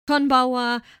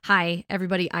Konbawa. Hi,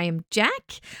 everybody. I am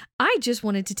Jack. I just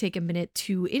wanted to take a minute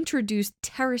to introduce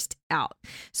Terraced Out.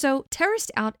 So,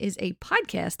 Terraced Out is a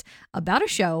podcast about a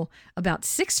show about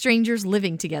six strangers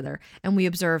living together, and we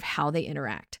observe how they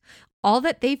interact. All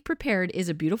that they've prepared is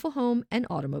a beautiful home and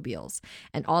automobiles.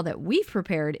 And all that we've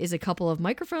prepared is a couple of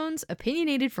microphones,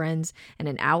 opinionated friends, and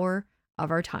an hour of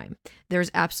our time.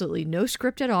 There's absolutely no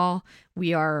script at all.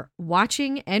 We are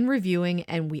watching and reviewing,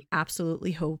 and we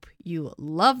absolutely hope you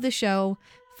love the show,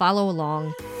 follow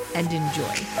along, and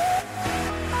enjoy.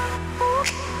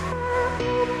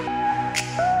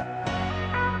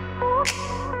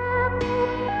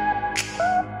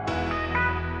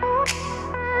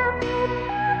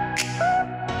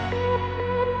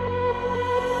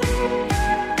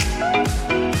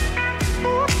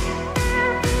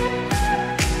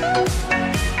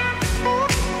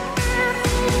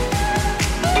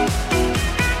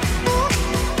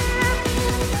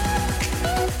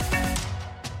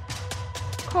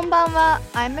 Konbanwa,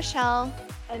 I'm Michelle,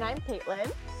 And I'm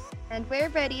Caitlin. and we're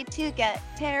ready to get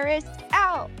terraced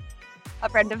out. A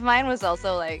friend of mine was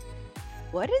also like,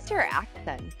 "What is your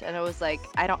accent?" And I was like,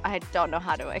 I don't know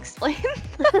how to explain.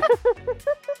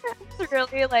 It's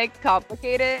really like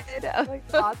complicated. Like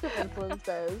lots of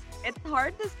influences. It's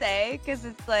hard to say because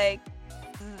it's like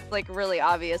really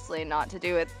obviously not to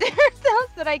do with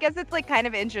themselves, but I guess it's like kind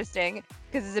of interesting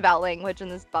because it's about language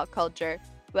and this about culture.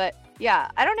 But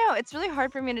yeah, I don't know. It's really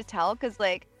hard for me to tell because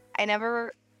like I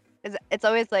never. It's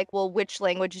always like, well, which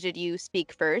language did you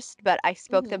speak first? But I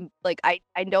spoke them like I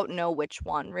don't know which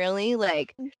one really.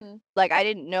 Like I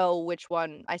didn't know which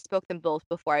one. I spoke them both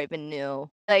before I even knew.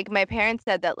 Like my parents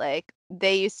said that like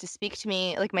they used to speak to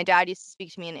me, like my dad used to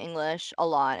speak to me in English a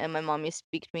lot and my mom used to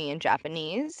speak to me in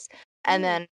Japanese. And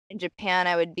then in Japan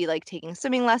I would be like taking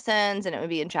swimming lessons and it would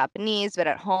be in Japanese, but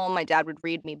at home my dad would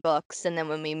read me books. And then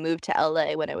when we moved to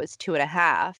LA when I was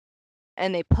 2.5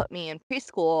 and they put me in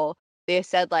preschool, they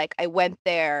said like I went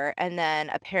there and then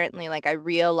apparently like I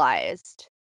realized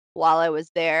while I was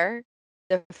there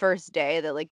the first day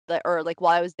that or like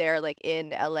while I was there like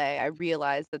in LA, I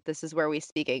realized that this is where we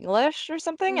speak English or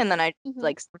something. And then I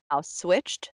like somehow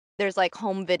switched. There's like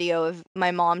home video of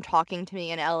my mom talking to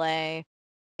me in LA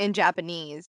in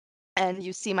Japanese. And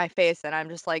you see my face and I'm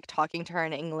just like talking to her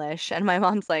in English. And my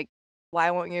mom's like,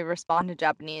 "Why won't you respond to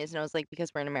Japanese?" And I was like, "Because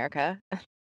we're in America."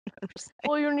 I'm just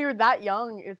like, Well, when you're that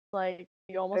young, it's like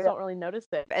you almost don't really notice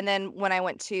it. and then when I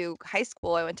went to high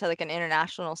school, I went to like an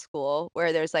international school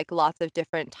where there's like lots of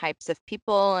different types of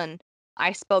people and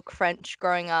I spoke French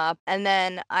growing up. And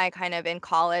then I kind of in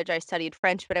college I studied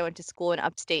French, but I went to school in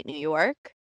upstate New York.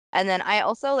 And then I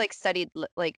also like studied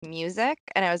like music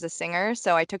and I was a singer,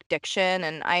 so I took diction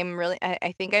and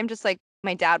I think I'm just like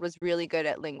my dad was really good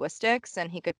at linguistics and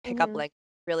he could pick up like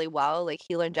really well. Like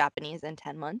he learned Japanese in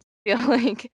 10 months. I feel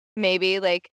like maybe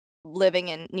like living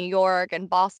in New York and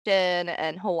Boston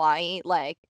and Hawaii,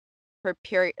 like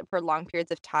for long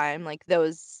periods of time, like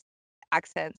those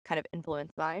accents kind of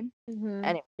influence mine.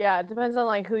 Anyway, Yeah, it depends on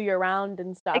like who you're around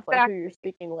and stuff, like who exactly. you're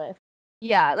speaking with.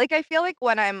 Yeah, like I feel like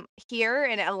when I'm here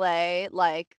in LA,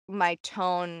 like my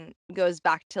tone goes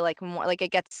back to like more like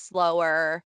it gets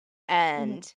slower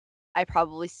and I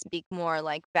probably speak more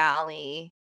like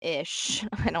valley-ish.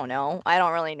 I don't know. I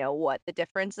don't really know what the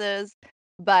difference is,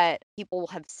 but people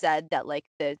have said that like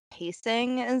the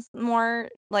pacing is more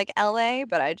like LA,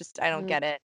 but I don't get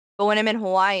it. But when I'm in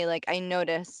Hawaii, like I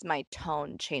notice my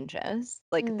tone changes,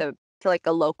 like the to like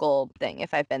a local thing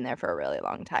if I've been there for a really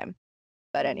long time.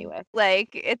 But anyway,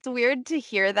 like, it's weird to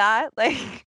hear that,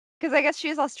 like, because I guess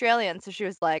she's Australian, so she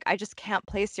was like, "I just can't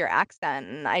place your accent,"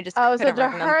 and I just Oh, so couldn't to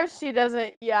remember. her, she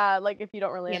doesn't, yeah, like if you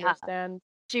don't really Yeah. understand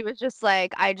She was just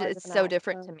like, a it's different so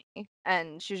different to accent. me,"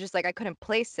 and she was just like, "I couldn't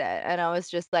place it," and I was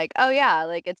just like, "Oh, yeah,"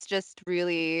 like, it's just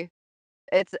really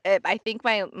I think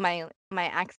my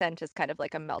accent is kind of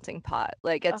like a melting pot,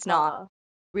 like, it's not Uh-huh.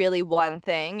 really one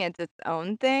thing, it's its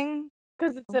own thing.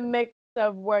 Because it's a mix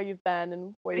of where you've been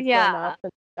and where you've Yeah, grown up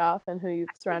and stuff and who you've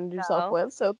I think surrounded yourself so.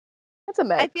 with. So it's a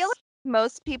I feel like mix.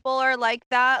 most people are like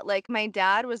that. Like my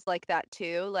dad was like that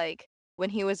too. Like when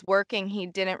he was working, he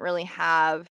didn't really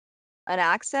have an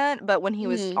accent, but when he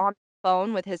was Mhm. on the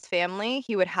phone with his family,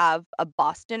 he would have a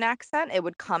Boston accent. It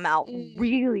would come out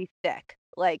really thick,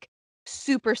 like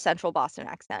super central Boston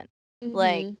accent.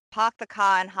 Like Mhm. park the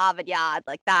car in Harvard Yard,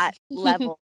 like that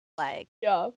level, like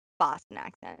Yeah. Boston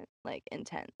accent, like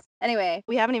intense. Anyway,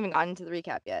 we haven't even gotten to the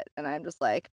recap yet, and I'm just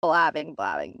like blabbing,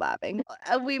 blabbing, blabbing.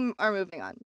 Are moving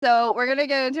on. So we're gonna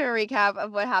go into a recap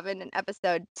of what happened in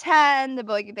episode 10, the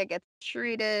boy that gets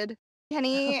treated.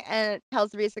 Kenny and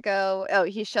tells Risako, oh,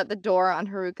 he shut the door on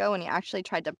Haruko when he actually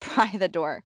tried to pry the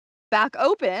door. back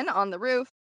open on the roof,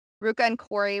 Ruka and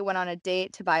Cory went on a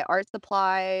date to buy art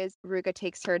supplies. Ruka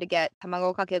takes her to get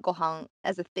tamago kake gohan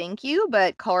as a thank you,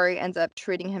 but Cory ends up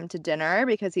treating him to dinner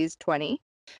because he's 20.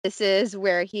 This is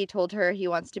where he told her he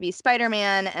wants to be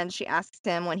Spider-Man, and she asks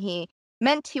him when he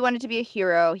meant he wanted to be a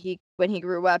hero. When he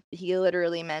grew up, he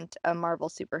literally meant a Marvel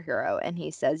superhero, and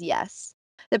he says yes.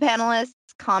 The panelists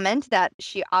comment that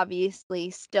she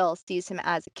obviously still sees him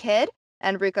as a kid,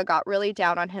 and Ruka got really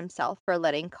down on himself for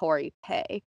letting Cory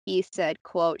pay. He said,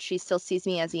 quote, "She still sees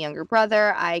me as a younger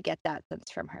brother. I get that sense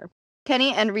from her."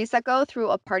 Kenny and Risako threw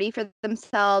a party for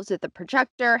themselves with a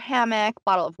projector, hammock,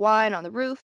 bottle of wine on the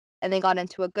roof, and they got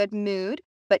into a good mood.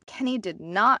 But Kenny did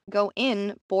not go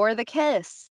in for the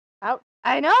kiss. Ouch.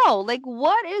 I know. Like,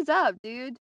 what is up,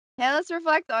 dude? Now let's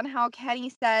reflect on how Kenny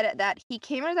said that he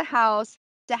came into the house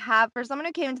for someone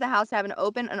who came into the house to have an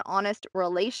open and honest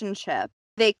relationship.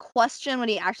 They question what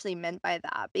he actually meant by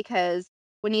that, because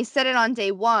when he said it on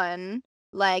day one,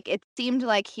 like, it seemed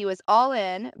like he was all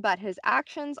in, but his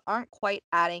actions aren't quite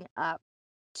adding up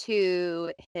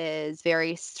to his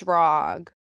very strong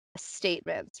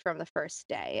statements from the first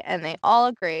day. And they all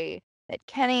agree that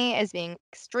Kenny is being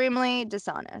extremely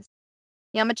dishonest.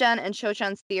 Yamachan and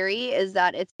Shochan's theory is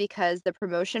that it's because the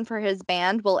promotion for his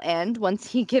band will end once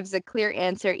he gives a clear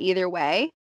answer either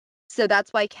way. So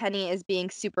that's why Kenny is being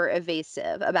super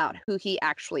evasive about who he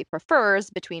actually prefers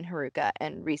between Haruka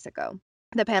and Risako.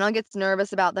 The panel gets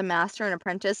nervous about the master and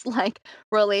apprentice like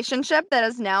relationship that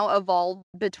has now evolved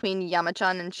between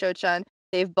Yamachan and Shochan.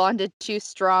 They've bonded too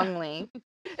strongly,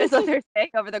 is what they're saying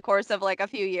over the course of like a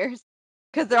few years.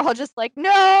 Because they're all just like,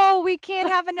 no, we can't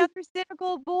have another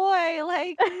cynical boy.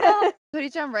 Like, no.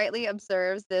 Tori-chan rightly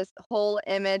observes this whole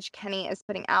image Kenny is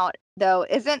putting out, though,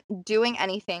 isn't doing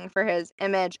anything for his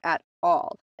image at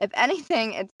all. If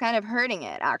anything, it's kind of hurting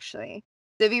it, actually.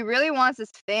 So if he really wants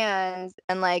his fans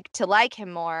and like to like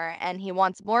him more, and he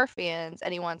wants more fans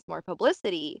and he wants more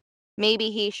publicity,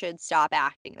 maybe he should stop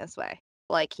acting this way.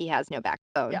 Like he has no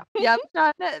backbone. Yeah.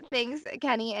 Yamcha thinks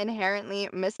Kenny inherently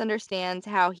misunderstands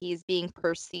how he's being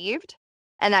perceived,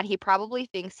 and that he probably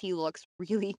thinks he looks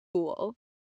really cool.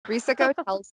 Risako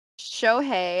tells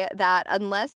Shohei that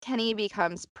unless Kenny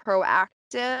becomes more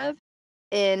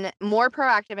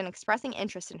proactive in expressing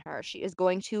interest in her, she is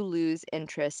going to lose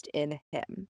interest in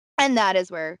him. And that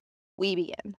is where we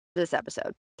begin this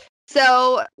episode.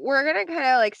 So we're gonna kind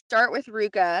of like start with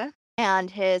Ruka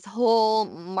and his whole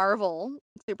Marvel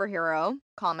superhero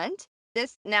comment.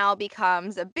 This now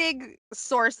becomes a big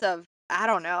source of, I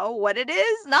don't know what it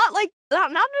is, not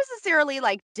necessarily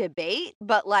like debate,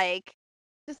 but like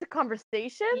Just a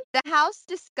conversation? the house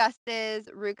discusses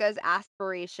Ruka's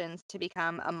aspirations to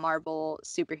become a Marvel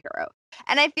superhero.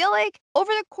 And I feel like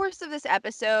over the course of this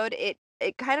episode, it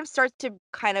kind of starts to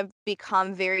kind of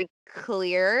become very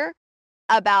clear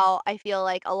about, I feel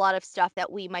like, a lot of stuff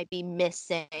that we might be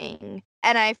missing.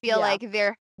 And I feel Yeah. like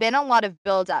there been a lot of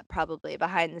build up probably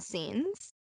behind the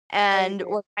scenes. And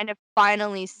agree. we're kind of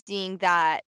finally seeing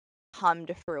that come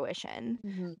to fruition.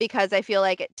 Mhm. Because I feel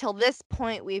like till this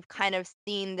point we've kind of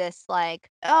seen this like,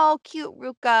 oh, cute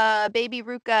Ruka, baby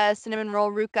Ruka, cinnamon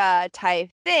roll Ruka type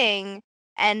thing.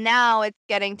 And now it's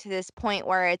getting to this point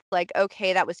where it's like,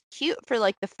 okay, that was cute for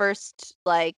like the first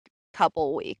like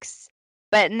couple weeks.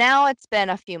 But now it's been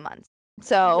a few months.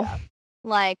 So, Yeah.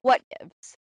 like, what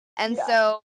gives? And Yeah.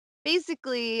 so,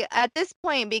 basically, at this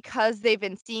point, because they've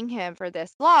been seeing him for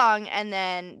this long, and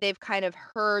then they've kind of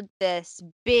heard this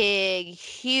big,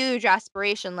 huge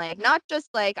aspiration, like, not just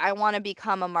like, I want to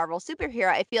become a Marvel superhero.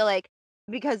 I feel like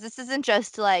because this isn't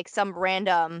just like some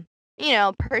random,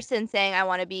 person saying, I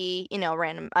want to be,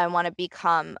 I want to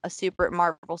become a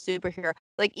Marvel superhero.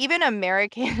 Like, even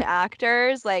American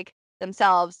actors, like,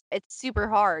 themselves, it's super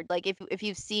hard. Like if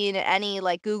you've seen any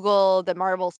like Google the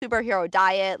Marvel superhero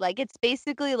diet, like it's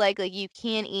basically like you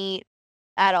can't eat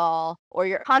at all or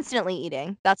you're constantly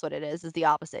eating. That's what it is the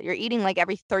opposite. You're eating like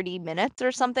every 30 minutes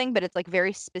or something, but it's like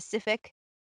very specific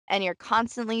and you're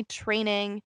constantly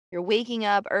training. You're waking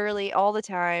up early all the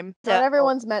time. Not So,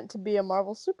 everyone's meant to be a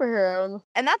Marvel superhero.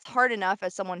 and that's hard enough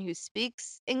as someone who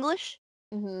speaks English.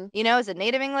 Mhm. As a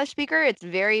native English speaker, it's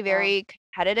very, very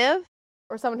competitive.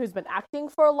 Or someone who's been acting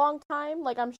for a long time.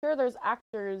 Like, I'm sure there's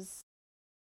actors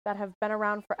that have been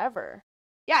around forever.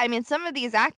 Yeah, I mean, some of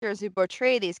these actors who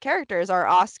portray these characters are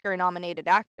Oscar-nominated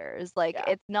actors. Like,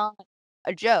 Yeah. it's not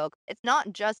a joke. It's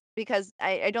not just because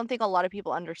I don't think a lot of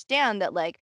people understand that,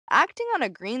 like, acting on a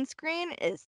green screen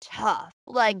is tough.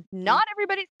 Like, not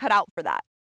everybody's cut out for that.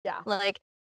 Yeah. Like,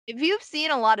 if you've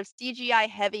seen a lot of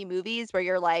CGI-heavy movies where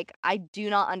you're like, I do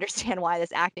not understand why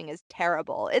this acting is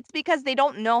terrible, it's because they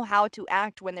don't know how to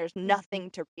act when there's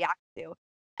nothing to react to.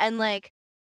 And like,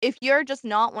 if you're just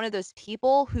not one of those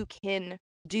people who can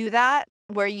do that,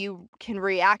 where you can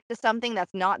react to something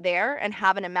that's not there and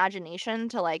have an imagination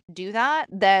to like do that,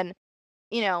 then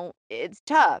it's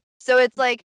tough. So it's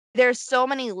like there's so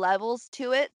many levels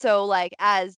to it. So like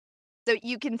so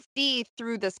you can see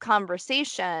through this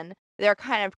conversation, they're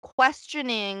kind of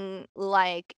questioning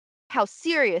like how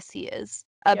serious he is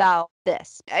Yeah. about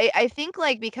this. I think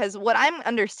like because what I'm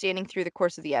understanding through the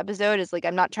course of the episode is like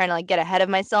I'm not trying to like get ahead of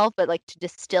myself, but like to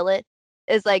distill it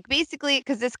is like basically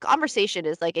because this conversation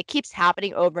is like it keeps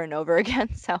happening over and over again.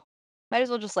 So might as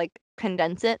well just like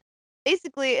condense it.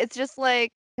 Basically, it's just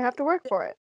like You have to work for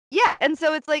it. yeah, and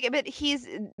so it's like,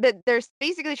 but they're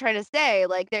basically trying to say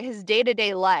like that his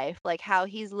day-to-day life, like how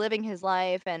he's living his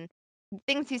life and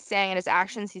things he's saying and his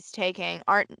actions he's taking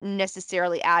aren't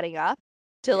necessarily adding up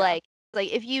to Yeah. like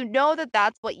if you know that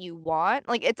that's what you want,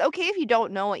 like it's okay if you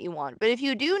don't know what you want, but if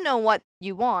you do know what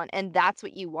you want and that's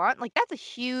what you want, like that's a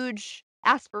huge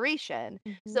aspiration.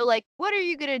 So Mhm. like what are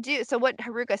you gonna do? So what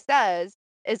Haruka says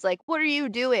is like, what are you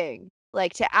doing?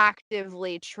 Like to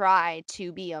actively try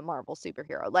to be a Marvel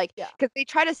superhero. Like, Yeah. because they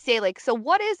try to say, like, so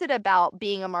what is it about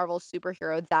being a Marvel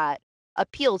superhero that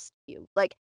appeals to you?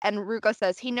 Like, and Ruko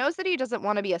says he knows that he doesn't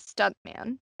want to be a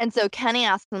stuntman. And so Kenny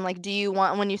asks him, like, do you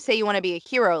want, when you say you want to be a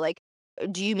hero, like,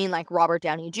 do you mean like Robert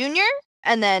Downey Jr.?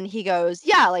 And then he goes,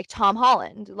 yeah, like Tom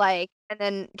Holland. Like, and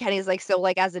then Kenny's like, so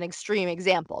like as an extreme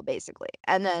example, basically.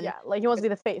 And then Yeah. Like he wants to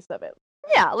be the face of it.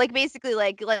 yeah, like, basically,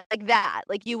 like that.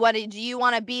 Like, do you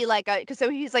wanna be like a? Because so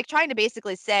he's, like, trying to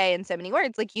basically say in so many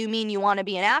words, like, you mean you wanna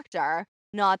be an actor,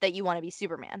 not that you wanna be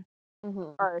Superman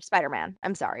Mhm. or Spider-Man.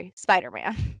 I'm sorry,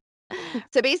 Spider-Man.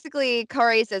 So, basically,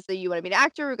 Corey says that you wanna be an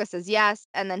actor, Ruka says yes,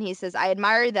 and then he says, "I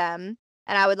admire them,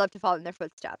 and I would love to follow in their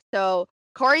footsteps." So,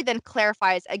 Corey then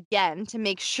clarifies again to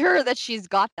make sure that she's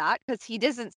got that, because he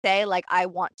doesn't say, like, "I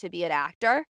want to be an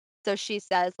actor." So she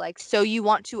says, like, "So you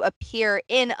want to appear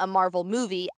in a Marvel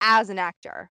movie as an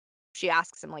actor?" She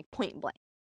asks him, like, point blank,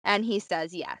 and he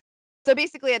says, "Yes." So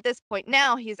basically, at this point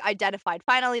now, he's identified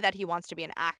finally that he wants to be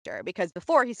an actor because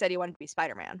before he said he wanted to be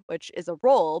Spider-Man, which is a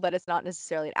role, but it's not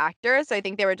necessarily an actor. So I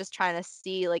think they were just trying to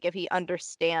see like if he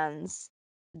understands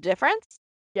the difference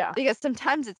Yeah. because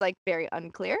sometimes it's like very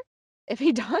unclear if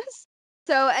he does.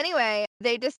 So anyway,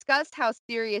 they discussed how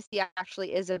serious he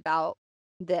actually is about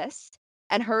this.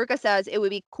 And Haruka says it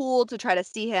would be cool to try to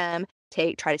see him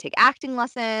try to take acting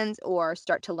lessons or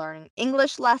start to learn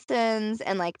English lessons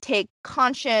and like take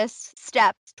conscious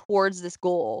steps towards this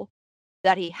goal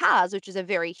that he has, which is a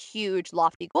very huge,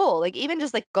 lofty goal. Like even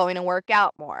just like going to work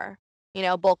out more,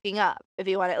 bulking up if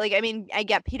you want to. Like I mean, I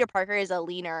get Peter Parker is a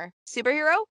leaner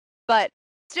superhero, but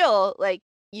still like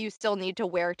you still need to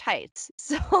wear tights.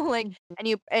 So like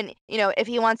Mhm. and if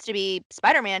he wants to be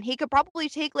Spider-Man, he could probably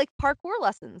take like parkour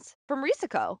lessons from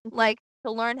Risako, Mhm. like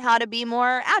to learn how to be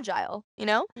more agile.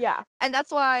 Yeah. And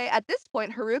that's why at this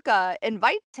point Haruka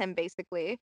invites him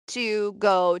basically to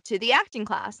go to the acting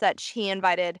class that she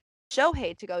invited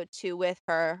Shohei to go to with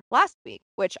her last week,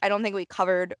 which I don't think we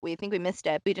covered. We think we missed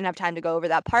it. We didn't have time to go over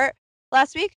that part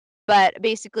last week. But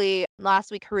basically last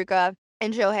week Haruka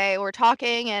and Shohei were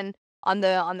talking and on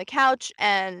the couch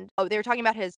and they were talking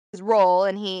about his role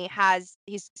and he's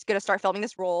going to start filming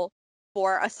this role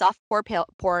for a softcore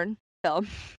porn film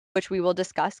which we will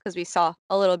discuss because we saw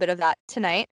a little bit of that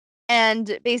tonight.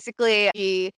 And basically,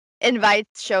 he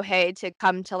invites Shohei to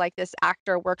come to like this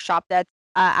acting workshop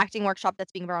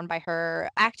that's being run by her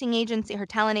acting agency, her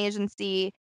talent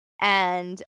agency.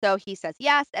 And so he says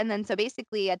yes. And then so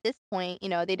basically at this point,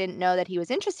 they didn't know that he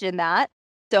was interested in that.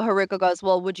 So Haruka goes,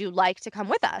 well, would you like to come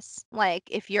with us? Like,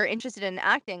 if you're interested in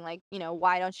acting, like,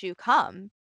 why don't you come?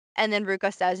 And then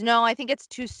Ruka says, no, I think it's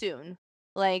too soon.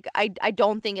 Like, I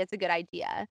don't think it's a good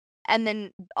idea. And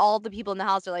then all the people in the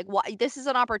house are like, "Why? This is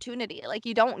an opportunity. Like,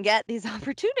 you don't get these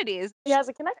opportunities." He has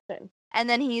a connection. And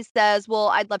then he says, "Well,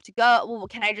 I'd love to go. Well,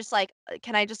 can I just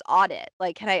audit?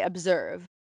 Like, can I observe?"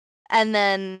 And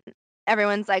then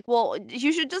everyone's like, "Well,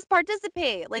 you should just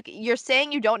participate. Like, you're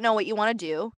saying you don't know what you want to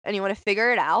do and you want to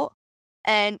figure it out.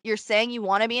 And you're saying you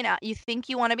think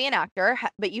you want to be an actor,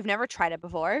 but you've never tried it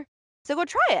before. So go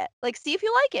try it. Like, see if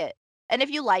you like it. And if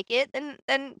you like it,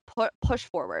 then push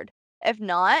forward. If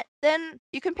not, then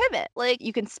you can pivot. Like,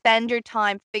 you can spend your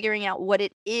time figuring out what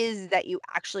it is that you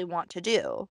actually want to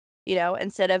do,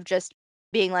 instead of just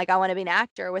being like, I want to be an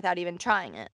actor without even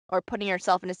trying it or putting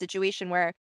yourself in a situation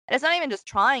where and it's not even just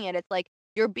trying it. It's like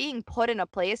you're being put in a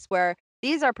place where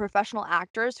these are professional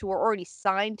actors who are already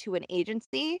signed to an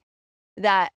agency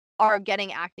that are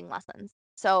getting acting lessons.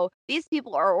 So these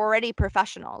people are already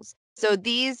professionals. So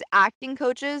these acting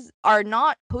coaches are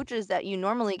not coaches that you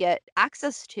normally get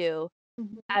access to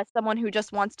as someone who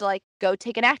just wants to like go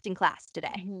take an acting class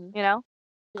today, Mhm. you know?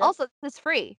 Yep. Also, this is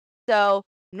free. So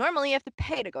normally you have to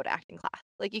pay to go to acting class.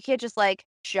 Like you can't just like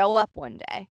show up one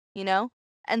day, you know?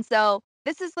 And so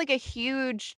this is like a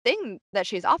huge thing that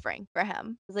she's offering for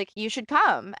him. It's like you should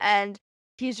come. And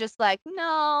he's just like,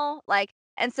 no, like,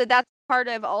 and so that's part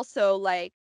of also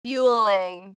like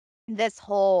fueling this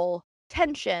whole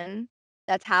tension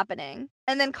that's happening.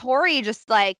 And then Corey just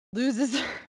like loses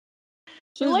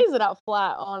She lays it out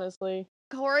flat, honestly.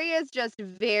 Corey is just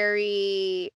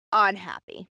very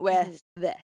unhappy with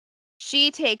this.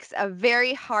 She takes a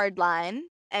very hard line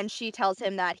and she tells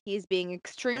him that he's being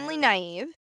extremely naive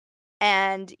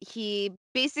and he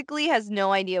basically has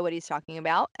no idea what he's talking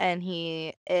about and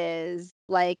he is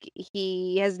like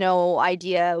he has no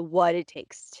idea what it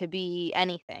takes to be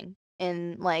anything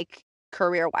in like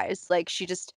career wise. Like she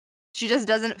just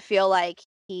doesn't feel like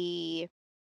he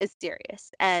is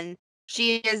serious and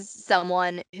she is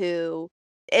someone who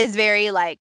is very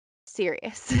like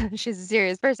serious. She's a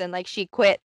serious person. Like she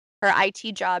quit her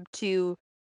IT job to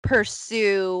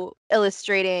pursue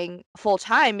illustrating full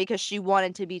time because she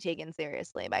wanted to be taken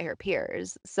seriously by her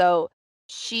peers. So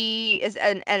she is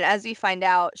and as we find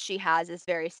out, she has this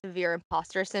very severe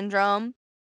imposter syndrome.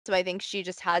 So I think she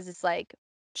just has this like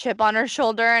chip on her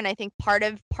shoulder and I think part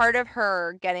of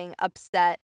her getting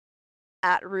upset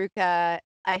at Ruka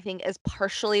I think is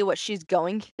partially what she's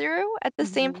going through at the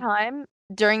same time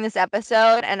during this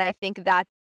episode and I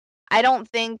don't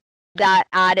think that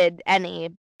added any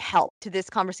help to this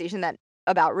conversation that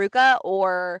about Ruka,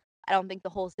 or I don't think the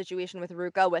whole situation with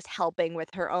Ruka was helping with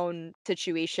her own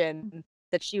situation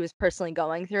that she was personally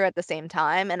going through at the same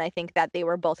time. And I think that they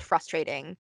were both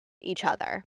frustrating each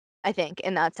other. I think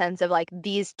in that sense of like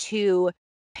these two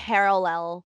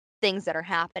parallel things that are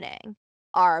happening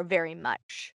are very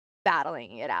much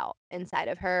battling it out inside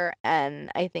of her.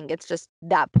 And I think it's just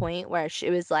that point where she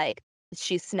was like,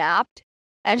 she snapped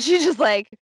and she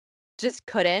just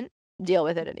couldn't deal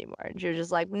with it anymore. And she was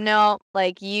just like, "No,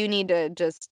 like you need to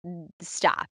just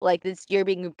stop. Like this you're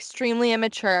being extremely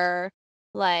immature.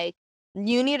 Like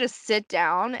you need to sit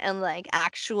down and like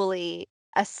actually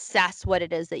assess what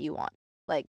it is that you want.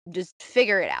 Like just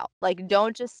figure it out. Like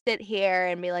don't just sit here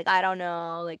and be like, I don't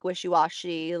know, like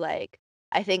wishy-washy, like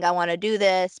I think I want to do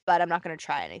this, but I'm not going to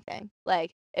try anything.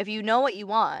 Like if you know what you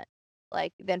want,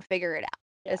 like then figure it out."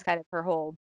 Yeah. Is kind of her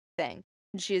whole thing.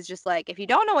 And she's just like, if you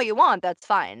don't know what you want, that's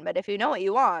fine. But if you know what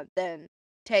you want, then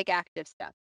take active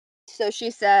steps. So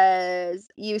she says,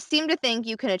 you seem to think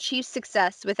you can achieve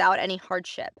success without any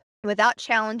hardship. Without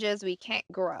challenges, we can't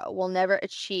grow. We'll never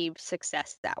achieve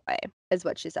success that way, is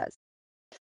what she says.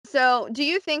 So do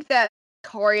you think that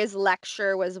Corey's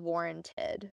lecture was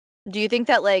warranted? Do you think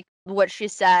that like what she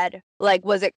said, like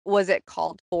was it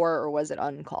called for or was it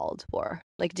uncalled for?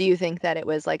 Like do you think that it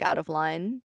was like out of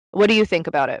line? What do you think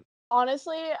about it?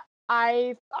 Honestly,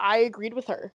 I agreed with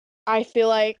her. I feel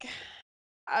like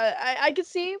I could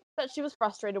see that she was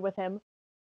frustrated with him,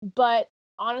 but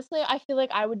honestly, I feel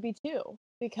like I would be too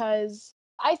because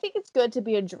I think it's good to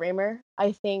be a dreamer.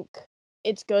 I think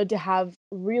it's good to have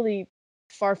really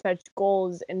far-fetched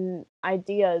goals and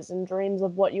ideas and dreams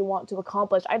of what you want to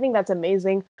accomplish. I think that's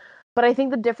amazing. But I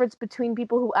think the difference between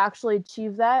people who actually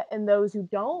achieve that and those who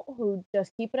don't, who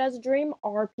just keep it as a dream,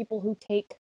 are people who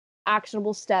take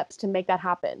actionable steps to make that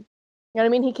happen. You know what I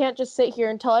mean? He can't just sit here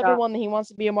and tell Yeah. everyone that he wants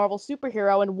to be a Marvel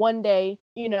superhero and one day,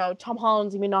 Tom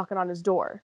Holland's gonna be knocking on his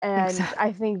door. And Exactly.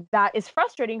 I think that is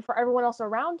frustrating for everyone else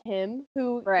around him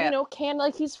who, Right. can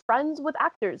like he's friends with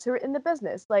actors who are in the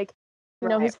business. Like,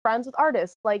 Right. he's friends with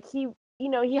artists. Like he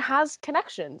has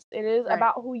connections. It is Right.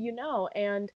 about who you know.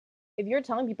 And if you're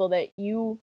telling people that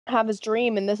you have this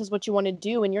dream and this is what you want to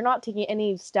do and you're not taking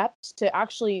any steps to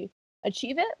actually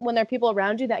achieve it when there are people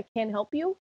around you that can help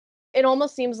you, it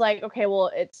almost seems like, okay,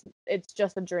 well, it's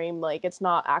just a dream. Like it's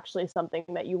not actually something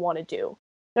that you want to do. You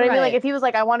know what I mean? Like Right. if he was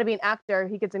like, I want to be an actor,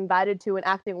 he gets invited to an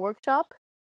acting workshop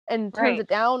and turns Right. it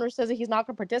down or says that he's not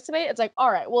going to participate. It's like,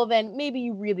 all right, well then maybe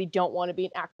you really don't want to be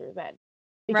an actor then,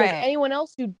 because Right. anyone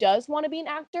else who does want to be an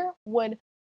actor would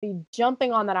be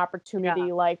jumping on that opportunity.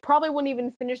 Yeah. Like probably wouldn't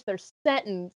even finish their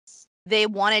sentence. They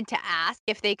wanted to ask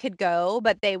if they could go,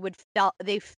 but they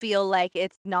feel like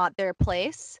it's not their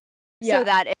place. So Yeah,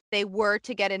 that if they were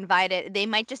to get invited, they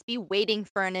might just be waiting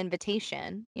for an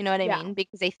invitation. You know what I yeah, mean?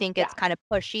 Because they think it's yeah, kind of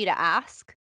pushy to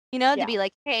ask, to yeah. be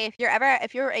like, hey,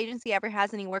 if your agency ever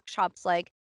has any workshops, like,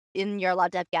 and you're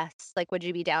allowed to have guests, like, would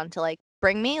you be down to like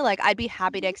bring me? Like, I'd be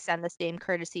happy to Mhm. extend the same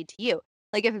courtesy to you.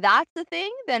 Like, if that's the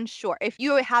thing, then sure. If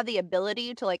you have the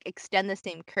ability to like extend the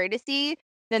same courtesy,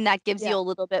 then that gives you Yeah. a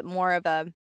little bit more of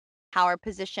a power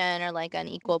position or like an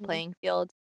equal Mhm. playing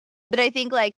field. But I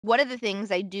think, like, one of the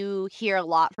things I do hear a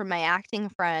lot from my acting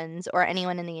friends or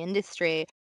anyone in the industry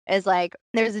is, like,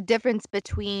 there's a difference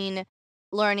between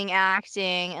learning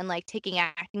acting and, like, taking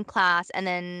acting class and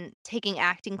then taking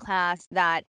acting class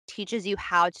that teaches you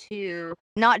how to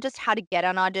not just how to get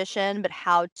an audition, but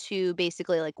how to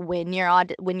basically, like, win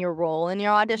your role in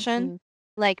your audition, Mhm.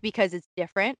 like, because it's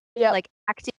different. Yep. Like,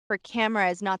 acting for camera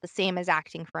is not the same as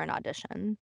acting for an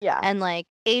audition, Yeah. and, like,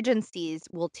 agencies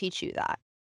will teach you that.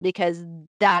 Because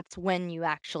that's when you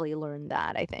actually learn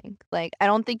that, I think. Like, I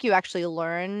don't think you actually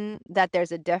learn that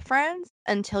there's a difference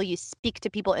until you speak to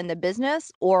people in the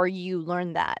business or you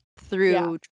learn that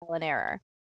Yeah. through trial and error.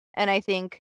 And I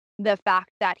think the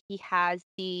fact that he has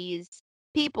these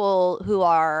people who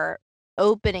are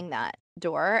opening that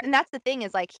door, and that's the thing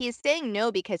is like he's saying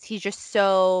no because he's just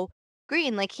so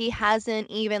green. Like he hasn't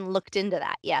even looked into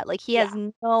that yet. Like he Yeah. has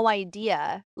no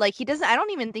idea. Like he doesn't I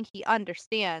don't even think he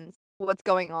understands what's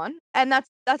going on. And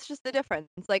that's just the difference.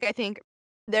 Like I think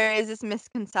there is this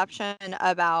misconception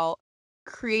about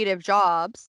creative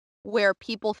jobs where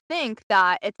people think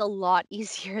that it's a lot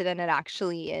easier than it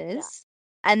actually Yeah. is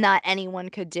and that anyone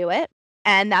could do it.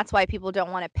 And that's why people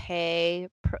don't wanna pay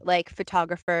like,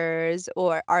 photographers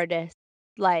or artists,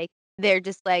 like, they're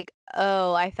just like,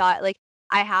 "Oh, I thought" like,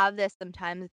 I have this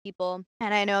sometimes with people,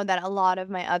 and I know that a lot of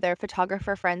my other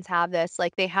photographer friends have this,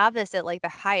 like, they have this at, like, the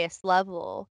highest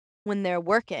level when they're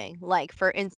working, like,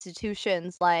 for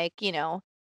institutions like,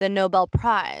 the Nobel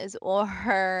Prize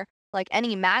or, like,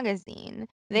 any magazine.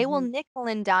 They will Mhm. nickel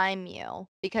and dime you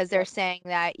because they're Yep. saying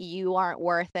that you aren't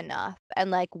worth enough,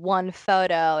 and, like, one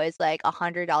photo is, like,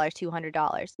 $100,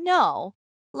 $200. No.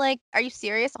 Like, are you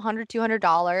serious? $100,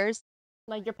 $200?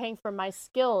 Like you're paying for my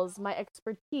skills, my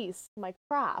expertise, my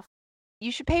craft.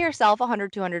 You should pay yourself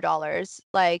 $100, $200.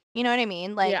 Like, you know what I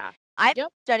mean? Like, Yeah. I'm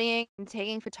Yep. studying and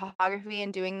taking photography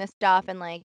and doing this stuff and,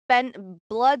 like, spend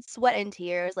blood, sweat, and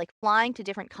tears, like, flying to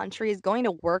different countries, going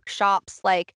to workshops,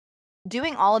 like,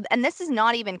 doing all of and this is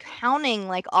not even counting,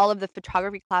 like, all of the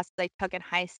photography classes I took in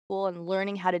high school and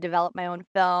learning how to develop my own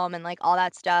film and, like, all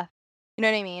that stuff. You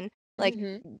know what I mean? Like,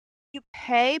 Mhm. you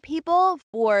pay people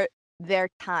for their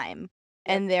time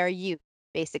Yep. and their youth,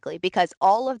 basically, because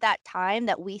all of that time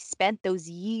that we spent, those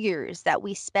years that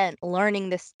we spent learning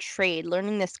this trade,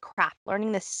 learning this craft,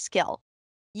 learning this skill,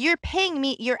 you're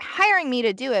hiring me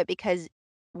to do it because,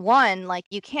 1, like,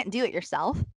 you can't do it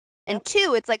yourself, Yep. and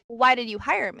 2, it's like, "Why did you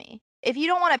hire me? If you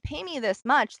don't wanna pay me this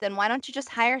much, then why don't you just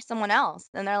hire someone else?"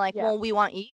 And they're like, Yeah. "Well, we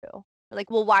want you." We're like,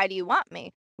 "Well, why do you want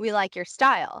me?" "We like your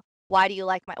style." "Why do you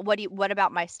like my what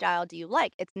about my style do you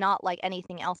like?" "It's not like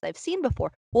anything else I've seen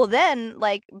before." Well, then,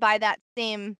 like,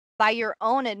 by your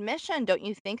own admission, don't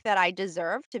you think that I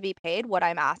deserve to be paid what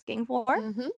I'm asking for?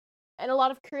 Mhm. And a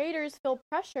lot of creators feel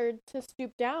pressured to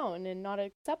stoop down and not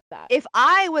accept that. If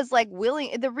I was, like,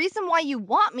 willing the reason why you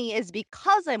want me is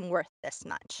because I'm worth this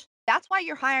much. That's why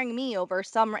you're hiring me over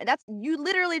some that's you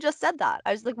literally just said that.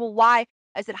 I was like, "Well, why?"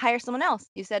 I said, "Hire someone else."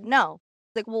 You said, "No."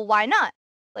 Like, "Well, why not?"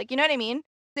 Like, you know what I mean?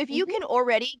 So if you Mhm. can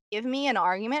already give me an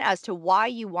argument as to why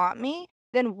you want me,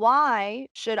 then why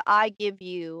should I give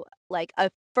you, like,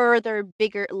 a further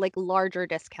bigger like, larger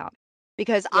discount?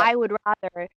 Because Yep. I would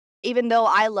rather even though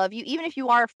I love you, even if you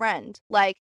are a friend,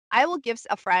 like, I will give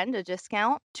a friend a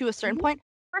discount to a certain Mhm. point.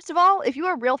 First of all, if you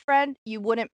were a real friend, you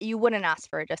wouldn't ask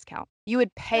for a discount. You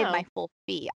would pay my No. full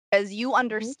fee because you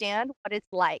Mhm. understand what it's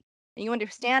like. And you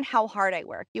understand how hard I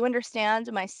work. You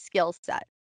understand my skill set.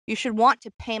 You should want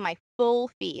to pay my full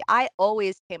fee. I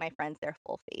always pay my friends their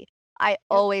full fee. I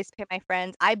Yep. always pay my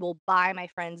friends. I will buy my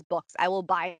friends books. I will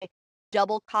buy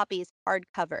double copies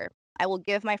hardcover. I will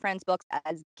give my friends books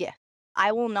as gifts.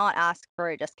 I will not ask for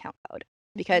a discount code.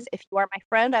 Mhm. Because if you are my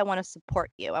friend, I wanna support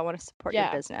you, I wanna support your Yeah.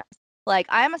 business. Like,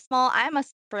 I'm a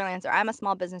freelancer, I'm a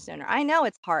small business owner. I know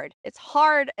it's hard. It's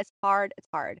hard, it's hard, it's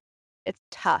hard. It's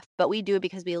tough, but we do it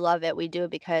because we love it. We do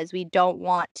it because we don't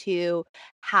want to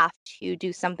have to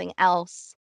do something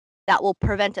else that will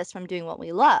prevent us from doing what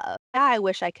we love. Yeah, I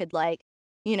wish I could, like,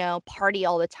 party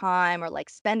all the time or, like,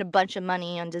 spend a bunch of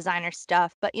money on designer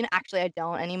stuff, but, actually I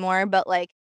don't anymore, but, like,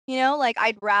 like,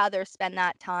 I'd rather spend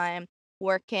that time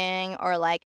working or,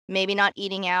 like, maybe not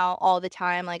eating out all the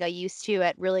time like I used to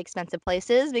at really expensive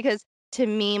places because to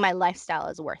me, my lifestyle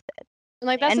is worth it. And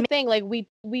like that's And the thing, like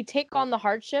we take on the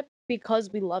hardship because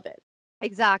we love it.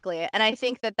 exactly, and I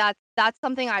think that that's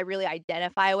something I really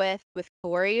identify with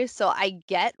Corey, so I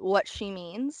get what she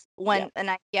means Yeah.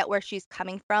 and I get where she's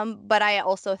coming from, but I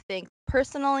also think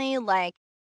personally, like,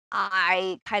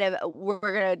 I kind of we're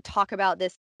gonna talk about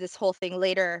this whole thing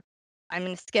later. I'm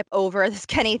gonna skip over this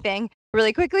Kenny thing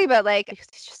really quickly, but, like, because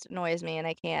it just annoys me and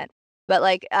I can't. But,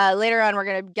 like, later on, we're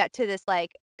gonna get to this,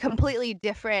 like, completely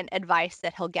different advice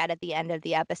that he'll get at the end of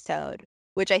the episode,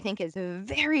 which I think is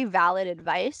very valid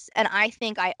advice. And I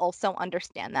think I also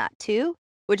understand that too,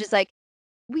 which is like,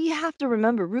 we have to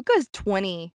remember Ruka is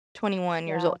 20, 21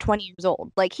 years Yeah. old, 20 years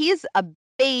old. Like, he's a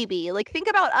baby. Like, think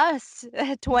about us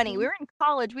at 20. We Mhm. were in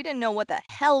college. We didn't know what the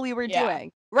hell we were Yeah.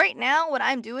 doing. Right now, what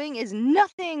I'm doing is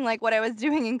nothing like what I was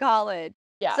doing in college.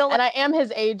 Yeah, So, like, and I am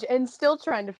his age and still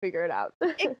trying to figure it out.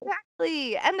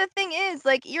 exactly. And the thing is,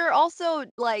 like, you're also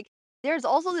like, there's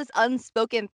also this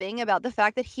unspoken thing about the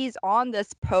fact that he's on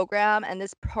this program and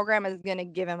this program is going to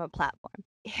give him a platform.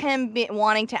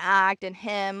 Wanting to act and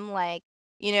him, like,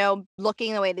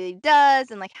 looking the way that he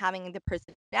does and like having the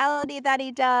personality that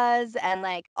he does and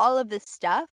like all of this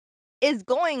stuff is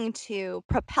going to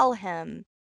propel him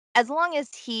as long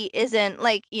as he isn't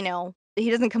like, he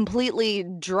doesn't completely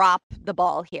drop the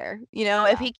ball here. If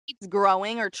Yeah. he keeps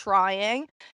growing or trying,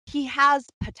 he has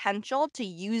potential to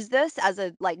use this as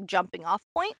a like jumping off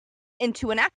point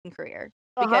into an acting career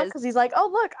because Because he's like, "Oh,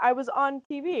 look, I was on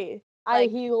TV."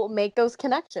 like He'll make those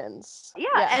connections.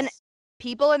 yeah, and Yes.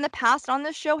 people in the past on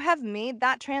this show have made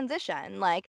that transition,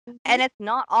 like, Mhm. and it's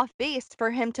not off base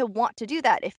for him to want to do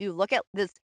that. If you look at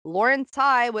this, Lauren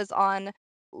Tsai was on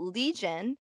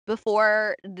Legion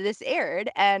before this aired,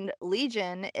 and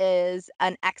Legion is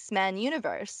an X-Men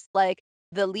universe. Like,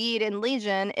 the lead in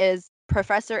Legion is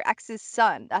Professor X's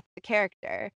son. That's the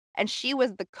character, and she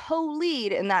was the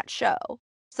co-lead in that show.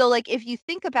 So, like, if you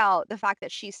think about the fact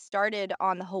that she started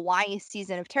on the Hawaii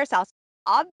season of Terrace House,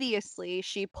 obviously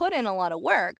she put in a lot of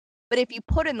work, but if you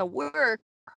put in the work,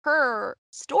 her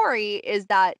story is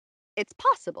that it's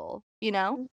possible, you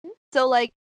know? Mhm. So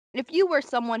like if you were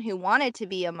someone who wanted to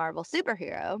be a Marvel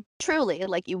superhero, truly,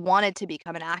 like you wanted to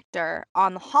become an actor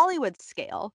on the Hollywood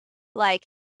scale, like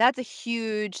that's a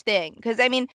huge thing. Because I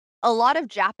mean, a lot of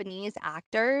Japanese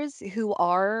actors who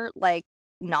are like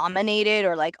nominated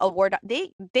or like award,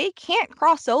 they can't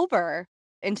cross over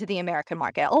into the American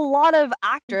market. A lot of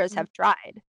actors Mhm. have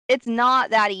tried. It's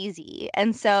not that easy.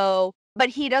 And so, but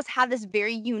he does have this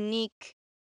very unique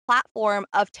platform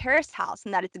of Terrace House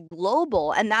and that it's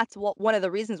global. And that's one of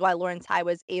the reasons why Lauren Tsai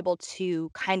was able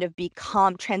to kind of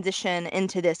transition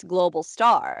into this global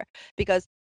star because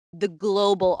the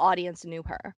global audience knew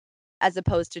her as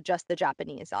opposed to just the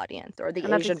Japanese audience or the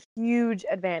And that's a Asian. huge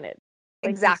advantage.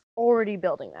 Like, he's Exactly. already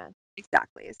building that.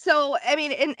 Exactly. So, I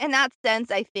mean, in that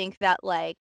sense, I think that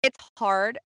like it's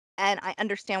hard and I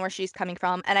understand where she's coming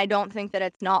from and I don't think that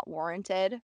it's not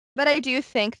warranted. But I do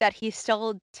think that he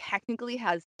still technically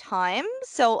has time.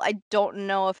 So I don't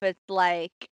know if it's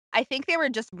like I think they were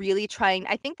just really trying.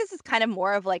 I think this is kind of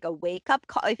more of like a wake up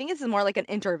call. I think this is more like an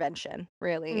intervention,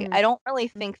 really. Mhm. I don't really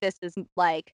think this is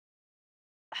like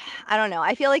I don't know.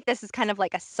 I feel like this is kind of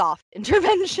like a soft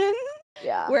intervention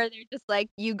Yeah. where they're just like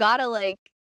you got to like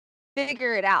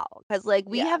figure it out, cause like,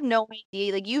 we Yeah. have no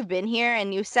idea, like, you've been here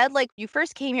and you said, like, you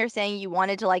first came here saying you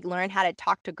wanted to, like, learn how to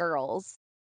talk to girls.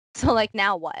 So, like,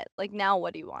 now what? Like, now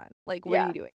what do you want? Like, what are Yeah.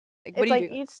 you doing? Like, what It's are you like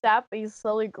doing? each step he's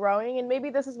slowly growing, and maybe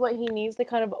this is what he needs to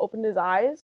kind of open his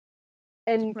eyes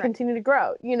and Right. continue to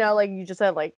grow. Like you just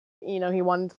said, like, he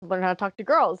wanted to learn how to talk to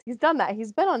girls. He's done that.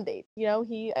 He's been on dates. He I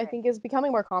Right. think is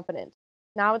becoming more confident.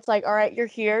 Now it's like, all right, you're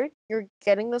here, you're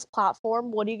getting this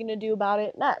platform. What are you gonna do about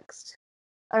it next?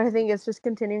 And I think it's just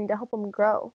continuing to help him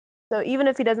grow. So even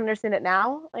if he doesn't understand it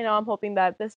now, I'm hoping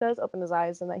that this does open his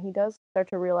eyes and that he does start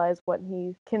to realize what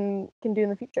he can do in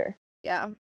the future.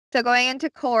 Yeah. So going into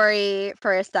Corey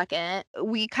for a second,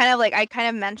 we kind of like I kind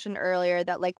of mentioned earlier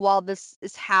that like while this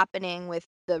is happening with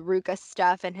the Ruka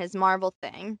stuff and his Marvel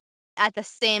thing, at the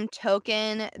same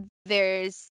token,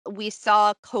 we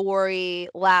saw Corey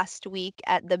last week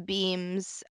at the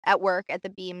Beams at work at the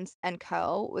Beams and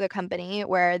Co. the company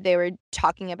where they were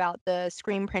talking about the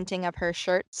screen printing of her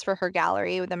shirts for her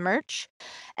gallery with the merch.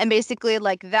 And basically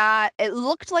like that, it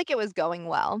looked like it was going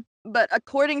well. But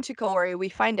according to Corey, we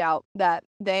find out that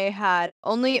they had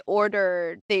only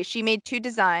she made 2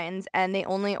 designs and they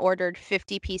only ordered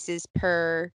 50 pieces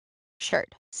per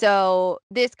shirt. So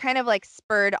this kind of like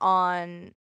spurred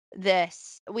on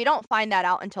this. We don't find that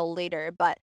out until later,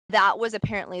 but that was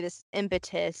apparently this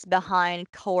impetus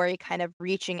behind Corey kind of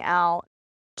reaching out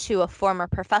to a former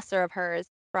professor of hers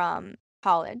from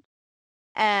college.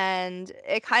 And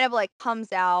it kind of like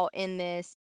comes out in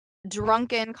this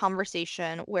drunken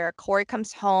conversation where Corey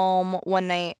comes home one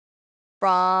night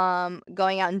from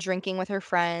going out and drinking with her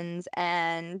friends,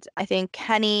 and I think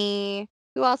Kenny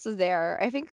who else is there? I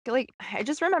think, like, I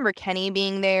just remember Kenny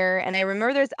being there, and I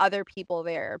remember there's other people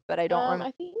there, but I don't remember.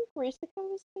 I think Risako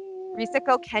was Risako,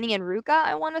 there? Kenny, and Ruka,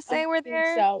 I want to say I were think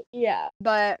there. so. Yeah.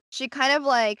 But she kind of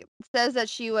like says that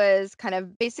she was kind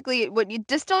of basically what it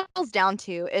distills down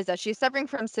to is that she's suffering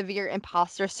from severe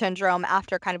imposter syndrome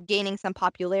after kind of gaining some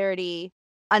popularity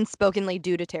unspokenly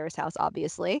due to Terrace House,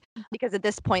 obviously, because at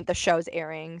this point the show's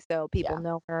airing, so people Yeah.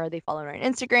 know her, they follow her on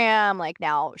Instagram. Like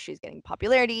now she's getting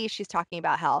popularity. She's talking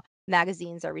about how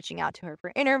magazines are reaching out to her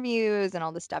for interviews and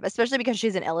all this stuff, especially because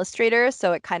she's an illustrator,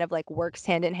 so it kind of like works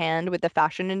hand in hand with the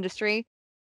fashion industry.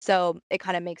 So it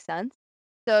kind of makes sense.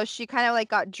 So she kind of like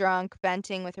got drunk,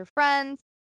 venting with her friends.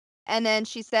 And then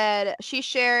she said she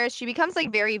becomes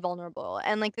like very vulnerable.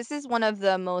 And like this is one of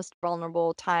the most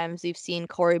vulnerable times we've seen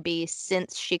Corey be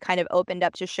since she kind of opened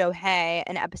up to Shohei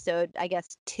in episode, I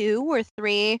guess, 2 or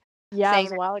 3, Yeah, it saying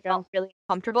was a that while she felt ago. really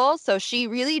comfortable. So she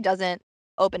really doesn't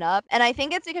open up. And I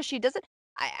think it's because she doesn't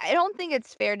I don't think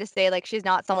it's fair to say like she's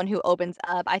not someone who opens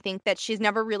up. I think that she's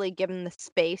never really given the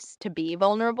space to be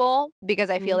vulnerable because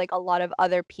I feel Mhm. like a lot of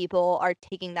other people are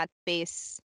taking that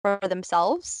space for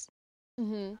themselves.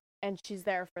 Mhm. And she's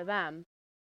there for them.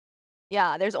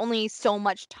 Yeah, there's only so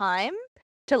much time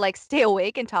to like stay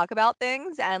awake and talk about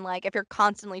things. And like if you're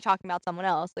constantly talking about someone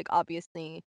else, like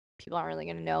obviously people aren't really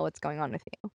gonna know what's going on with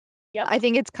you. Yep. I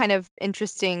think it's kind of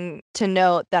interesting to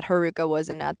note that Haruka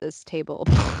wasn't at this table.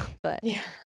 But Yeah.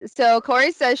 so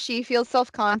Corey says she feels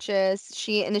self-conscious.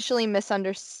 She initially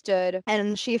misunderstood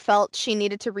and she felt she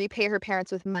needed to repay her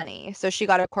parents with money. So she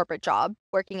got a corporate job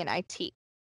working in IT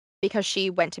because she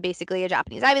went to basically a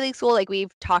Japanese Ivy League school. Like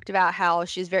we've talked about how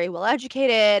she's very well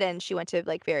educated and she went to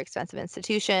like very expensive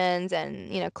institutions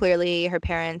and clearly her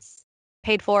parents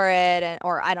paid for it and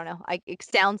or I don't know. It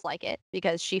sounds like it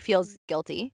because she feels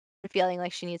guilty feeling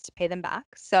like she needs to pay them back.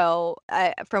 So,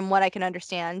 from what I can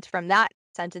understand from that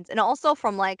sentence and also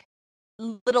from like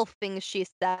little things she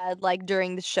said like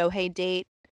during the Shohei date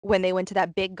when they went to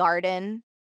that big garden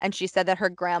and she said that her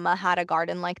grandma had a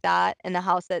garden like that in the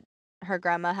house that her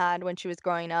grandma had when she was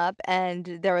growing up,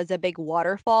 and there was a big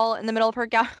waterfall in the middle of her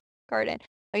garden.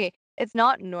 Okay, it's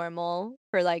not normal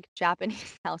for like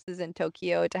Japanese houses in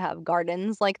Tokyo to have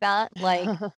gardens like that. Like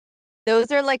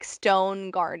those are like stone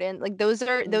garden. Like those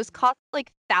Mhm. cost like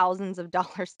thousands of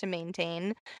dollars to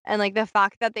maintain. And like the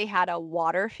fact that they had a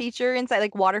water feature inside,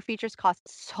 like water features cost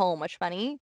so much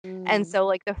money. And Mm. so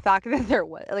like the fact that there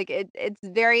was like it's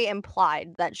very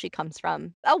implied that she comes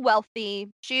from a wealthy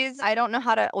she's I don't know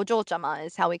how to ojochama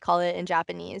is how we call it in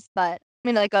Japanese, but I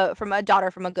mean like a from a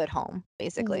daughter from a good home,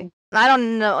 basically. Mhm. I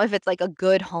don't know if it's like a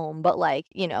good home, but like,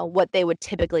 what they would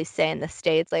typically say in the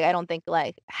States. Like I don't think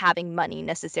like having money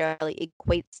necessarily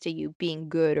equates to you being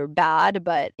good or bad,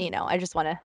 but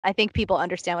I think people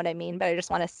understand what I mean, but I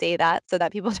just want to say that so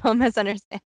that people don't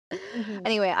misunderstand. Mhm.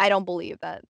 Anyway, I don't believe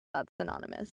that that's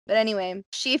synonymous. But anyway,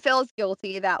 she feels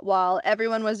guilty that while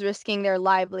everyone was risking their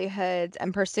livelihoods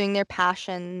and pursuing their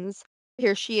passions,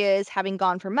 here she is having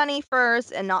gone for money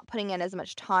first and not putting in as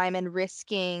much time and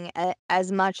risking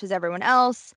as much as everyone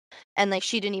else. And like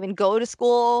she didn't even go to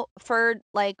school for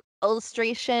like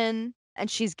illustration and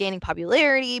she's gaining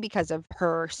popularity because of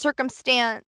her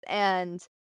circumstance and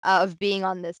of being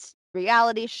on this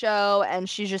reality show, and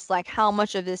she's just like, how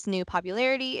much of this new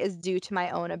popularity is due to my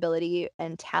own ability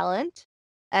and talent,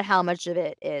 and how much of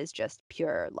it is just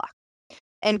pure luck.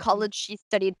 In Mhm. college, she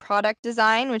studied product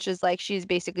design, which is like she's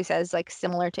basically says like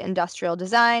similar to industrial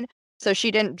design. So she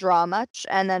didn't draw much,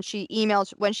 and then she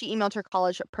emailed her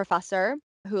college professor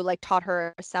who like taught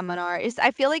her a seminar. Is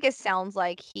I feel like it sounds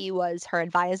like he was her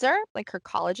advisor, like her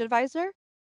college advisor,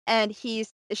 and she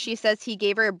says he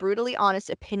gave her a brutally honest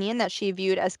opinion that she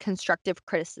viewed as constructive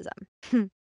criticism.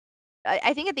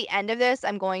 I think at the end of this,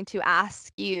 I'm going to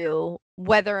ask you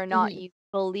whether or not Mhm. you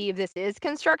believe this is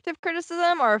constructive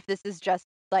criticism or if this is just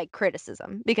like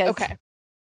criticism because Okay.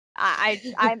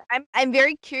 I'm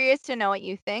very curious to know what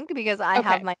you think because I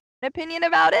have Okay. my own opinion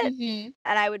about it, Mhm.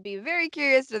 and I would be very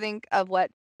curious to think of what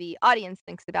the audience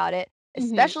thinks about it, Mhm.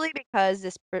 especially because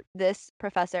this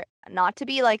professor, not to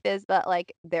be like this, but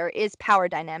like there is power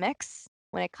dynamics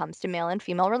when it comes to male and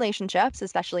female relationships,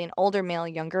 especially in older male,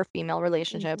 younger female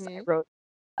relationships. I Mhm. wrote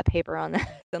a paper on this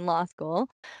in law school,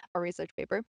 a research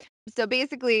paper. So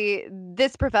basically,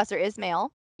 this professor is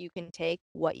male. You can take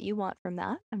what you want from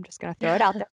that. I'm just gonna throw it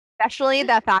out there, especially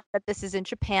the fact that this is in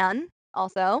Japan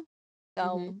also.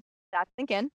 Mhm. So that's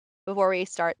think in before we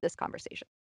start this conversation.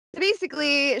 So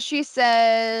basically, she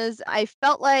says, I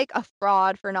felt like a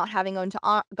fraud for not having gone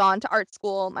to art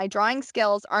school. My drawing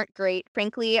skills aren't great.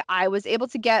 Frankly, I was able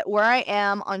to get where I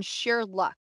am on sheer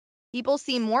luck. People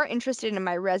seem more interested in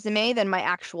my resume than my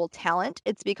actual talent.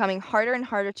 It's becoming harder and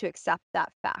harder to accept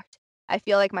that fact. I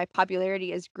feel like my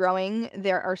popularity is growing.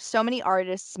 There are so many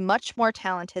artists much more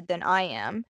talented than I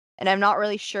am, and I'm not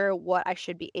really sure what I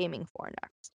should be aiming for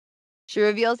next. She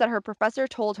reveals that her professor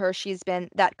told her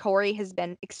that Corey has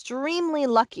been extremely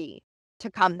lucky to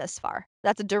come this far.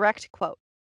 That's a direct quote.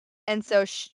 And so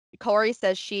Corey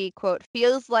says she, quote,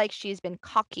 feels like she's been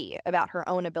cocky about her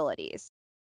own abilities.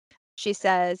 She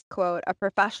says, quote, a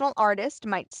professional artist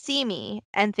might see me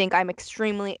and think I'm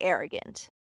extremely arrogant.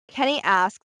 Kenny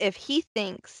asks if he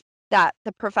thinks that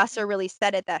the professor really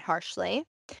said it that harshly.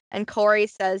 And Corey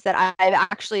says that I've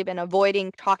actually been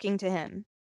avoiding talking to him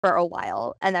for a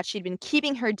while and that she'd been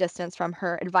keeping her distance from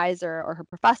her advisor or her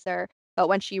professor. But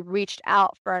when she reached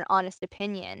out for an honest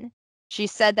opinion, she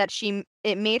said that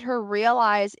it made her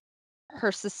realize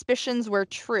her suspicions were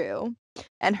true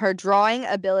and her drawing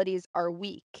abilities are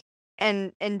weak.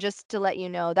 And just to let you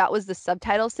know, that was the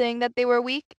subtitle saying that they were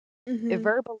weak. Mhm.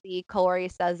 Verbally, Corey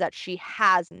says that she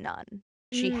has none.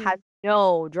 She Mm. has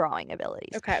no drawing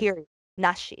abilities. Okay. Period.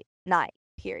 Nashi. Nai.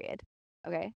 Period.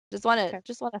 Okay. Okay.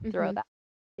 Just wanna throw Mhm. that.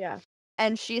 Yeah.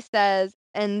 And she says,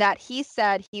 and that he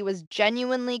said he was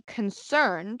genuinely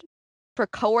concerned for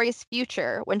Corey's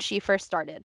future when she first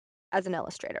started as an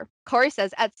illustrator. Corey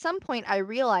says, at some point I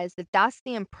realized that that's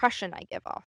the impression I give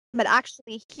off. But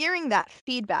actually hearing that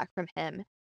feedback from him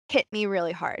hit me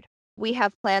really hard. We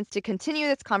have plans to continue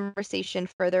this conversation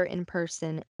further in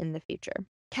person in the future.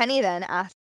 Kenny then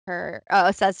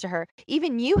says to her,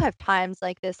 even you have times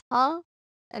like this, huh?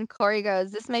 And Corey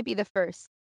goes, this might be the first.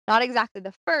 Not exactly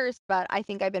the first, but I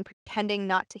think I've been pretending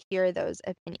not to hear those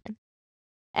opinions.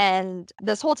 And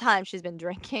this whole time she's been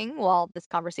drinking while this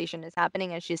conversation is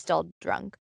happening and she's still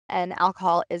drunk. And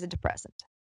alcohol is a depressant,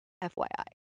 FYI.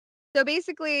 So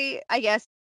basically, I guess,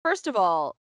 first of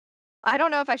all, I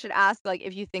don't know if I should ask like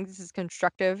if you think this is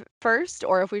constructive first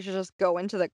or if we should just go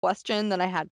into the question that I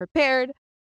had prepared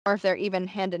or if they're even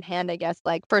hand in hand, I guess.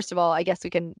 Like first of all, I guess we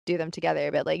can do them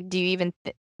together, but like do you even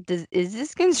is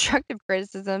this constructive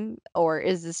criticism or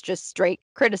is this just straight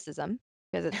criticism?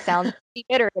 Because it sounds pretty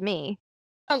bitter to me.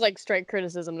 Sounds like straight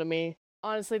criticism to me.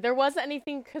 Honestly, there wasn't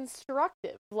anything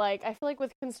constructive. Like, I feel like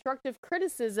with constructive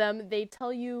criticism, they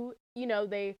tell you,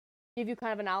 they give you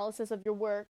kind of analysis of your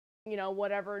work,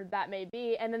 whatever that may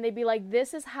be, and then they'd be like,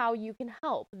 this is how you can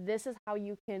help. This is how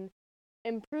you can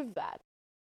improve that.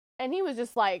 And he was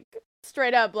just like,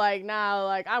 straight up, like, nah,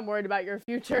 like, I'm worried about your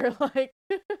future. Like,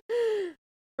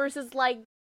 versus, Like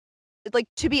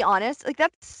to be honest, like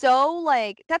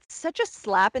that's such a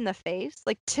slap in the face.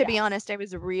 Like to be yeah, honest, I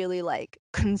was really like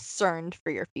concerned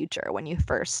for your future when you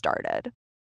first started.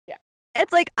 yeah,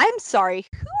 It's like, I'm sorry,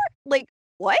 like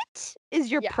what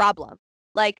is your yeah. problem?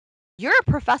 Like you're a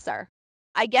professor.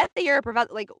 I get that you're a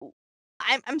professor. Like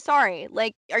I'm sorry.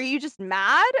 Like are you just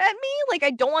mad at me? Like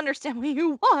I don't understand what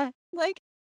you want. Like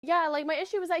Yeah, like, my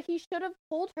issue was that he should have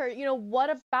told her, what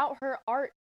about her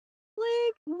art.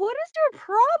 what is your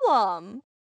problem?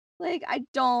 Like, I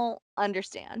don't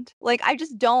understand. Like, I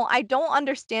don't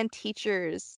understand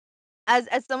teachers as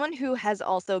someone who has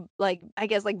also like I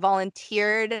guess like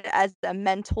volunteered as a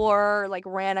mentor, like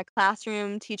ran a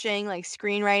classroom teaching like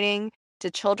screenwriting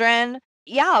to children.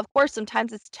 Yeah, of course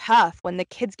sometimes it's tough when the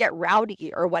kids get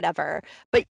rowdy or whatever.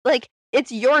 But like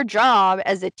it's your job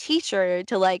as a teacher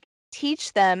to like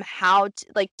teach them how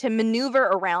to maneuver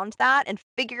around that and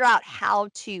figure out how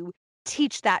to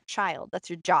teach that child. That's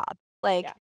your job. Like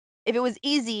Yeah. if it was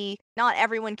easy, not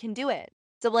everyone can do it.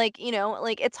 So like,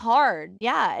 like it's hard.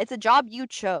 Yeah, it's a job you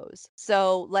chose.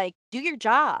 So like do your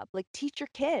job. Like teach your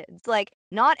kids. Like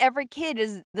not every kid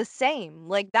is the same.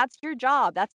 Like that's your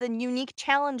job. That's the unique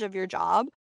challenge of your job.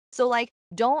 So like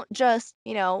don't just,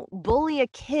 bully a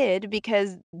kid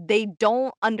because they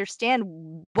don't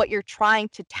understand what you're trying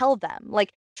to tell them.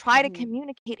 Like try to Mhm.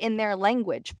 communicate in their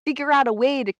language. Figure out a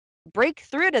way to break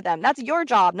through to them. That's your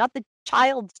job, not the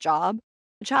child's job.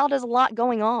 The child has a lot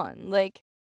going on. Like,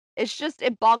 it's just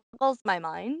it boggles my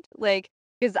mind. Like,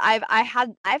 because I've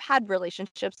had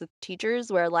relationships with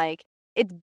teachers where like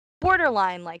it's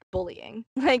borderline like bullying.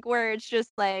 Like where it's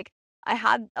just like I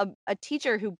had a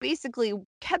teacher who basically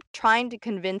kept trying to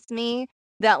convince me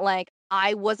that like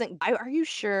I wasn't are you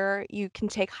sure you can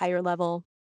take higher level?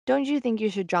 Don't you think you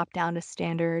should drop down to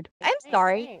standard? Like, I'm dang,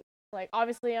 sorry. thanks. Like,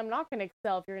 obviously, I'm not gonna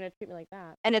excel if you're gonna treat me like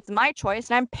that. And it's my choice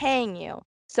and I'm paying you.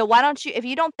 So why don't you if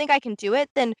you don't think I can do it,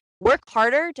 then work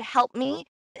harder to help me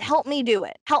do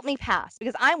it. Help me pass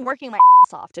because I'm working my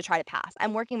ass off to try to pass.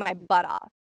 I'm working my butt off.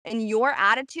 And your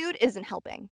attitude isn't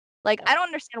helping. Like Yep. I don't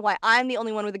understand why I'm the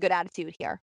only one with a good attitude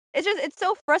here. It's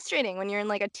so frustrating when you're in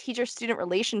like a teacher-student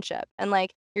relationship and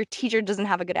like your teacher doesn't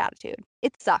have a good attitude.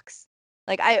 It sucks.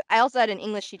 Like I also had an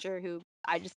English teacher who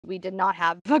we did not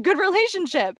have a good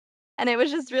relationship. And it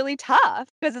was just really tough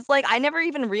because it's like I never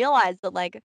even realized that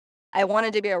like I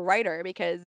wanted to be a writer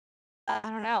because I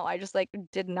don't know, I just like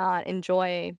did not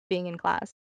enjoy being in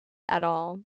class at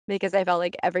all because I felt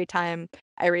like every time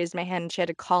I raised my hand and she had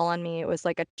to call on me, it was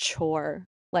like a chore,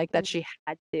 like that Mhm. she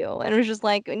had to. And it was just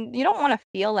like, you don't want to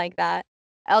feel like that.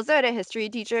 I also had a history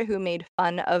teacher who made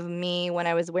fun of me when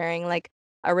I was wearing like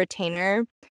a retainer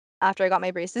after I got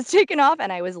my braces taken off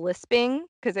and I was lisping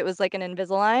because it was like an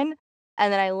Invisalign.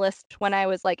 And then I lisped when I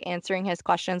was like answering his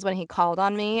questions when he called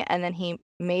on me, and then he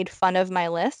made fun of my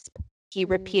lisp. He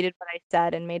Mm. repeated what I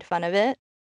said and made fun of it.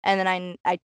 And then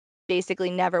I basically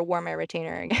never wore my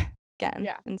retainer again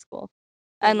Yeah, in school.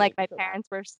 And totally like my feel that. parents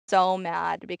were so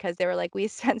mad because they were like, "We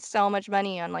spent so much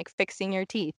money on like fixing your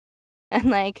teeth." And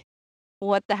like,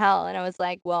 what the hell? And I was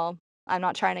like, well, I'm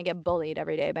not trying to get bullied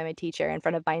every day by my teacher in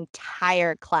front of my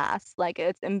entire class. Like,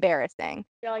 it's embarrassing.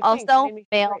 You're like, "Thanks, it Also, made me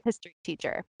feel male great." history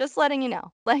teacher. Just letting you know.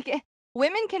 Like,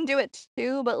 women can do it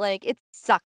too, but like, it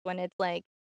sucks when it's like,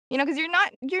 because you don't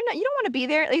want to be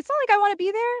there. Like, it's not like I want to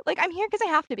be there. Like, I'm here because I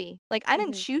have to be. Like, I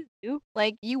didn't Mhm. choose you.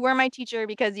 Like, you were my teacher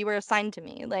because you were assigned to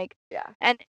me. Like, Yeah.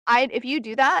 and if you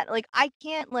do that, like, I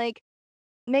can't like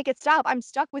make it stop. I'm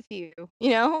stuck with you,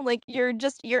 Like you're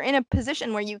in a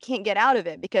position where you can't get out of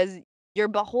it because you're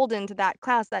beholden to that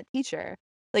class, that teacher.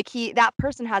 Like that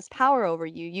person has power over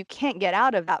you. You can't get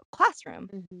out of that classroom.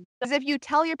 Mhm. Because if you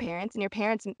tell your parents and your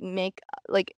parents make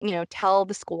like, tell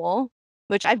the school,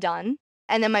 which I've done,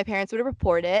 and then my parents would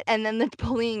report it, and then the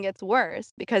bullying gets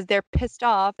worse because they're pissed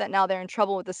off that now they're in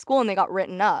trouble with the school and they got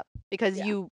written up because Yeah.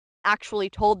 you actually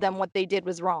told them what they did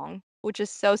was wrong, which is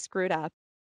so screwed up.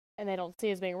 And they don't see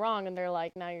it as being wrong, and they're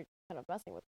like, now you're kind of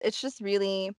messing with It's just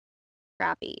really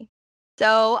crappy.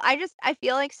 So I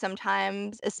feel like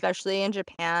sometimes, especially in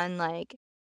Japan, like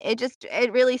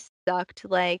it really sucked,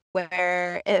 like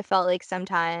where it felt like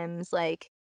sometimes like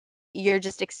you're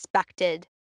just expected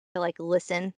to like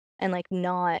listen and like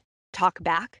not talk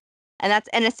back.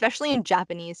 And especially in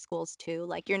Japanese schools too.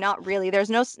 Like you're not really there's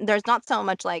not so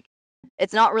much like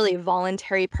it's not really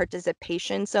voluntary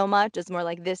participation so much. It's more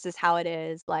like this is how it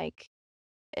is, like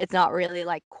it's not really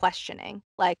like questioning,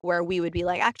 like where we would be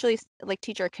like, actually, like,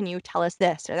 teacher, can you tell us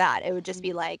this or that? It would just it.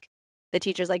 be like the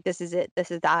teacher's like, this is it,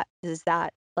 this is that, this is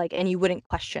that, like, and you wouldn't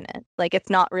question it. Like, it's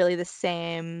not really the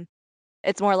same.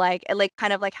 It's more like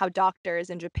kind of like how doctors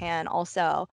in Japan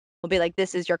also will be like,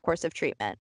 this is your course of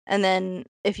treatment. And then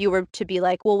if you were to be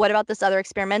like, well, what about this other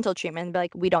experimental treatment? Be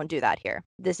like, we don't do that here.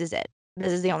 This is it.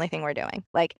 This is the only thing we're doing.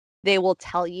 Like they will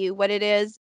tell you what it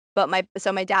is, but my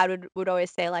dad would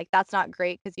always say like that's not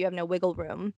great because you have no wiggle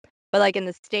room. But like in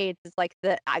the States, it's like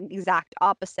the exact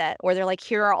opposite, where they're like,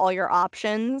 here are all your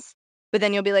options. But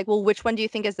then you'll be like, well, which one do you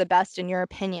think is the best in your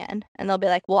opinion? And they'll be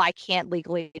like, well, I can't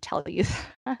legally tell you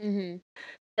that. Mhm.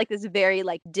 Like this very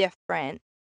like different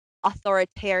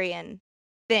authoritarian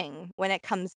thing when it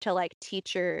comes to like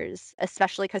teachers,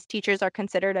 especially because teachers are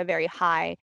considered a very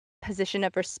high position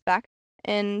of respect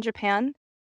in Japan.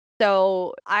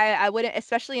 So I wouldn't,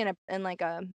 especially in like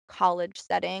a college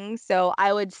setting. So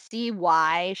I would see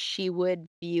why she would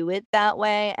view it that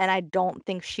way, and I don't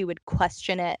think she would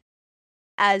question it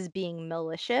as being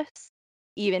malicious,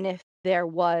 even if there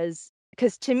was,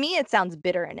 because to me it sounds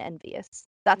bitter and envious.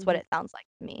 That's what Mhm. it sounds like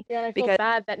to me. Yeah, and I feel Because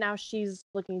bad that now she's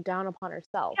looking down upon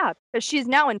herself. yeah, because she's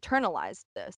now internalized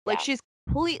this. Like Yeah. she's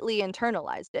completely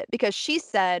internalized it because she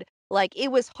said like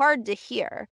it was hard to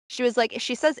hear. She was like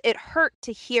she says it hurt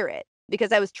to hear it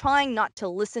because I was trying not to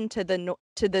listen to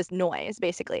to this noise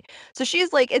basically. So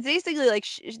she's like it's basically like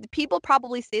people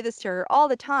probably say this to her all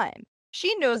the time.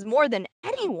 She knows more than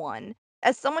anyone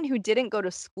as someone who didn't go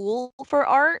to school for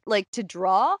art, like to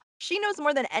draw. She knows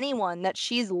more than anyone that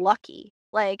she's lucky.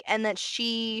 Like and that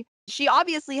she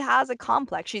obviously has a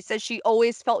complex. She says she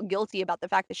always felt guilty about the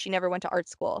fact that she never went to art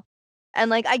school. And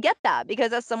like I get that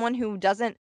because as someone who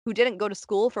didn't go to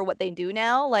school for what they do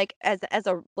now, like as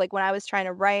a like when I was trying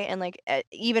to write and like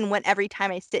even when every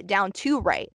time I sit down to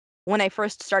write, when I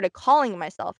first started calling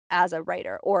myself as a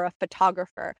writer or a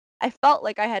photographer, I felt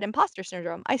like I had imposter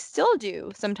syndrome. I still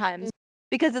do sometimes Mm.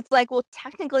 because it's like, well,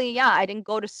 technically, yeah, I didn't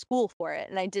go to school for it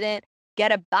and I didn't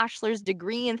get a bachelor's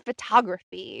degree in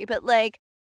photography, but like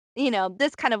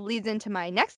this kind of leads into my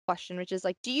next question, which is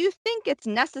like, do you think it's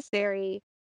necessary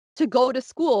to go to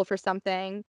school for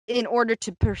something in order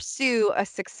to pursue a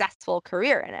successful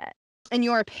career in it? In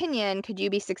your opinion, could you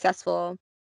be successful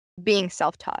being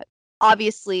self-taught?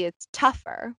 Obviously, it's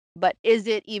tougher, but is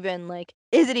it even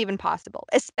possible?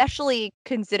 Especially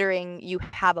considering you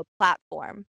have a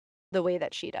platform the way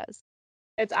that she does.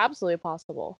 It's absolutely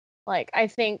possible. Like, I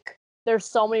think there's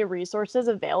so many resources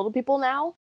available to people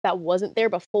now that wasn't there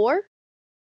before,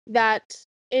 that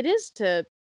it is to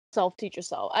self-teach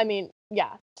yourself. I mean,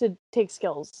 yeah, to take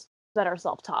skills that are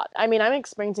self-taught. I mean, I'm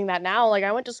experiencing that now. Like,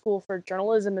 I went to school for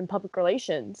journalism and public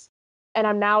relations, and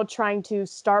I'm now trying to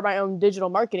start my own digital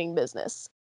marketing business.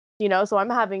 So I'm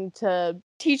having to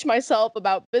teach myself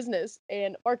about business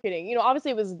and marketing. Obviously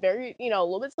it was very, a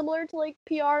little bit similar to like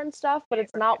PR and stuff, but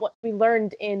it's not what we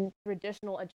learned in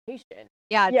traditional education.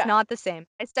 Yeah, it's Yeah. not the same.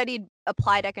 I studied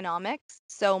applied economics,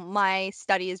 so my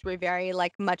studies were very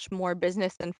like much more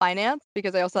business than finance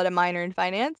because I also had a minor in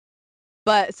finance.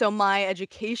 But so my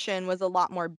education was a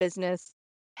lot more business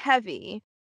heavy,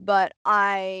 but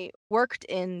I worked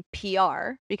in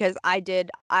PR because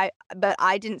but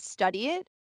I didn't study it.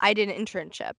 I did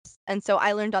internships. And so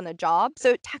I learned on the job.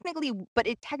 So it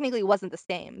technically wasn't the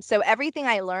same. So everything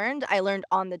I learned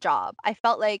on the job. I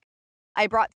felt like I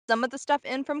brought some of the stuff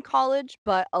in from college,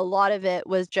 but a lot of it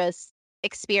was just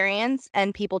experience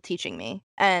and people teaching me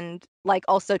and like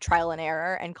also trial and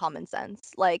error and common sense.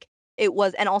 Like it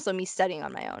was, and also me studying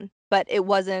on my own. But it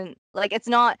wasn't like it's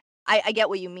not. I get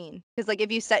what you mean because like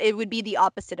if you said it would be the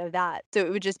opposite of that. So it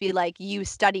would just be like you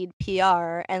studied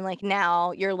PR and like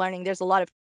now you're learning. There's a lot of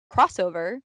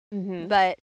crossover, Mm-hmm.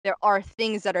 but there are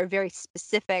things that are very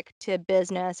specific to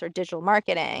business or digital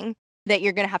marketing that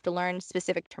you're going to have to learn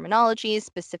specific terminology,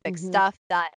 specific Mm-hmm. stuff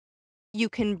that you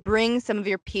can bring some of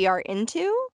your PR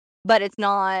into, but it's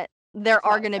not. There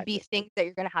are going to be things that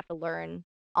you're going to have to learn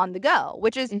on the go,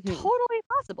 which is totally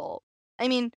possible. I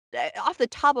mean, off the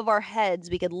top of our heads,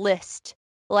 we could list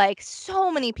like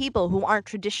so many people who aren't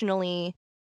traditionally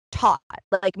taught,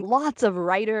 like lots of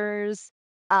writers.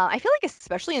 I feel like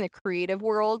especially in the creative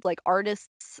world, like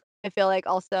artists, I feel like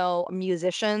also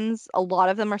musicians, a lot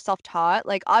of them are self-taught.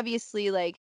 Like obviously,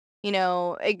 like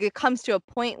it comes to a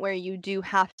point where you do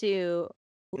have to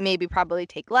maybe probably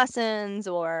take lessons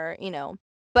or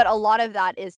but a lot of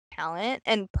that is talent.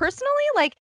 And personally,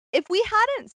 like if we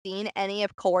hadn't seen any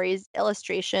of Corey's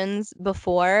illustrations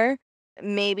before,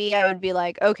 maybe I would be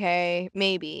like, okay,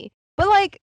 maybe. But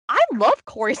like I love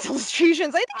Corey's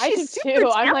illustrations. I think I do she's super too.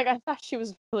 I'm talented. like, I thought she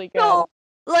was really good. So,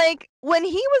 like when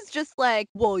he was just like,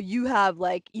 "Well, you have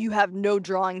no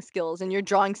drawing skills and your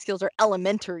drawing skills are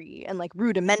elementary and like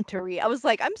rudimentary." I was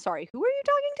like, "I'm sorry, who are you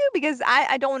talking to? Because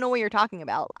I don't know what you're talking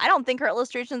about. I don't think her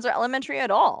illustrations are elementary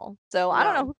at all. So, I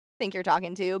don't know who you think you're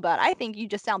talking to, but I think you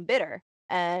just sound bitter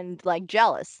and like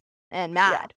jealous and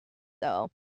mad." So,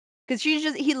 because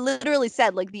he literally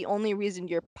said like the only reason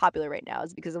you're popular right now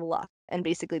is because of luck. And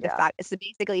basically the fact so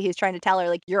basically he's trying to tell her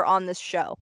like you're on this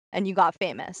show and you got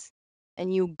famous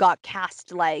and you got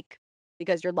cast like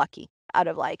because you're lucky out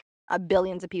of like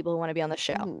billions of people who want to be on the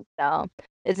show. So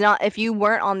it's not if you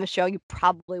weren't on the show, you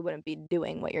probably wouldn't be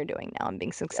doing what you're doing now and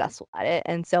being successful at it.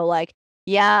 And so like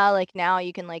like now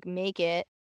you can like make it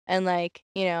and like,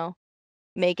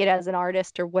 make it as an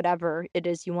artist or whatever it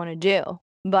is you want to do.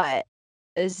 But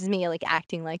this is me like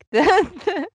acting like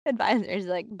the advisors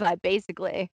like, but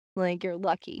basically like you're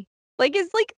lucky. Like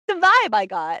it's like the vibe I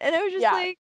got. And I was just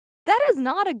like, that is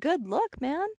not a good look,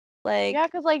 man. Like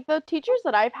because like the teachers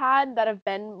that I've had that have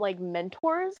been like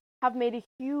mentors have made a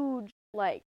huge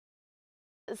like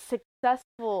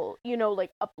successful,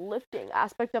 like uplifting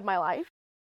aspect of my life.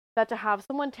 That to have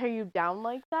someone tear you down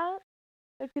like that,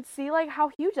 I could see like how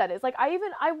huge that is. Like I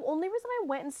only reason I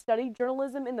went and studied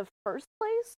journalism in the first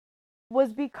place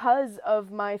was because of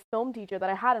my film teacher that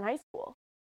I had in high school.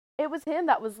 It was him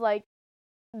that was like,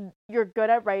 you're good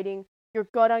at writing, you're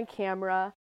good on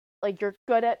camera, like you're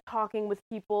good at talking with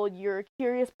people, you're a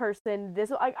curious person.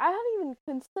 I hadn't even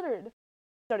considered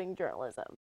studying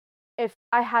journalism if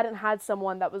I hadn't had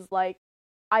someone that was like,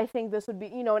 I think this would be,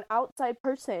 an outside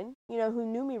person, who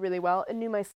knew me really well and knew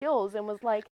my skills and was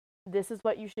like, this is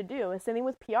what you should do. And same thing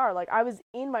with PR. Like I was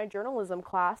in my journalism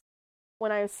class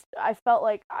when I felt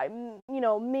like I,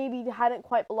 maybe hadn't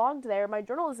quite belonged there. My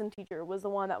journalism teacher was the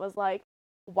one that was like,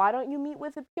 why don't you meet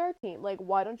with the PR team? Like,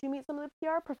 why don't you meet some of the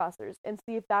PR professors and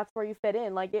see if that's where you fit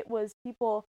in? Like, it was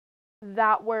people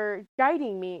that were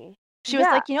guiding me. She was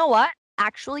like, you know what?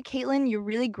 Actually, Caitlin, you're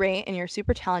really great and you're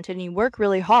super talented and you work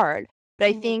really hard. But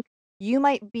I think you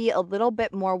might be a little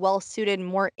bit more well suited and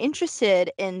more interested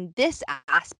in this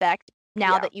aspect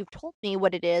now that you've told me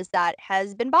what it is that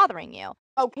has been bothering you.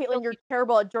 Oh, Caitlin, you're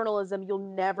terrible at journalism.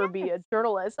 You'll never be a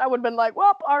journalist. I would have been like,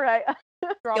 well, all right.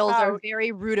 Skills are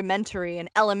very rudimentary and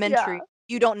elementary. Yeah.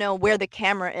 You don't know where the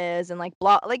camera is and like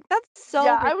blah. Like that's so.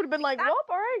 Yeah, I would have been like, well,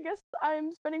 all right. I guess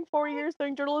I'm spending 4 years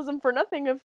doing journalism for nothing.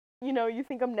 If you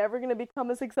think I'm never gonna become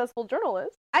a successful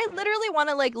journalist. I literally want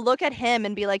to like look at him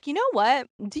and be like, you know what?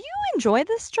 Do you enjoy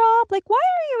this job? Like, why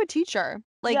are you a teacher?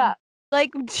 Like,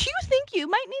 Like, do you think you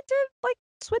might need to like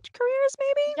switch careers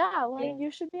maybe? Yeah, like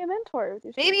you should be a mentor with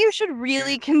your Maybe students. you should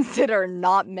really consider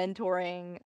not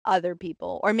mentoring other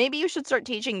people, or maybe you should start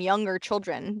teaching younger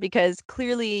children, because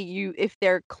clearly if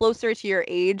they're closer to your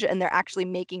age and they're actually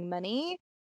making money,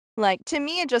 like, to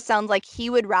me it just sounds like he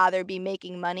would rather be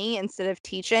making money instead of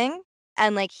teaching,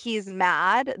 and like he's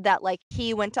mad that like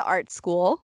he went to art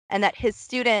school and that his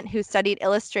student who studied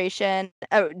illustration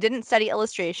didn't study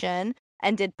illustration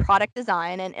and did product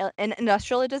design and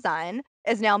industrial design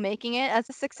is now making it as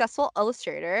a successful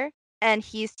illustrator, and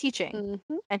he's teaching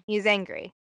Mm-hmm. and he's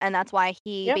angry. And that's why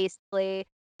he Yep. basically,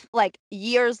 like,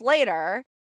 years later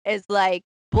is like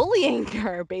bullying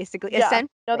her, basically, Yeah. No, that's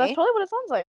essentially. totally what it sounds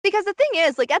like. Because the thing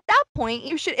is, like, at that point,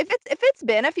 you should, if it's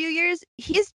been a few years,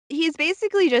 he's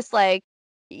basically just like,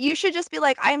 you should just be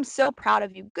like, I'm so proud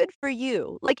of you. Good for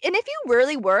you. Like, and if you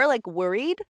really were like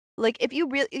worried, like if you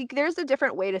really, like, there's a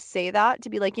different way to say that, to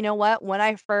be like, you know what, when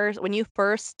you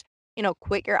first,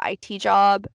 quit your IT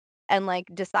job and like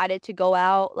decided to go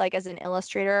out like as an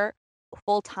illustrator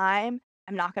full time,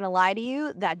 I'm not gonna lie to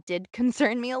you, that did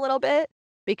concern me a little bit,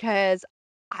 because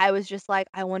I was just like,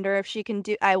 I wonder if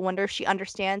she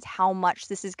understands how much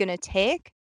this is gonna take,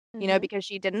 Mm-hmm. because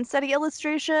she didn't study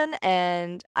illustration,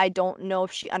 and I don't know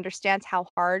if she understands how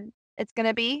hard it's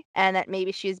gonna be, and that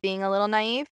maybe she's being a little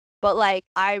naive. But like,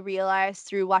 I realized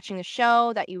through watching the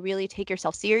show that you really take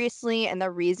yourself seriously, and the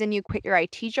reason you quit your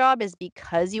IT job is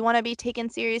because you want to be taken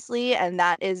seriously, and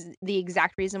that is the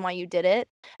exact reason why you did it.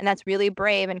 And that's really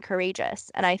brave and courageous.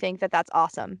 And I think that that's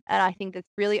awesome. And I think that's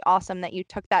really awesome that you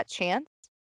took that chance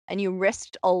and you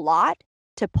risked a lot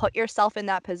to put yourself in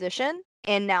that position,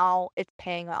 and now it's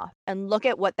paying off. And look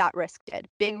at what that risk did.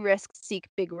 Big risks seek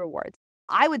big rewards.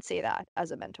 I would say that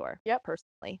as a mentor. Yep.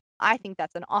 Personally, I think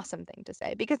that's an awesome thing to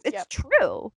say, because it's Yep.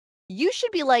 true. You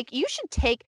should be like, you should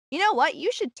take, you know what,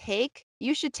 you should take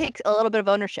a little bit of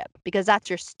ownership, because that's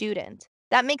your student.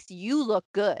 That makes you look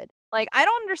good. Like, I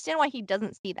don't understand why he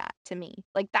doesn't see that. To me,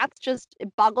 like, that's just,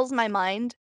 it boggles my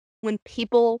mind when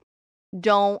people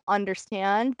don't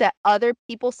understand that other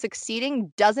people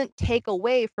succeeding doesn't take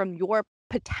away from your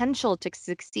potential to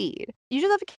succeed. You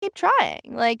just have to keep trying.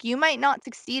 Like, you might not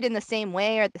succeed in the same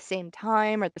way or at the same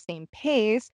time or at the same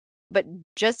pace, but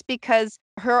just because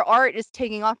her art is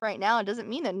taking off right now, it doesn't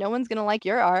mean that no one's going to like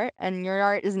your art, and your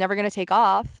art is never going to take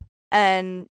off.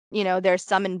 And there's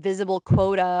some invisible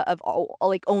quota of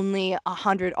like only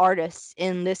 100 artists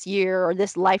in this year or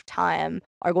this lifetime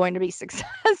are going to be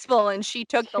successful, and she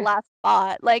took the Yeah. last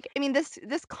spot. Like, I mean, this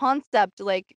concept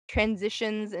like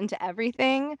transitions into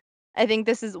everything. I think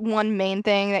this is one main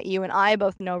thing that you and I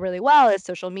both know really well, is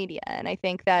social media. And I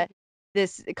think that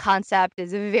this concept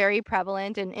is very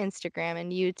prevalent in Instagram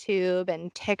and YouTube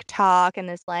and TikTok, and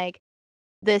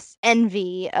this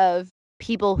envy of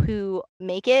people who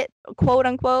make it, quote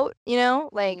unquote,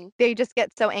 like Mhm. they just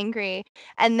get so angry.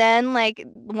 And then like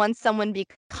once someone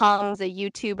becomes a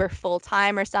YouTuber full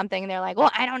time or something, they're like, well,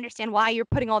 I don't understand why you're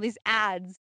putting all these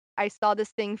ads. I saw this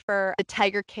thing for the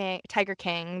Tiger King,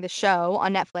 the show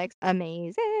on Netflix,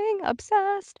 amazing,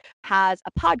 obsessed, has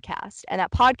a podcast, and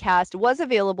that podcast was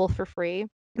available for free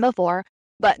before,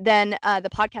 but then the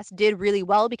podcast did really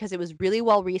well because it was really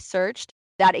well researched,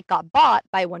 that it got bought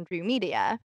by Wondery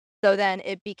Media. So then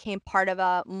it became part of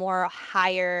a more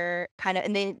higher kind of,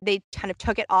 and they kind of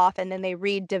took it off, and then they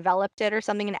redeveloped it or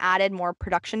something and added more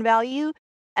production value.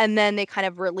 And then they kind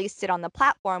of released it on the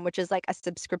platform, which is like a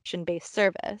subscription-based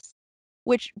service,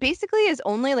 which basically is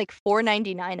only like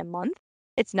 $4.99 a month.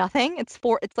 It's nothing. It's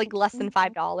like less than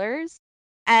 $5.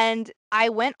 And I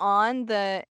went on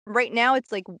right now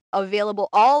it's like available,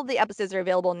 all the episodes are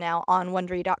available now on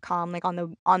Wondery.com, like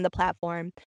on the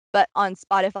platform. But on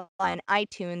Spotify and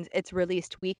iTunes, it's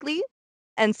released weekly.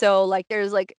 And so like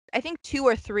there's like I think 2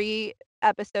 or 3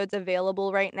 episodes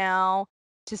available right now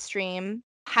to stream.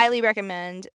 Highly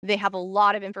recommend. They have a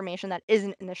lot of information that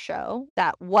isn't in the show,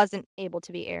 that wasn't able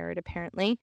to be aired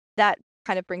apparently. That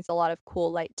kind of brings a lot of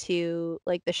cool light to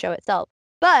like the show itself.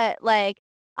 But like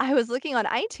I was looking on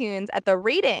iTunes at the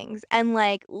ratings, and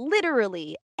like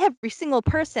literally every single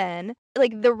person,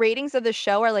 like the ratings of the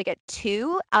show are like at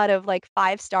 2 out of like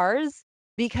 5 stars,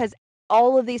 because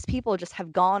all of these people just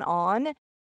have gone on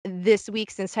this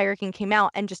week since Tiger King came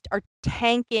out and just are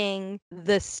tanking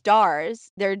the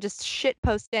stars. They're just shit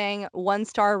posting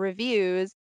 1-star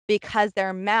reviews because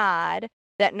they're mad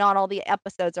that not all the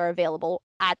episodes are available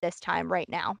at this time right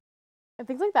now. And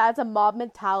things like that, it's a mob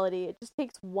mentality. It just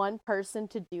takes one person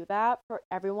to do that for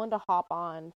everyone to hop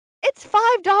on. It's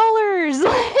 $5.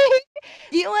 Like,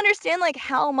 do you understand like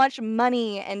how much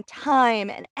money and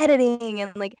time and editing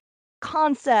and like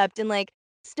concept and like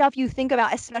stuff you think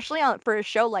about, especially for a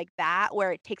show like that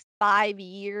where it takes 5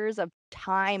 years of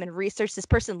time and research. This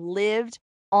person lived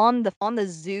on the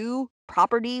zoo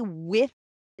property with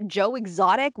Joe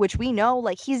Exotic, which we know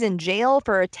like he's in jail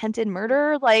for attempted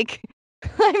murder. Like,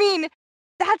 I mean,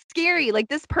 that's scary. Like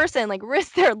this person like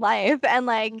risked their life and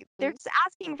like they're just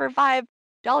asking for $5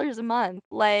 a month.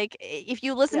 Like if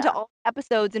you listen to Yeah. all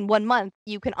episodes in 1 month,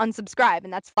 you can unsubscribe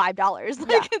and that's $5.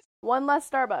 Yeah. Like One less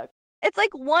Starbucks. it's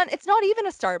like it's not even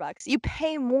a Starbucks. You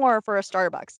pay more for a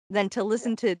Starbucks than to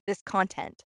listen to this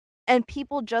content. And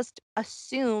people just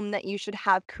assume that you should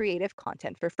have creative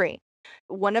content for free.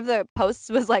 One of the posts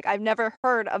was like, I've never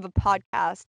heard of a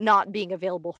podcast not being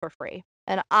available for free.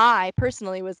 And I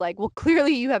personally was like, well,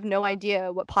 clearly you have no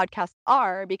idea what podcasts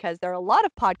are because there are a lot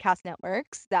of podcast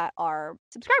networks that are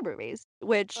subscriber based,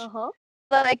 which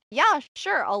like, yeah,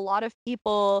 sure, a lot of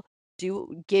people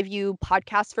do give you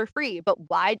podcasts for free, but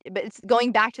why? But it's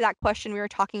going back to that question we were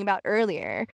talking about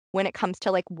earlier when it comes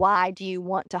to like, why do you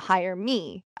want to hire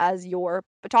me as your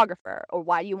photographer? Or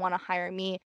why do you want to hire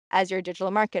me as your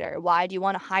digital marketer? Why do you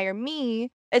want to hire me?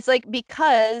 It's like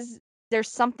because there's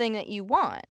something that you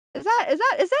want. Is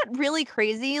that really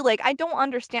crazy? Like, I don't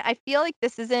understand. I feel like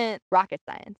this isn't rocket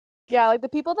science. Yeah, like the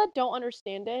people that don't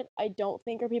understand it, I don't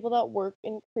think are people that work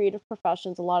in creative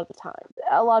professions a lot of the time.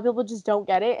 A lot of people just don't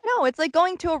get it. No, it's like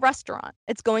going to a restaurant.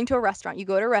 It's going to a restaurant. You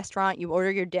go to a restaurant, you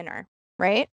order your dinner,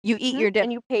 right? You eat your dinner.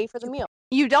 And you pay for the meal.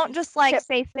 You don't just like Tip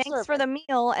say the thanks for server. the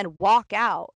meal and walk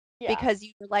out Yeah. because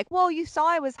you were like, well, you saw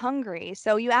I was hungry,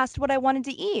 so you asked what I wanted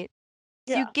to eat.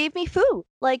 So you Yeah. gave me food.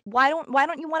 Like, why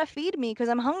don't you want to feed me because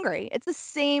I'm hungry? It's the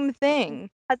same thing.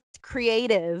 That's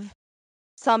creative.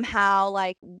 Somehow,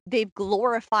 like they've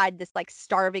glorified this like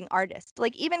starving artist.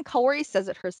 Like even Corey says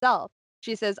it herself.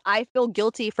 She says, I feel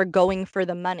guilty for going for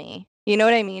the money. You know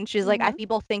what I mean? She's like,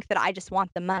 people think that I just want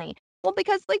the money. Well,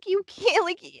 because like you can't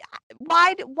like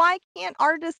why can't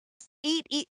artists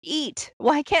eat?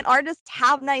 Why can't artists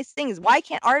have nice things? Why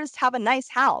can't artists have a nice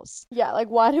house? Yeah, like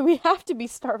why do we have to be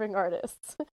starving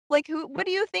artists? Like what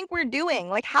do you think we're doing?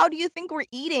 Like how do you think we're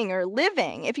eating or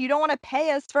living if you don't want to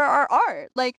pay us for our art?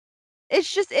 Like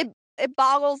it's just it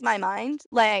boggles my mind.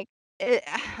 Like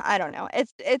I don't know.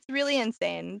 It's really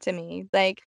insane to me.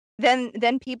 Like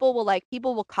then people will like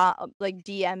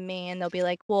DM me and they'll be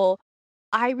like, "Well,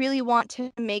 I really want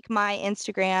to make my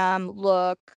Instagram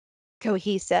look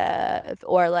cohesive,"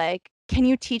 or like, "Can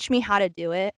you teach me how to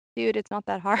do it?" Dude, it's not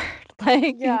that hard.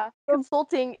 Like Yeah,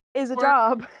 consulting is a Or-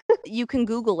 job. you can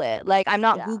Google it. Like I'm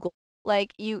not Yeah. Google.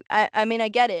 Like I mean I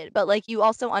get it, but like you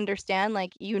also understand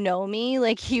like you know me,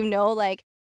 like you know like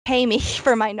pay me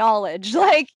for my knowledge.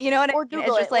 Like, you know what I Or mean?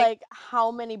 Google It's just it, like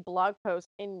how many blog posts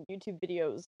and YouTube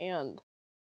videos and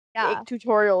yeah.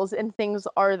 tutorials and things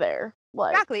are there?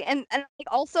 Like Exactly. And like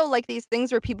also like these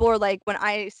things where people are like when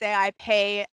I say I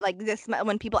pay like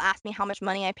when people ask me how much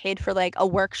money I paid for like a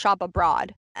workshop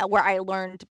abroad where I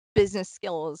learned business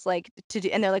skills like to do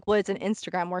and they're like, well, it's an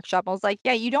Instagram workshop. I was like,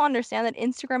 yeah, you don't understand that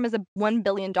Instagram is a $1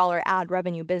 billion ad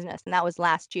revenue business and that was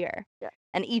last year. Yeah.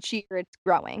 And each year it's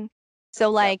growing. So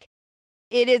like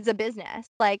it is a business.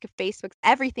 Like Facebook's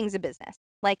everything's a business.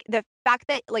 Like the fact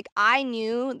that like I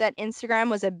knew that Instagram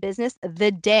was a business the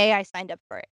day I signed up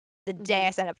for it. The day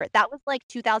I signed up for it. That was like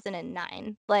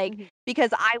 2009. Like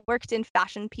because I worked in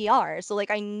fashion PR. So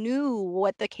like I knew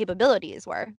what the capabilities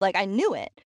were. Like I knew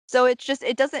it. So it's just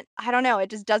it doesn't I don't know, it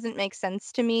just doesn't make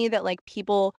sense to me that like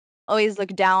people always look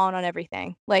down on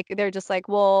everything. Like they're just like,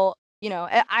 well,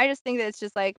 I just think that it's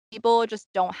just like people just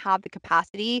don't have the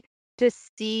capacity to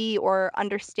see or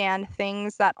understand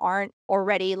things that aren't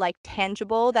already like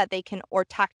tangible that they can or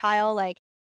tactile. Like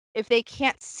if they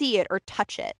can't see it or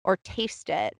touch it or taste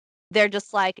it, they're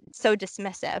just like so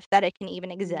dismissive that it can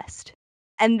even exist.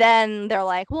 And then they're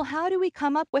like, well, how do we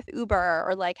come up with Uber?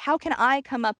 Or like, how can I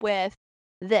come up with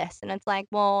this? And it's like,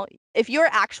 well, if your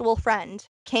actual friend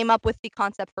came up with the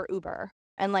concept for Uber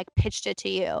and like pitched it to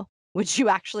you, would you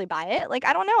actually buy it? Like,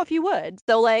 I don't know if you would.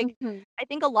 So like, I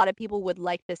think a lot of people would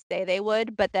like to say they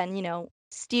would, but then,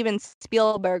 Steven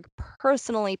Spielberg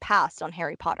personally passed on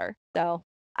Harry Potter. So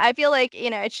I feel like,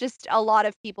 it's just a lot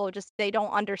of people just they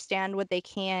don't understand what they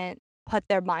can't put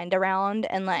their mind around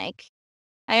and like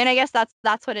I mean, I guess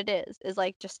that's what it is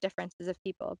like just differences of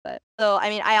people. But so I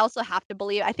mean, I also have to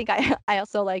believe I think I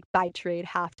also like by trade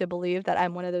have to believe that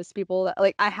I'm one of those people that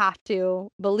like I have to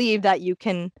believe that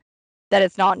that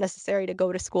it's not necessary to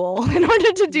go to school in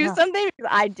order to do something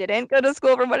because I didn't go to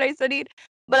school for what I studied.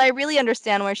 But I really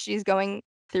understand where she's going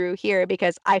through here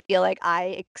because I feel like I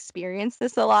experience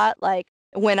this a lot. Like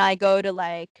when I go to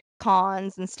like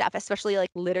cons and stuff, especially like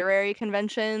literary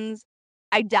conventions,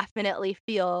 I definitely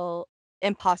feel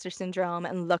imposter syndrome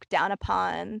and looked down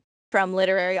upon from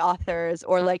literary authors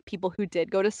or like people who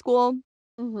did go to school.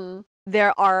 Mm-hmm.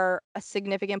 There are a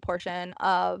significant portion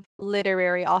of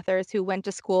literary authors who went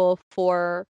to school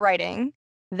for writing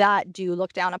that do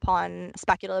look down upon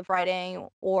speculative writing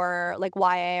or like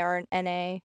YA or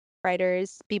NA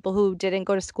writers, people who didn't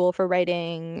go to school for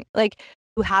writing, like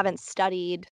who haven't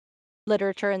studied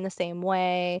literature in the same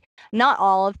way. Not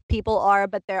all of people are,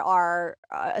 but there are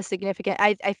a significant.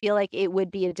 I feel like it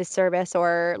would be a disservice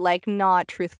or like not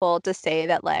truthful to say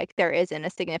that like there isn't a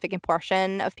significant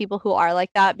portion of people who are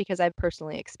like that because I've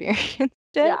personally experienced it.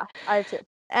 Yeah, I have too.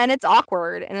 And it's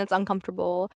awkward and it's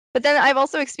uncomfortable. But then I've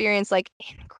also experienced like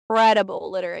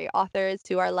incredible literary authors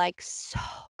who are like so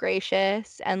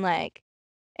gracious and like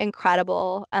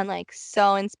incredible and like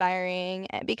so inspiring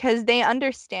because they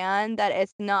understand that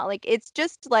it's not like it's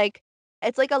like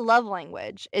a love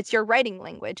language. It's your writing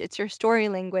language, it's your story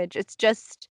language, it's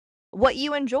just what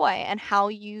you enjoy and how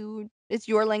you it's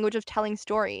your language of telling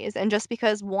stories. And just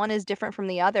because one is different from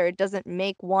the other, it doesn't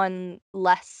make one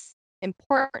less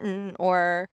important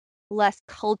or less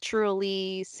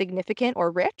culturally significant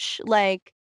or rich.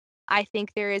 Like I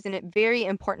think there is a very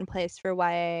important place for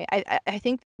YA. I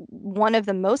think one of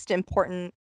the most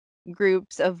important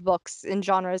groups of books in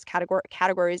genres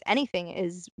categories anything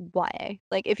is YA.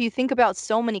 Like if you think about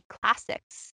so many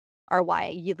classics are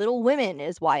YA. Little Women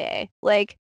is YA.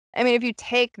 Like I mean if you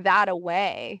take that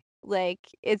away, like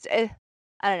I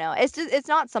don't know. It's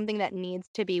not something that needs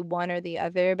to be one or the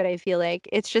other, but I feel like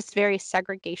it's just very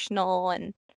segregational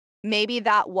and maybe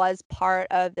that was part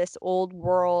of this old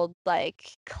world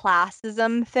like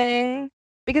classism thing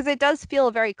because it does feel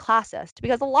very classist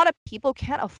because a lot of people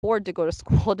can't afford to go to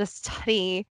school to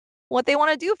study what they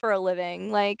want to do for a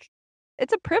living. Like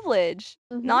it's a privilege.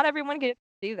 Mm-hmm. Not everyone can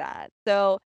do that.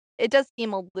 So it does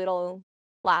seem a little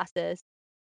classist.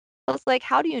 It's like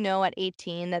how do you know at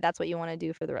 18 that that's what you want to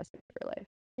do for the rest of your life?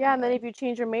 Yeah, and then if you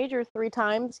change your major 3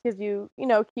 times because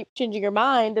keep changing your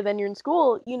mind, and then you're in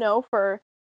school, for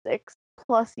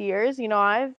 6+ years.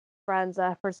 I've friends that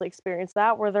have personally experienced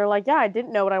that where they're like, "Yeah, I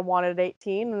didn't know what I wanted at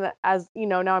 18, and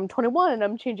now I'm 21 and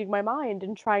I'm changing my mind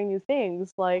and trying new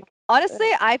things." Like, Honestly,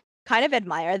 I kind of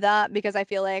admire that because I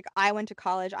feel like I went to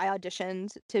college, I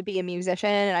auditioned to be a musician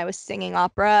and I was singing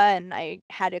opera and I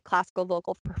had a classical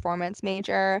vocal performance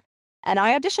major and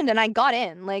I auditioned and I got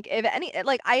in. Like if any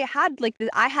like I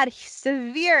had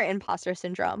severe imposter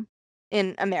syndrome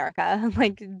in America,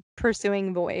 like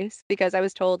pursuing voice because I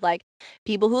was told like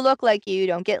people who look like you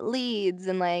don't get leads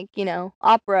and like,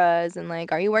 operas and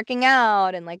like are you working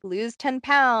out and like lose 10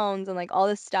 pounds and like all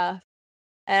this stuff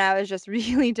and I was just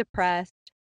really depressed.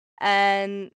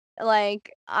 And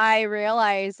like I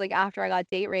realized like after I got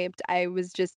date raped, I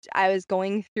was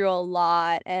going through a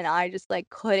lot and I just like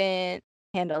couldn't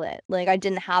handle it. Like I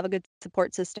didn't have a good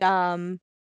support system.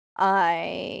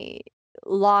 I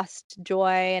lost joy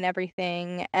and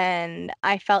everything and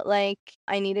I felt like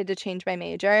I needed to change my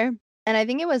major. And I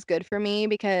think it was good for me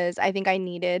because I think I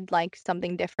needed like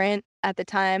something different at the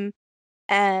time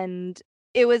and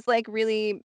it was, like,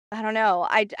 really I don't know,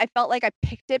 I felt like I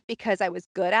picked it because I was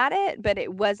good at it, but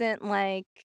it wasn't, like,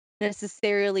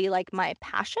 necessarily, like, my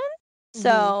passion. mhm.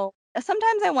 So,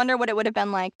 sometimes I wonder what it would have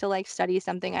been like to, like, study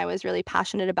something I was really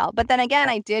passionate about, but then again,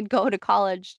 I did go to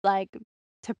college, like,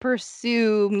 to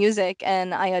pursue music,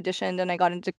 and I auditioned, and I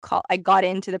got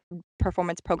into the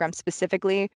performance program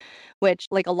specifically, which,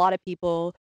 like, a lot of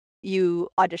people you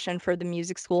audition for the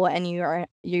music school and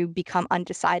you become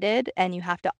undecided and you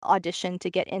have to audition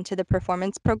to get into the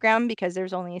performance program because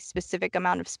there's only a specific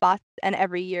amount of spots and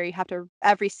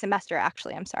every semester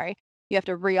actually I'm sorry you have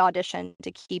to re-audition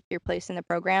to keep your place in the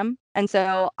program. And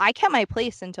so I kept my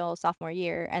place until sophomore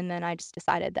year and then I just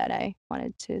decided that I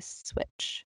wanted to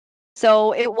switch.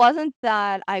 So it wasn't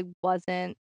that I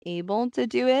wasn't able to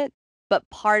do it, but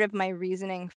part of my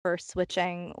reasoning for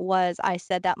switching was I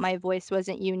said that my voice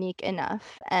wasn't unique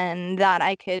enough and that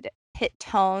I could hit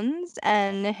tones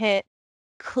and hit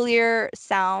clear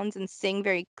sounds and sing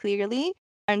very clearly.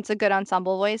 And it's a good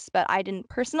ensemble voice, but I didn't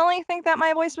personally think that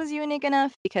my voice was unique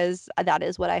enough because that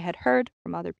is what I had heard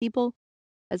from other people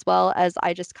as well as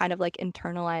I just kind of like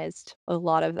internalized a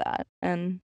lot of that.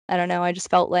 And I don't know, I just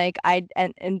felt like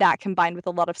and that combined with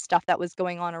a lot of stuff that was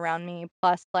going on around me.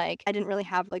 Plus, like, I didn't really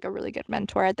have like a really good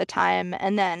mentor at the time.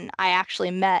 And then I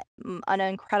actually met an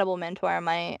incredible mentor,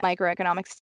 my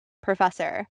microeconomics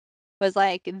professor was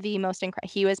like the most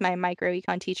he was my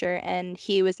microecon teacher and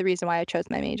he was the reason why I chose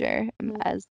my major Mhm.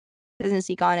 as business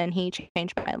econ and he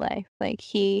changed my life. Like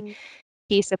he Mhm.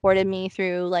 he supported me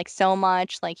through like so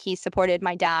much. Like he supported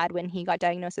my dad when he got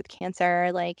diagnosed with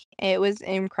cancer. Like it was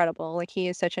incredible. Like he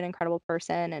is such an incredible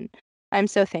person, and I'm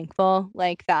so thankful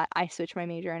like that I switched my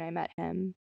major and I met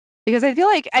him. Because I feel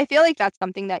like that's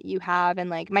something that you have, and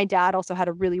like my dad also had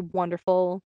a really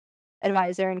wonderful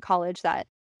advisor in college that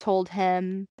told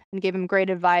him and gave him great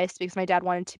advice because my dad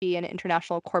wanted to be an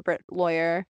international corporate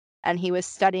lawyer, and he was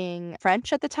studying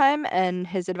French at the time, and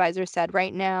his advisor said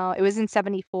right now it was in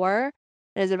 74,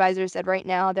 and his advisor said right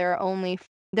now there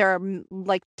are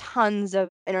like tons of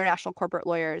international corporate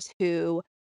lawyers who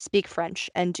speak French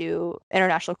and do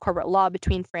international corporate law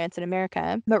between France and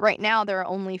America, but right now there are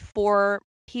only four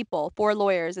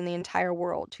lawyers in the entire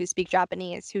world who speak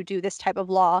Japanese who do this type of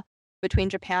law between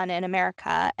Japan and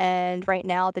America. And right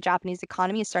now, the Japanese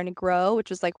economy is starting to grow, which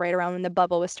was like right around when the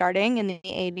bubble was starting in the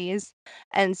 80s.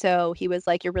 And so he was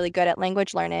like, "You're really good at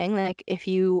language learning. Like, if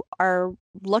you are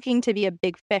looking to be a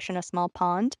big fish in a small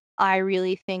pond, I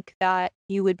really think that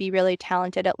you would be really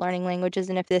talented at learning languages.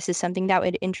 And if this is something that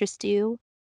would interest you,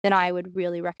 then I would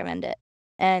really recommend it."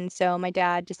 And so my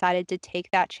dad decided to take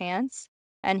that chance,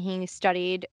 and he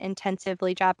studied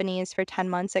intensively Japanese for 10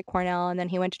 months at Cornell, and then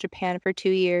he went to Japan for 2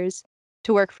 years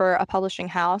to work for a publishing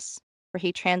house where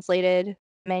he translated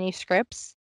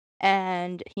manuscripts.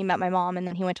 And he met my mom, and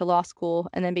then he went to law school,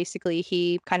 and then basically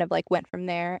he kind of like went from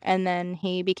there, and then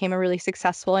he became a really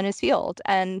successful in his field.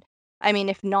 And I mean,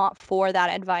 if not for that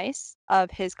advice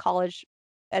of his college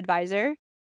advisor,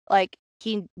 like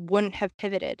he wouldn't have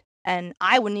pivoted, and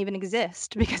I wouldn't even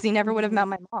exist because he never would have Mhm. met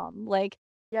my mom. Like,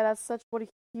 Yeah, that's such what a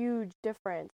huge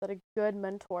difference that a good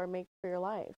mentor makes for your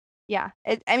life. yeah,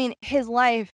 I mean, his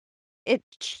life,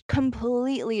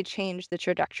 completely changed the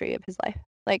trajectory of his life,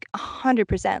 like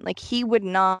 100%. Like he would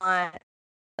not,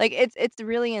 like it's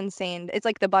really insane. It's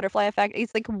like the butterfly effect.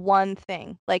 It's like one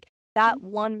thing, like Mhm. that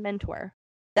one mentor,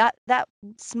 that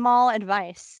small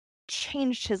advice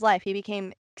changed his life. He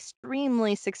became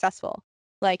extremely successful.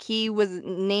 Like he was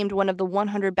named one of the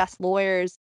 100 best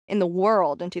lawyers in the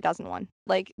world in 2001.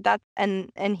 Like that,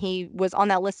 and he was on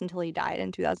that list until he died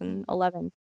in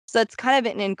 2011. So it's kind of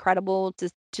an incredible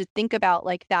to think about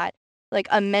like that, like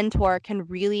a mentor can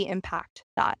really impact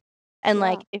that. And Yeah.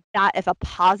 like if a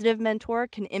positive mentor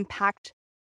can impact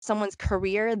someone's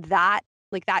career that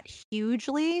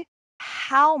hugely,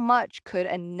 how much could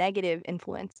a negative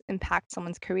influence impact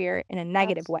someone's career in a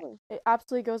negative way? Absolutely. It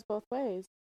absolutely goes both ways.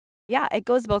 Yeah, it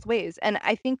goes both ways. And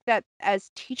I think that as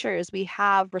teachers, we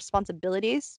have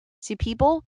responsibilities to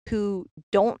people who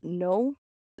don't know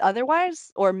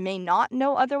otherwise or may not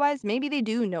know otherwise. Maybe they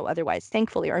do know otherwise,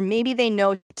 thankfully, or maybe they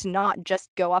know to not just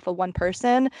go off of one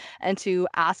person and to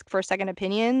ask for second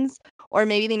opinions, or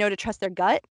maybe they know to trust their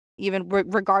gut. Even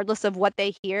regardless of what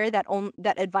they hear, that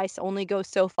advice only goes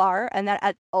so far, and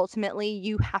that ultimately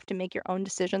you have to make your own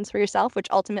decisions for yourself, which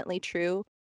ultimately true,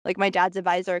 like my dad's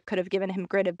advisor could have given him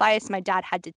great advice. My dad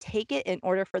had to take it in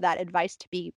order for that advice to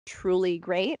be truly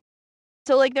great.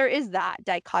 So like there is that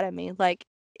dichotomy, like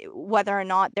whether or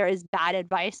not there is bad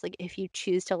advice, like if you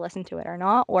choose to listen to it or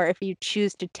not, or if you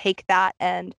choose to take that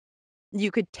and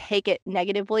you could take it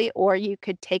negatively or you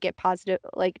could take it positive,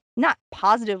 like not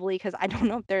positively, because I don't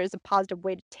know if there is a positive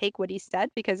way to take what he said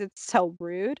because it's so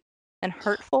rude and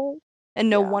hurtful. And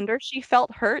no Yeah. wonder she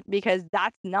felt hurt because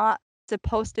that's not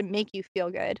supposed to make you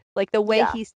feel good. Like the way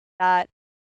Yeah. he said that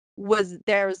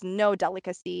there was no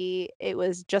delicacy. It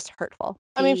was just hurtful.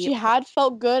 I mean, if she had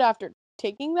felt good after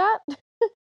taking that, it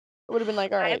would have been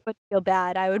like, all I right. would feel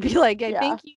bad. I would be like, I Yeah.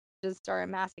 think you just are a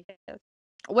masochist.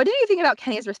 What did you think about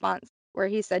Kenny's response where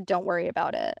he said, "Don't worry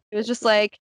about it"? It was just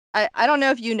like, I don't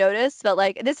know if you noticed, but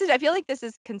like I feel like this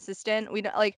is consistent. We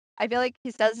don't like I feel like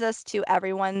he says this to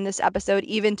everyone in this episode,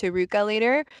 even to Ruka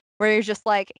later, where he's just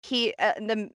like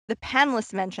the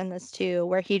panelists mentioned this too,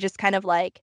 where he just kind of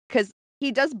like, because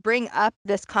he does bring up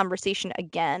this conversation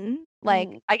again. Like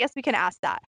Mhm. I guess we can ask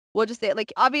that. We'll just say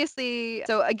like obviously,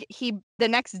 so he the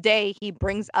next day he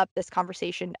brings up this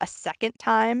conversation a second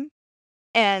time,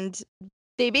 and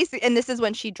they basically, and this is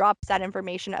when she drops that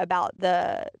information about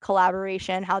the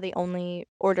collaboration, how they only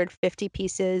ordered 50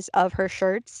 pieces of her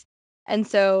shirts. And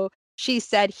so she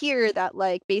said here that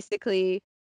like basically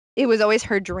it was always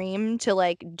her dream to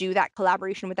like do that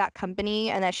collaboration with that company,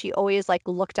 and that she always like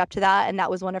looked up to that, and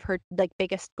that was one of her like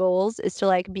biggest goals, is to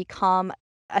like become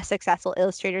a successful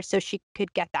illustrator so she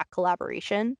could get that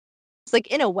collaboration. It's like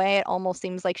in a way it almost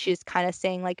seems like she's kind of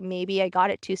saying like maybe I got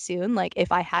it too soon. Like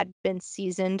if I had been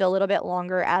seasoned a little bit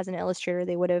longer as an illustrator,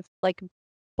 they would have like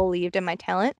believed in my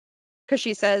talent. Because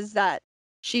she says that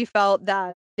she felt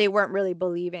that they weren't really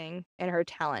believing in her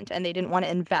talent and they didn't want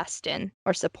to invest in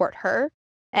or support her.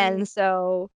 Mm. And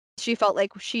so she felt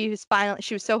like she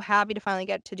was so happy to finally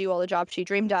get to do all the jobs she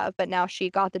dreamed of, but now she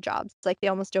got the jobs. It's like they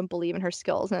almost don't believe in her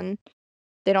skills and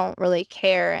they don't really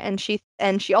care. And she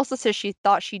also says she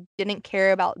thought she didn't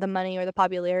care about the money or the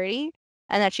popularity,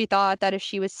 and that she thought that if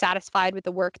she was satisfied with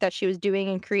the work that she was doing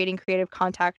and creating creative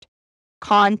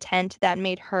content that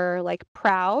made her like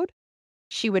proud,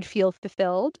 she would feel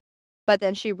fulfilled. But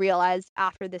then she realized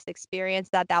after this experience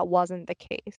that that wasn't the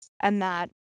case, and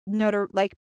that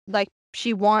like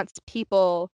she wants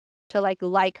people to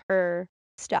like her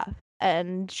stuff,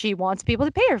 and she wants people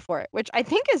to pay her for it, which I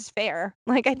think is fair.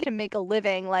 Like I can make a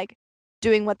living like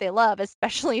doing what they love,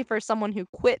 especially for someone who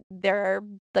quit their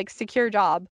like secure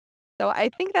job. So I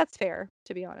think that's fair,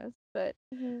 to be honest. But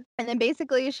Mhm. and then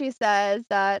basically she says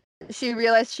that she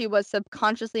realized she was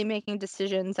subconsciously making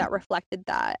decisions that reflected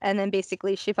that. And then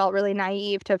basically she felt really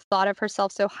naive to have thought of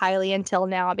herself so highly until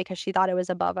now because she thought it was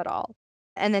above it all.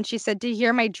 And then she said, to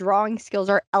hear my drawing skills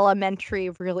are elementary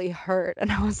really hurt.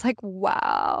 And I was like,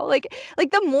 wow. Like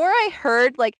the more I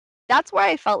heard, like that's why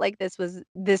I felt like this was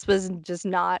just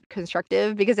not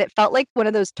constructive, because it felt like one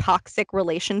of those toxic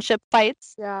relationship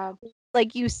fights. Yeah.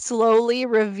 Like you slowly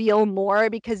reveal more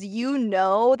because you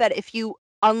know that if you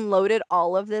unloaded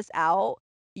all of this out,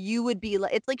 you would be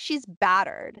like, it's like she's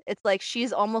battered. It's like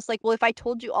she's almost like, well, if I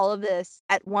told you all of this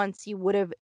at once, you would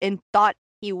have and thought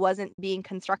he wasn't being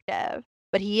constructive,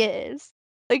 but he is.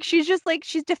 Like she's just like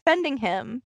she's defending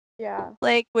him, Yeah.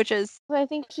 like which is But I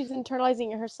think she's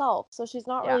internalizing it herself, so she's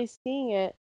not yeah. really seeing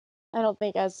it, I don't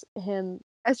think, as him.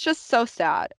 It's just so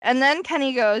sad. And then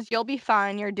Kenny goes, "You'll be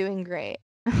fine. You're doing great."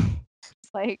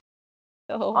 It's like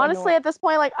so Honestly, annoying. at this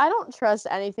point, like, I don't trust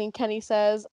anything Kenny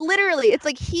says. Literally, it's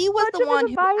like he was Much the of his one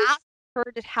who advice. asked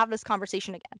her to have this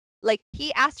conversation again. Like,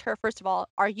 he asked her, first of all,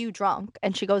 "Are you drunk?"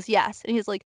 And she goes, "Yes." And he's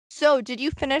like, "So, did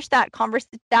you finish that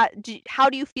how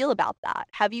do you feel about that?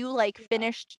 Have you, like,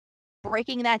 finished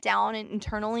breaking that down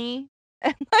internally?"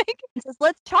 And, like, he says,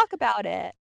 "Let's talk about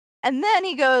it." And then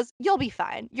he goes, "You'll be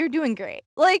fine. You're doing great."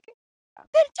 Like,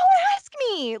 then don't ask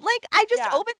me. Like, I just Yeah.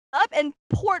 opened up and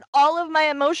poured all of my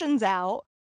emotions out,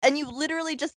 and you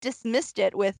literally just dismissed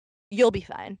it with, "You'll be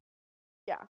fine."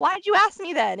 Yeah. Why'd you ask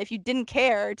me then if you didn't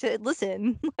care to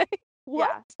listen? Like, what?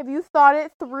 Yeah. Have you thought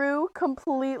it through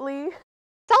completely?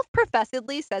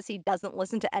 Self-professedly says he doesn't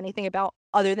listen to anything about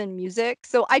other than music,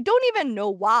 so I don't even know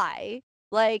why.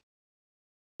 Like,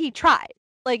 he tried.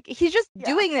 Like, he's just Yeah.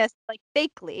 doing this, like,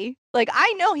 fakely. Like,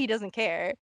 I know he doesn't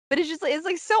care, but it's just, like it's,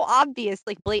 like, so obvious,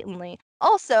 like, blatantly.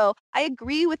 Also, I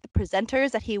agree with the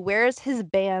presenters that he wears his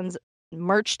band's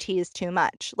merch tees too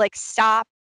much. Like, stop.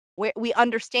 We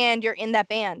understand you're in that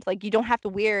band. Like, you don't have to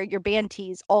wear your band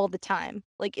tees all the time.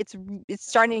 Like, it's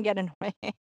starting to get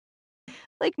annoying.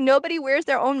 Like, nobody wears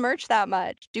their own merch that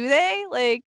much, do they?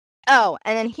 Like, oh,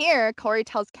 and then here, Corey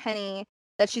tells Kenny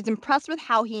that she's impressed with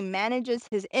how he manages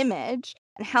his image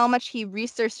and how much he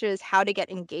researches how to get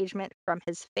engagement from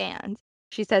his fans.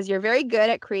 She says, "You're very good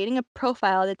at creating a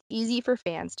profile that's easy for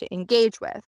fans to engage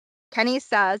with." Kenny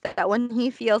says that when he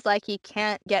feels like he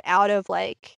can't get out of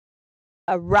like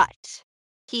a rut,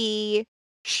 he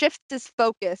shifts his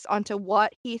focus onto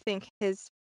what he thinks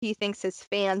his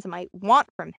fans might want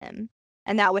from him,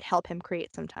 and that would help him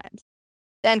create sometimes.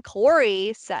 Then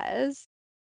Corey says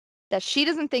that she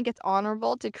doesn't think it's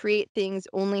honorable to create things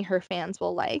only her fans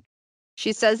will like.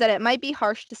 She says that it might be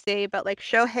harsh to say, but like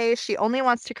Shohei, she only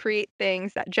wants to create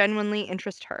things that genuinely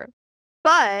interest her.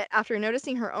 But after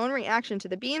noticing her own reaction to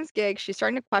the Beams gig, she's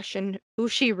starting to question who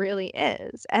she really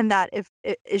is, and that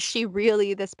is she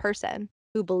really this person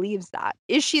who believes that?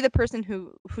 Is she the person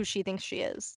who she thinks she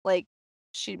is? Like,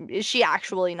 is she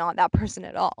actually not that person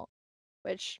at all?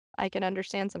 Which I can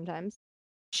understand sometimes.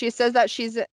 She says that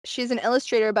she's an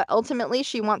illustrator, but ultimately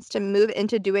she wants to move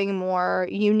into doing more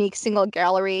unique single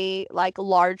gallery, like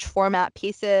large format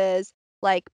pieces,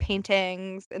 like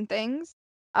paintings and things.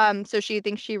 So she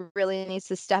thinks she really needs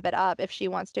to step it up if she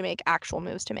wants to make actual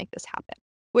moves to make this happen.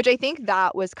 Which I think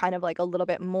that was kind of like a little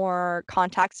bit more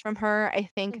context from her. I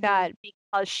think that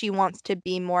because she wants to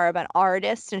be more of an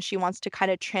artist and she wants to kind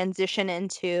of transition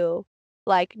into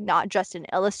like not just an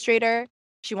illustrator,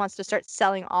 she wants to start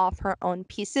selling off her own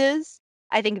pieces.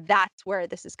 I think that's where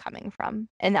this is coming from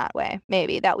in that way,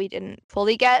 maybe that we didn't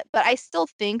fully get. But I still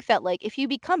think that like if you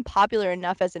become popular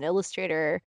enough as an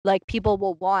illustrator, like people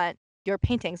will want your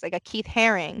paintings, like a Keith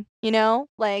Haring, you know?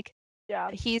 Like Yeah.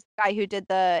 he's the guy who did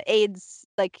the AIDS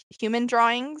like human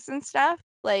drawings and stuff,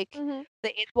 like Mhm. the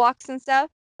AIDS walks and stuff.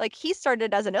 Like he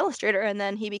started as an illustrator and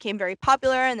then he became very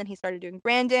popular and then he started doing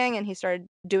branding and he started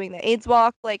doing the AIDS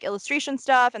walk like illustration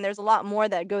stuff, and there's a lot more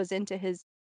that goes into his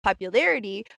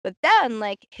popularity. But then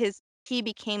like his he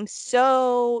became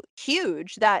so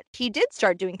huge that he did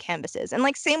start doing canvases. And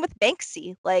like same with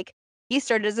Banksy. Like he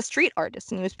started as a street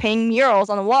artist and he was painting murals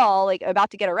on the wall, like about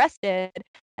to get arrested.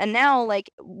 And now like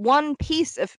one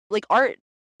piece of like art,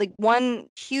 like one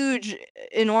huge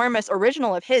enormous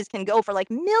original of his can go for like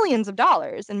millions of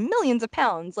dollars and millions of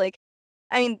pounds. Like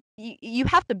I mean, you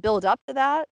have to build up to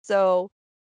that. So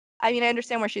I mean, I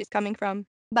understand where she's coming from,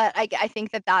 but I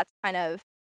think that that's kind of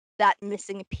that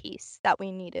missing piece that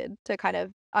we needed to kind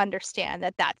of understand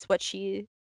that that's what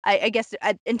I guess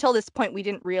until this point we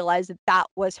didn't realize that that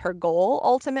was her goal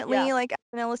ultimately, Yeah. like as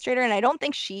an illustrator. And I don't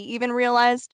think she even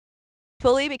realized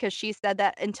fully because she said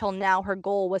that until now her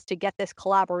goal was to get this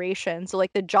collaboration. So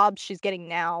like the job she's getting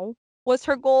now was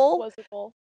her goal. Was the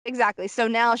goal. Exactly. So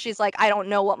now she's like, I don't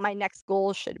know what my next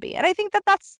goal should be. And I think that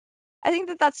that's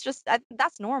just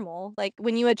that's normal. Like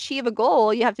when you achieve a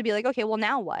goal, you have to be like, okay, well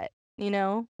now what? You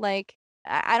know? Like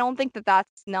I don't think that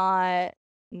that's not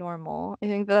normal. I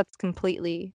think that that's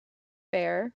completely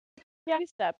fair. Yeah,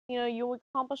 step. You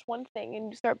accomplish one thing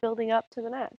and you start building up to the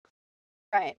next.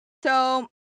 Right. So,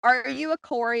 are you a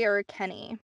Corey or a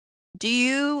Kenny? Do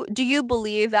you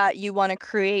believe that you want to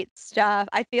create stuff?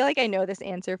 I feel like I know this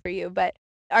answer for you, but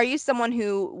are you someone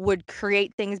who would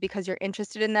create things because you're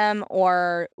interested in them,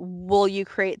 or will you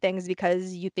create things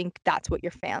because you think that's what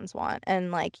your fans want?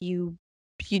 And like do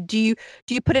you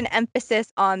put an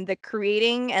emphasis on the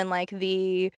creating and like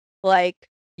the like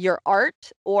your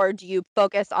art, or do you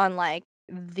focus on like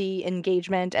the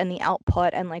engagement and the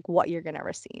output and like what you're gonna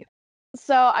receive?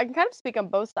 So I can kind of speak on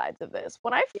both sides of this.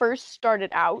 When I first started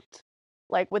out,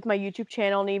 like with my YouTube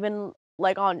channel and even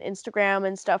like on Instagram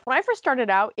and stuff, when I first started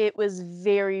out, it was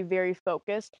very, very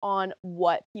focused on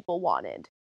what people wanted.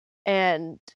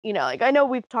 And, like I know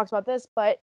we've talked about this,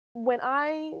 but when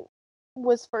I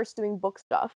was first doing book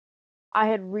stuff, I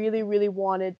had really, really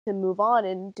wanted to move on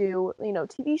and do,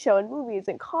 TV show and movies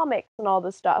and comics and all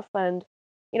this stuff. And,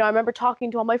 I remember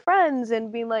talking to all my friends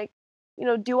and being like,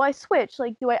 do I switch?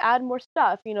 Like, do I add more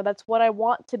stuff? That's what I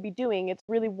want to be doing. It's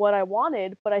really what I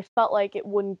wanted, but I felt like it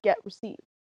wouldn't get received.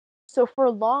 So for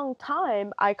a long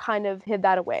time, I kind of hid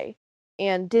that away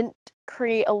and didn't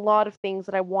create a lot of things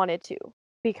that I wanted to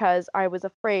because I was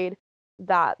afraid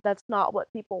that that's not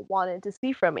what people wanted to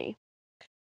see from me.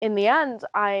 In the end,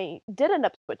 I did end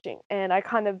up switching, and I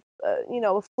kind of,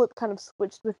 a flip kind of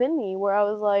switched within me where I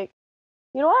was like,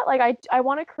 you know what? Like, I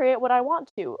want to create what I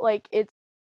want to. Like, it's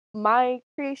my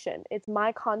creation, it's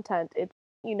my content,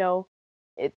 you know,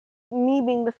 it's me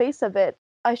being the face of it.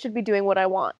 I should be doing what I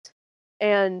want.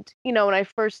 And,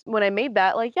 when I made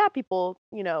that, like, yeah, people,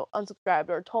 unsubscribed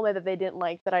or told me that they didn't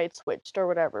like that I had switched or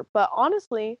whatever. But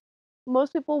honestly,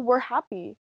 most people were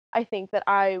happy, I think, that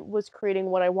I was creating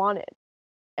what I wanted.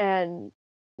 And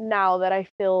now that I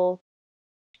feel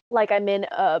like I'm in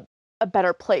a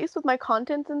better place with my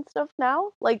content and stuff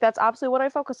now, like that's absolutely what I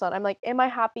focus on. I'm like, am I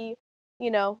happy,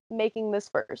 making this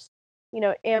first?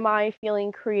 Am I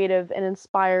feeling creative and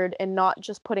inspired and not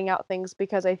just putting out things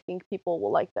because I think people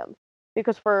will like them?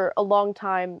 Because for a long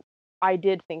time I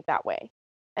did think that way.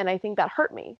 And I think that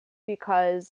hurt me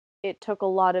because it took a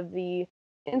lot of the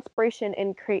inspiration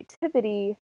and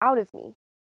creativity out of me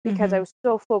because I Mhm. was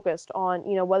so focused on,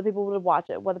 whether people would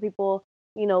watch it, whether people,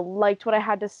 liked what I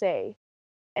had to say.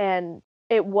 And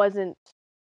it wasn't,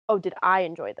 oh, did I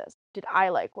enjoy this? Did I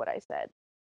like what I said?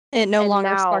 It no And longer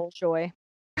now, sparks joy,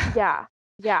 yeah,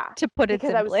 yeah, to put it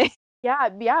because I was, simply.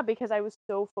 yeah, because I was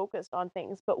so focused on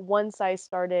things. But once I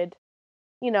started,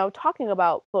 talking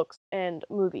about books and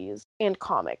movies and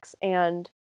comics and,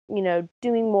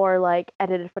 doing more like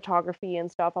edited photography and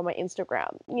stuff on my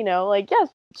Instagram, like, yes,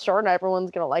 sure, not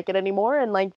everyone's gonna like it anymore.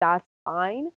 And like, that's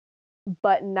fine.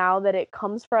 But now that it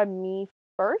comes from me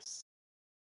first,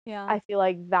 Yeah, I feel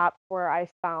like that's where I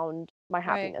found my right.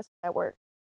 happiness at work.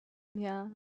 Yeah.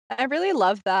 I really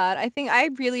love that. I think I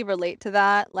really relate to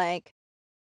that. Like,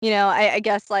 I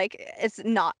guess like it's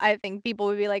not, I think people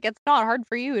would be like, it's not hard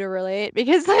for you to relate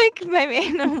because like my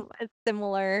main is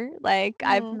similar. Like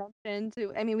I've Mhm. mentioned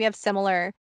to, I mean,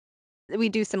 we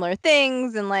do similar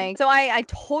things and like, so I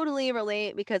totally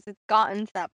relate because it's gotten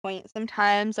to that point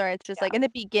sometimes, or it's just Yeah. like in the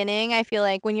beginning, I feel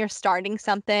like when you're starting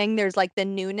something, there's like the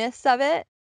newness of it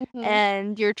Mhm.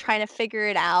 and you're trying to figure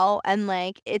it out and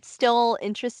like it's still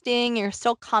interesting, you're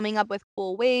still coming up with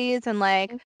cool ways and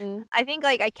like Mhm. I think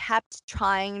like I kept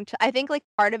trying to, I think like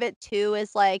part of it too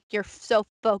is like you're so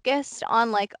focused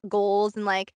on like goals and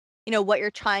like what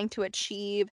you're trying to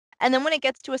achieve, and then when it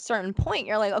gets to a certain point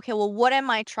you're like, okay, well what am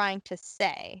I trying to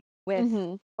say with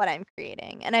Mhm. what I'm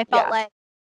creating? And I felt Yeah. like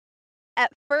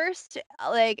at first,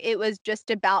 like, it was just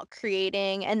about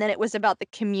creating, and then it was about the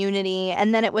community,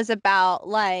 and then it was about,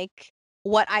 like,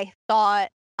 what I thought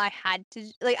I had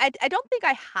to like, I don't think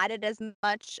I had it as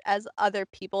much as other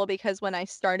people because when I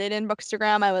started in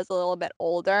Bookstagram, I was a little bit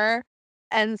older,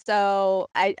 and so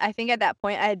I think at that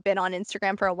point, I had been on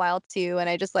Instagram for a while too, and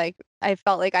I just, like I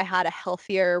felt like I had a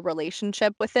healthier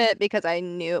relationship with it because I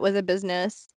knew it was a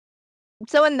business.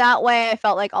 So in that way, I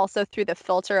felt like also through the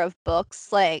filter of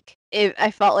books, like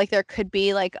I felt like there could be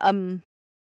it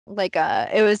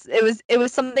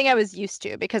was something I was used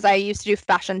to because I used to do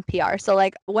fashion PR. So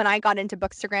like when I got into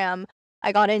Bookstagram,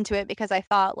 I got into it because I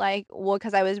thought like well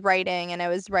because I was writing and I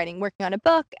was writing working on a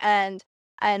book and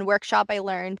workshop I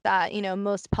learned that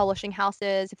most publishing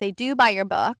houses if they do buy your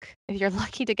book if you're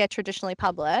lucky to get traditionally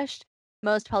published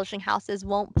most publishing houses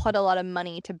won't put a lot of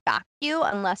money to back you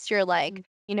unless you're like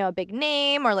a big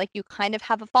name or like you kind of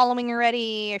have a following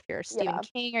already. If you're Stephen Yeah.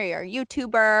 King or you're a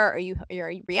YouTuber or you're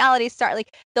a reality star,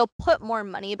 like they'll put more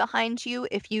money behind you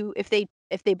if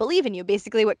they believe in you.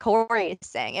 Basically, what Corey is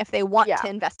saying, if they want Yeah. to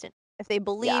invest in, if they Yeah.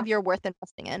 believe you're worth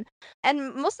investing in,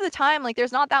 and most of the time, like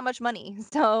there's not that much money,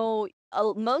 so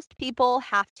most people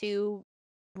have to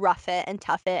rough it and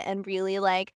tough it and really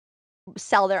like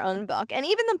sell their own book. And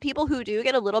even the people who do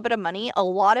get a little bit of money, a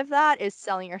lot of that is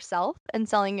selling yourself and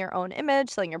selling your own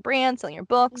image, selling your brand, selling your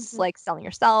books, Mhm. like selling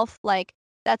yourself. Like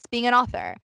that's being an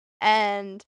author.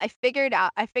 And I figured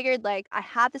like I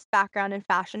had this background in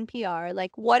fashion PR.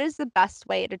 Like, what is the best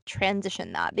way to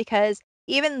transition that? Because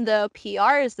even though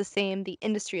PR is the same, the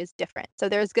industry is different. So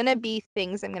there's going to be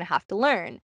things I'm going to have to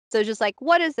learn. So just like,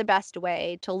 what is the best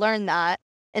way to learn that?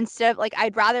 Instead of like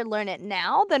I'd rather learn it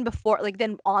now than before like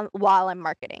than on while I'm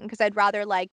marketing because I'd rather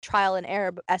like trial and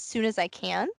error as soon as I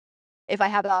can if I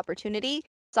have the opportunity.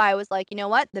 So I was like, you know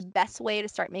what? The best way to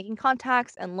start making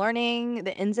contacts and learning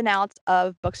the ins and outs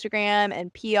of Bookstagram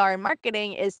and PR and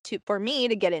marketing is for me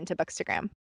to get into Bookstagram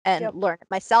and Yep. learn it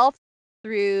myself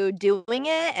through doing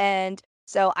it. And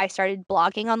so I started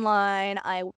blogging online.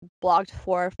 I blogged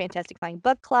for Fantastic Flying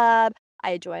Book Club.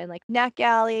 I joined like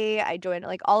NetGalley. I joined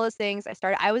like all those things.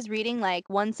 I was reading like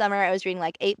one summer, I was reading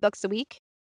like 8 books a week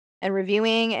and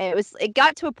reviewing. And it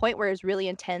got to a point where it was really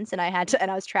intense and I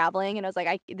was traveling and I was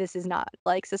like, this is not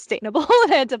like sustainable.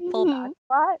 And I had to pull back Mhm.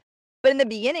 a lot. But in the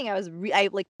beginning, I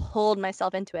like pulled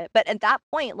myself into it. But at that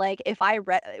point, like if I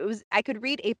read, I could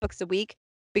read 8 books a week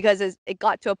because it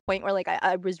got to a point where like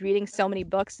I was reading so many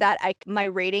books that my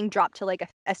rating dropped to like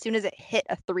as soon as it hit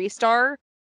a 3 star,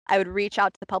 I would reach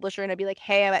out to the publisher and I'd be like,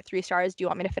 hey, I'm at 3 stars. Do you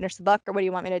want me to finish the book or what do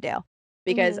you want me to do?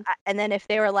 Because Mhm. and then if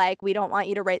they were like, we don't want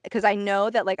you to write because I know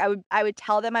that like I would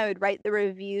tell them I would write the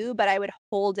review, but I would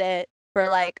hold it for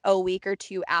like a week or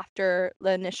two after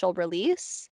the initial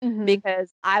release Mhm.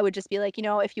 because I would just be like,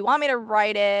 if you want me to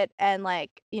write it and like,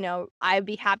 I'd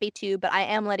be happy to, but I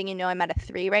am letting you know I'm at a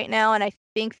 3 right now. And I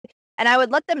think, and I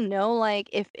would let them know like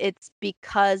if it's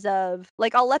because of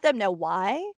like, I'll let them know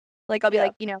why. Like I'll be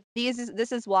Yep. like,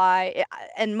 this is why.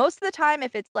 And most of the time,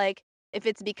 if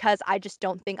it's because I just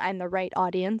don't think I'm the right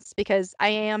audience, because I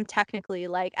am technically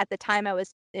like at the time I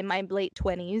was in my late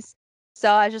 20s.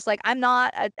 So I was just like, I'm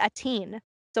not a teen.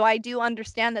 So I do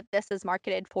understand that this is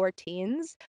marketed for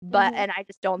teens, but Mhm. and I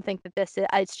just don't think that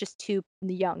it's just too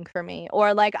young for me.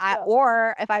 Or like Yep.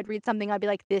 or if I'd read something, I'd be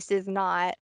like, this is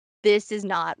not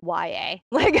YA.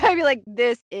 Like I'd be like,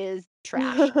 this is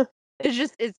trash.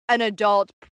 It's an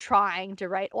adult trying to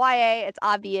write YA. It's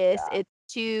obvious. Yeah. It's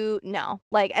too no.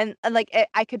 Like and like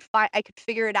I could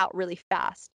figure it out really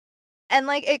fast. And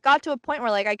like it got to a point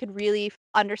where like I could really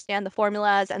understand the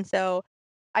formulas and so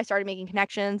I started making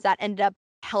connections that ended up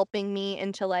helping me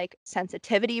into like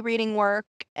sensitivity reading work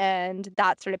and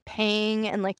that sort of paying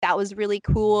and like that was really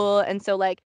cool. And so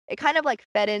like it kind of like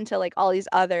fed into like all these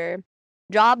other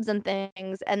jobs and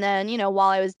things. And then, while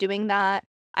I was doing that,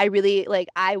 I really like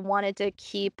I wanted to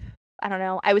keep I don't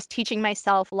know, I was teaching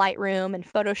myself Lightroom and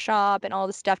Photoshop and all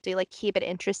this stuff to like keep it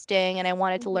interesting and I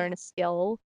wanted to Mhm. learn a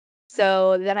skill.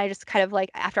 So then I just kind of like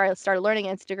after I started learning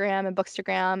Instagram and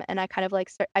Bookstagram and I kind of like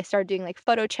I started doing like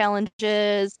photo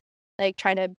challenges, like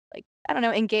trying to like I don't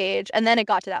know, engage. And then it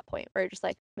got to that point where it just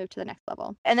like moved to the next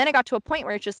level. And then it got to a point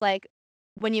where it's just like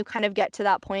when you kind of get to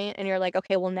that point and you're like,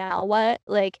 okay, well now what?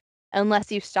 Like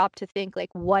unless you stop to think like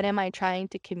what am I trying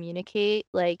to communicate?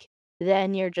 Like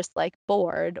then you're just like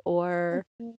bored or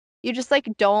Mhm. you just, like,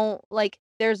 don't like,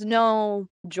 there's no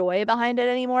joy behind it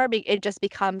anymore, it just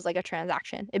becomes like a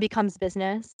transaction. It becomes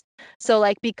business. So,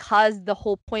 like, because the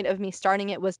whole point of me starting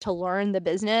it was to learn the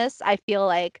business, I feel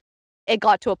like it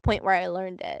got to a point where I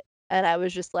learned it, and I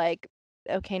was just like,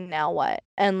 "Okay, now what?"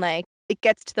 And, like, it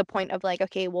gets to the point of like,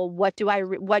 okay, well, what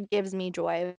gives me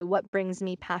joy? What brings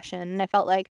me passion? And I felt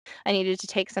like I needed to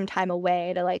take some time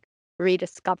away to like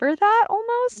rediscover that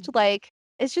almost. Like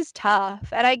it's just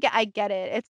tough. And I get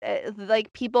it. It's like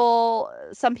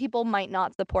some people might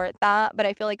not support that, but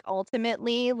I feel like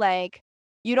ultimately like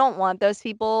you don't want those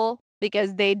people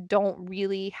because they don't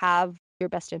really have your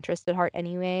best interest at heart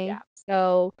anyway. Yeah.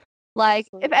 So like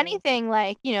if Absolutely. anything,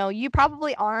 like, you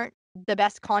probably aren't the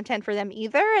best content for them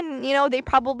either, and they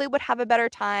probably would have a better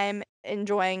time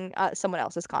enjoying someone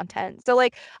else's content. So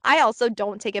like I also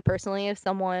don't take it personally if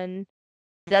someone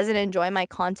doesn't enjoy my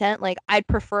content. Like I'd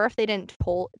prefer if they didn't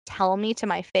tell me to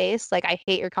my face like I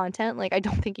hate your content. Like I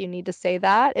don't think you need to say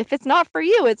that. If it's not for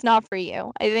you, it's not for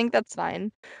you. I think that's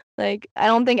fine. Like I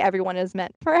don't think everyone is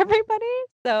meant for everybody.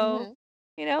 So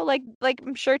Mhm. like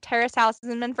I'm sure Terrace House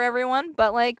isn't meant for everyone,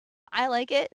 but like I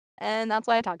like it and that's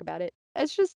why I talk about it.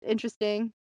 It's just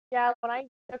interesting. Yeah, when I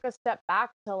took a step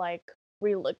back to like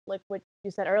relook, like what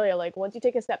you said earlier, like once you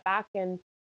take a step back and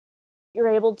you're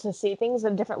able to see things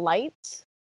in different lights,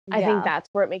 I think Yeah. that's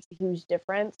where it makes a huge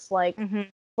difference. Like Mhm.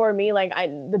 for me, like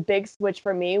the big switch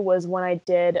for me was when I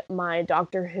did my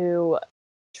Doctor Who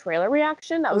trailer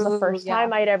reaction. That was the Ooh, first yeah.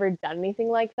 time I'd ever done anything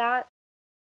like that.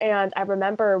 And I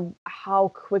remember how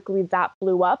quickly that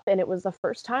blew up. And it was the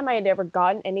first time I had ever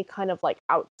gotten any kind of like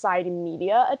outside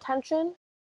media attention.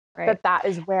 Right. That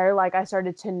is where like I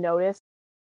started to notice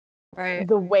Right.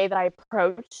 the way that I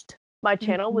approached my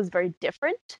channel Mhm. was very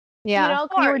different. Yeah.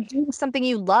 You Or were doing something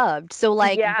you loved. So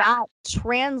like yeah, that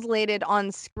translated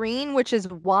on screen, which is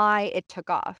why it took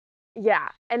off. yeah.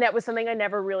 And that was something I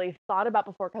never really thought about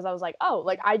before because I was like, oh,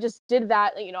 like I just did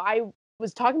that. I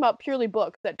was talking about purely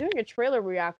books, that doing a trailer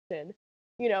reaction,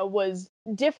 was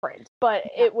different, but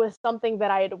Yeah. it was something that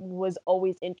I was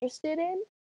always interested in.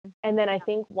 And then I Yeah.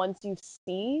 think once you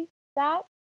see that,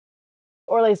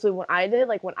 or at least when I did,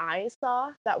 like when I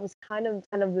saw, that was kind of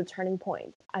the turning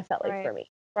point. I felt like Right. for me,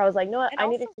 where I was like, no, what, And I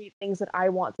need to also create things that I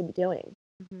want to be doing.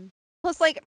 Mhm. Plus,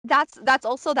 like, that's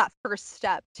also that first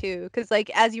step too, because like,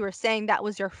 as you were saying, that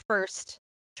was your first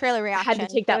trailer I had to reaction,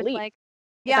 take so that it's leap. like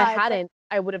If I yeah, it's like hadn't,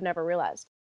 I would have never realized.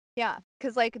 yeah,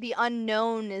 because like, the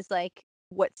unknown is, like,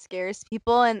 what scares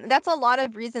people, and that's a lot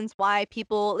of reasons why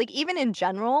people like, even in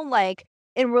general, like,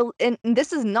 and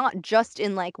this is not just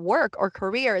in, like, work or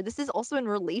career, this is also in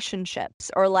relationships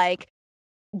or, like,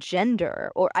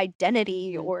 gender or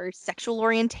identity Mhm. or sexual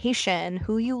orientation,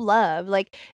 who you love.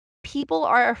 Like, people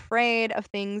are afraid of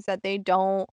things that they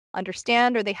don't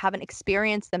understand or they haven't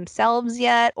experienced themselves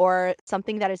yet or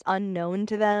something that is unknown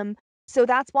to them. So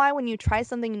that's why when you try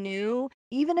something new,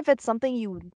 even if it's something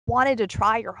you wanted to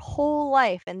try your whole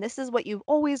life and this is what you've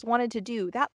always wanted to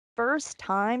do, that first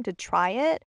time to try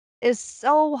it is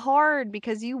so hard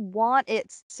because you want it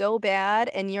so bad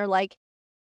and you're like,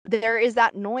 there is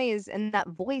that noise and that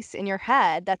voice in your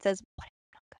head that says, "What if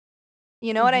I'm not good?"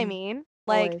 You know what I Mhm. mean?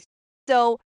 Like, Always.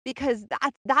 so because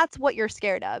that's what you're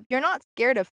scared of. You're not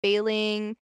scared of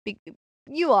failing. be-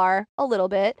 You are a little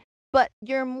bit, but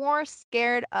you're more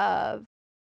scared of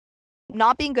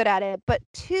not being good at it. But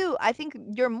two, I think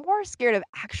you're more scared of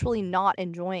actually not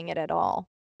enjoying it at all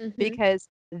Mhm. because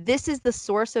this is the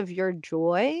source of your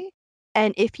joy.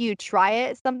 And if you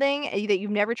try something that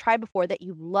you've never tried before that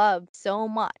you love so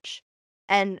much,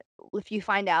 and if you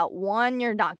find out one,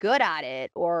 you're not good at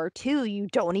it, or two, you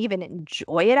don't even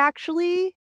enjoy it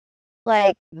actually,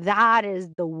 like that is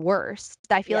the worst.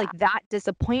 I feel Yeah. like that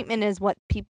disappointment is what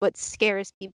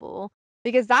scares people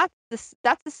because that's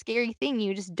the scary thing.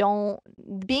 You just don't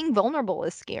being vulnerable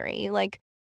is scary. Like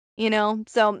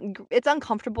so it's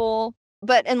uncomfortable,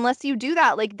 but unless you do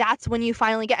that, like, that's when you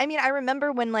finally I mean, I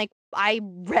remember when, like, I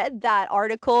read that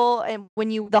article and when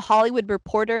the Hollywood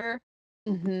Reporter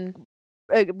Mhm.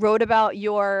 wrote about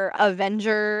your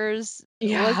Avengers was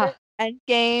Yeah. it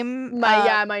Endgame?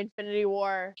 My Infinity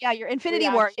War Yeah, your Infinity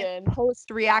War, yes, reaction. post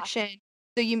Yeah. reaction.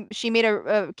 So she made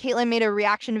Caitlin made a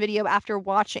reaction video after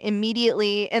watching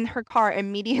immediately in her car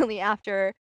immediately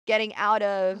after getting out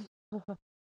of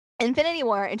Infinity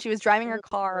War, and she was driving her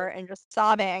car and just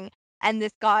sobbing, and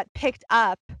this got picked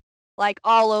up, like,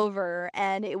 all over,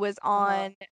 and it was Uh-huh.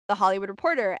 on The Hollywood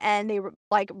Reporter, and they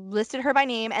like, listed her by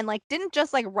name and, like, didn't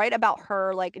just, like, write about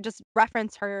her, like, just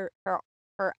reference her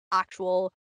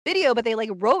actual video, but they, like,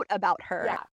 wrote about her.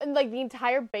 Yeah, and like the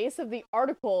entire base of the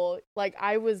article, like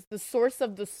I was the source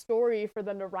of the story for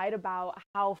them to write about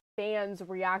how fans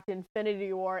react to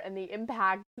Infinity War and the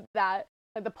impact that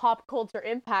like the pop culture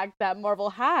impact that Marvel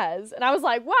has. And I was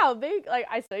like, wow, they like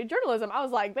I studied journalism. I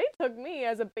was like, they took me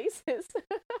as a basis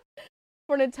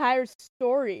for an entire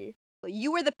story.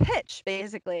 You were the pitch,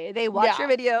 basically. They watched your Yeah.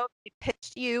 video, they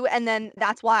pitched you, and then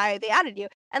that's why they added you.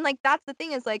 And, like, that's the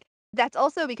thing is, like, that's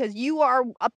also because you are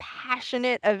a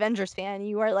passionate Avengers fan.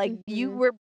 You are, like, Mhm.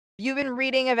 you've been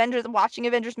reading Avengers, watching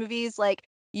Avengers movies, like,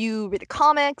 you read the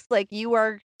comics, like, you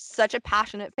are such a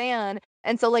passionate fan.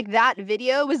 And so, like, that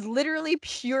video was literally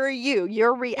pure you.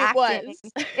 You're It reacting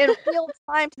was. in real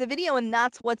time to the video, and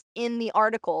that's what's in the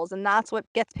articles, and that's what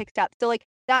gets picked up. So, like,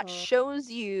 that Uh, shows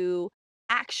you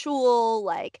actual,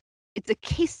 like, it's a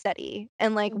case study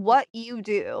and, like, mhm. what you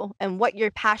do and what you're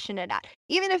passionate at.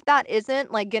 Even if that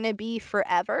isn't, like, gonna be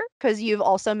forever, because 'cause you've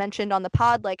also mentioned on the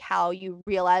pod, like, how you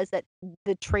realized that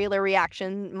the trailer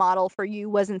reaction model for you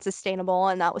wasn't sustainable,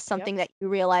 and that was Yep. something that you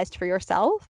realized for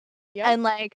yourself. Yep. And,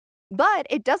 like, but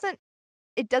it doesn't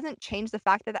change the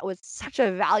fact that that was such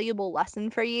a valuable lesson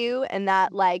for you, and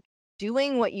that, like,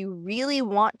 doing what you really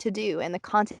want to do and the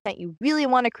content that you really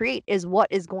wanna create is what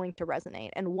is going to resonate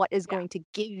and what is Yeah. going to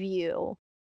give you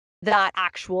that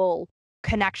actual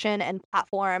connection and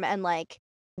platform and, like,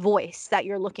 voice that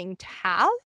you're looking to have.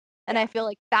 And I Yeah. feel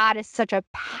like that is such a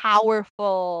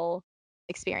powerful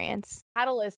experience.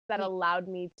 Catalyst that Ye allowed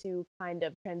me to kind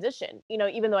of transition.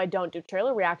 Even though I don't do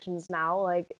trailer reactions now,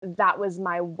 like that was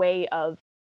my way of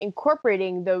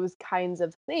incorporating those kinds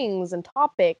of things and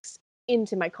topics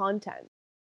into my content.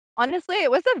 Honestly, it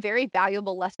was a very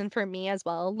valuable lesson for me as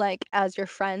well, like, as your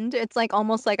friend. It's, like,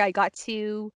 almost like I got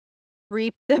to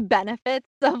reap the benefits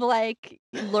of, like,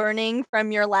 learning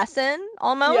from your lesson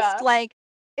almost, Yeah. like,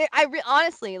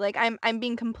 honestly, like, I'm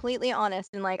being completely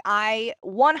honest, and, like, I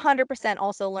 100%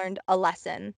 also learned a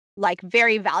lesson, like,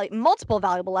 very multiple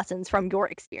valuable lessons from your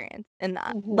experience in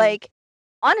that. Mhm. Like,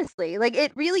 honestly, like,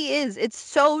 it really is, it's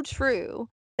so true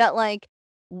that, like,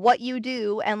 what you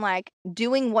do and, like,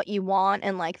 doing what you want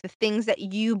and, like, the things that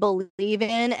you believe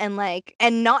in and, like,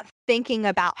 and not thinking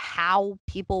about how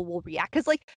people will react, because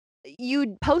like,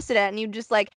 you posted it and you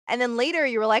just like, and then later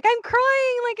you were like, "I'm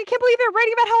crying, like, I can't believe they're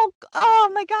writing about how,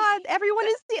 oh my god, everyone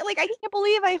is like, I can't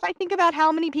believe if I think about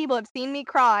how many people have seen me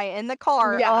cry in the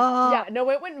car." Yeah. Oh, Yeah. No,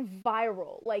 it went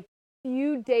viral like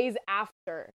few days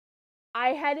after. I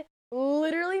had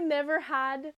literally never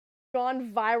had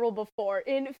gone viral before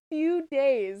in few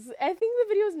days. I think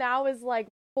the videos now is like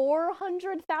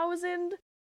 400,000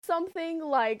 something,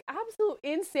 like absolute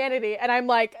insanity. And I'm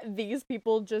like, these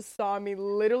people just saw me,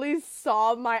 literally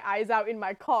saw my eyes out in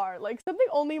my car, like something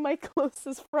only my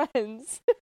closest friends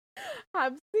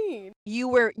have seen.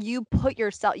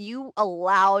 you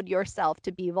allowed yourself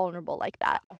to be vulnerable like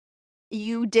that.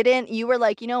 You were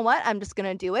like, "You know what? I'm just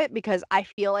gonna do it because I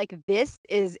feel like this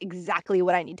is exactly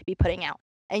what I need to be putting out."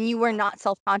 And you were not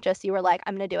self-conscious, you were like,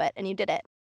 "I'm gonna do it," and you did it.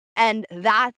 And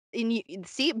you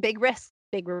see, big risks,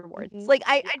 big rewards. Mhm. Like,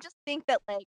 I Yeah, just think that,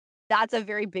 like, that's a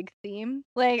very big theme.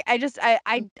 Like,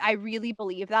 I really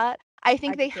believe that. I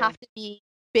I think do they too. have to be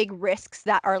big risks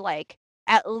that are, like,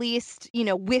 at least,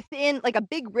 within like, a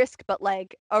big risk, but,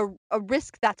 like, a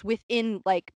risk that's within,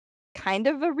 like, kind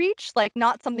of a reach, like,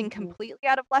 not something Mhm. completely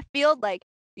out of left field. Like,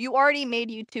 you already made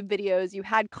YouTube videos, you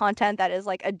had content that is,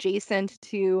 like, adjacent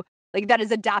to, like, that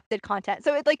is adapted content.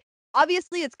 So, like,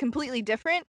 obviously, it's completely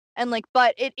different, and, like,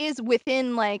 but it is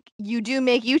within, like, you do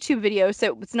make YouTube videos,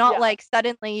 so it's not Yeah. like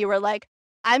suddenly you were like,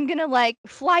 "I'm gonna, like,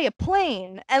 fly a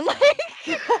plane," and, like,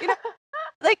 you know,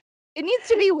 like, it needs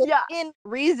to be Yeah. within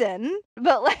reason,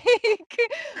 but,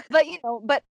 like,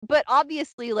 but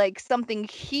obviously, like, something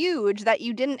huge that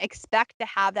you didn't expect to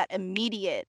have that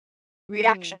immediate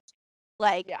Mhm. reaction,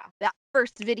 like, Yeah. that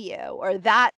first video or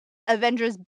that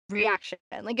Avengers reaction.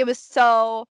 Like, it was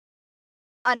so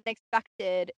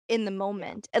unexpected in the Yeah.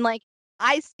 moment, and, like,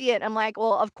 I see it, I'm like,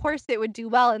 "Well, of course it would do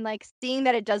well," and, like, seeing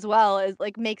that it does well is,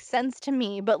 like, makes sense to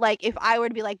me, but, like, if I were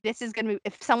to be like, "This is gonna be,"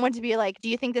 if someone to be like, "Do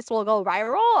you think this will go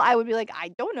viral?" I would be like, "I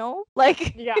don't know."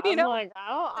 Like, Yeah, you I'm know? like,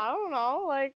 I don't know,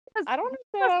 like, 'Cause I don't understand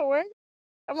because how it works.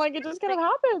 I'm like, it just kind like, of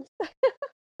happens.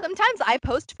 sometimes I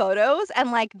post photos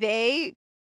and, like,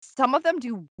 some of them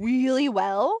do really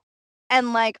well,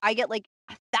 and, like, I get, like,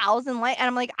 1,000 and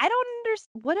I'm like, "I don't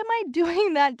what am I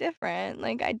doing that different?"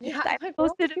 Like, Yeah, I like,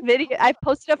 where are posted a people video coming I from?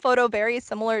 posted a photo very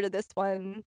similar to this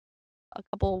one a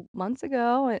couple months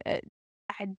ago, and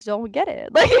I don't get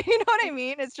it. Like, you know what I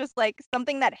mean? It's just, like,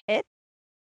 something that hit.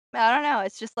 I don't know,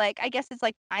 it's just, like, I guess it's,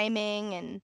 like, timing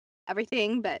and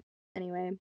everything, but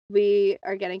anyway, we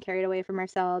are getting carried away from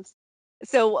ourselves.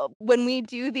 So, when we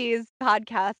do these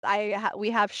podcasts,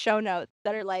 we have show notes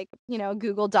that are, like,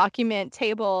 Google document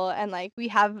table, and, like, we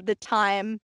have the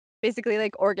time basically,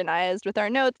 like, organized with our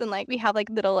notes, and, like, we have, like,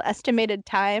 little estimated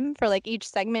time for, like, each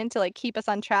segment to, like, keep us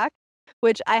on track,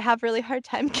 which I have really hard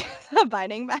time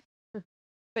abiding by.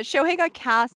 But Shohei got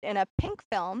cast in a Pink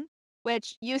film,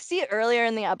 which you see earlier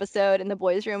in the episode in the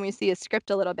boys' room. We see his script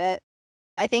a little bit.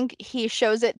 I think he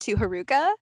shows it to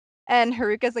Haruka, and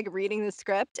Haruka's like reading the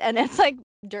script, and it's like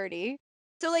dirty.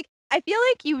 So like I feel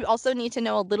like you also need to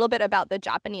know a little bit about the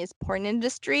Japanese porn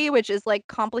industry, which is like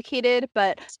complicated,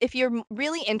 but if you're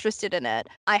really interested in it,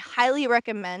 I highly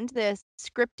recommend this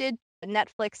scripted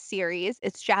Netflix series.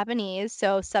 It's Japanese,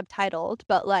 so subtitled,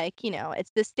 but like,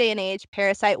 it's this day and age.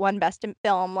 Parasite won Best in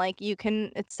Film. Like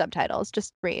it's subtitles,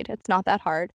 just read. It's not that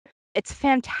hard. It's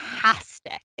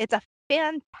fantastic. It's a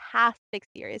fantastic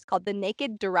series called The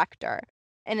Naked Director,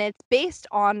 and it's based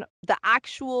on the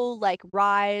actual like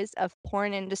rise of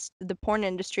the porn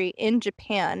industry in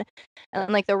Japan,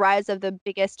 and like the rise of the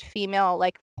biggest female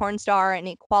like porn star and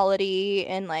equality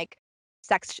and like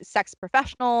sex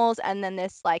professionals, and then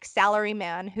this like salary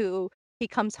man who he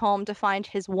comes home to find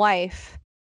his wife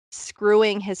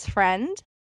screwing his friend,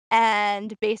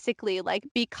 and basically like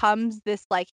becomes this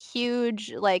like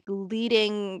huge like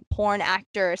leading porn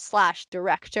actor slash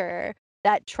director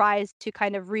that tries to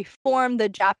kind of reform the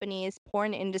Japanese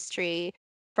porn industry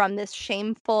from this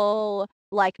shameful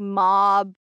like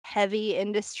mob heavy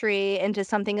industry into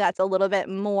something that's a little bit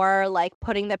more like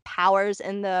putting the powers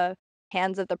in the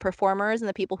hands of the performers and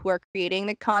the people who are creating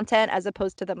the content as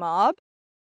opposed to the mob,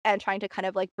 and trying to kind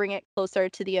of like bring it closer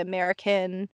to the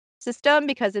American system,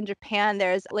 because in Japan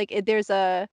there's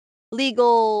a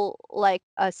legal like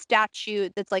a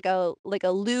statute that's like a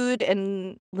lewd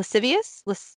and lascivious.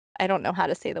 I don't know how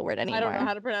to say the word I don't know anymore.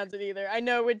 how to pronounce it either. I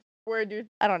know which word you.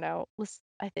 I don't know.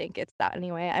 I think it's that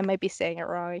anyway. I might be saying it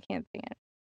wrong. I can't say it.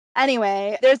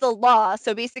 Anyway, there's a law.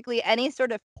 So basically, any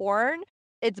sort of porn,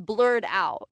 it's blurred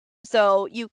out. So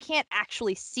you can't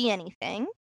actually see anything.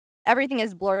 Everything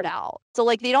is blurred out. So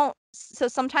like so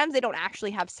sometimes they don't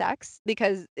actually have sex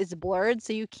because it's blurred,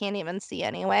 so you can't even see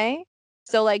anyway.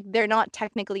 So like they're not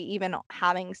technically even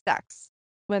having sex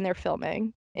when they're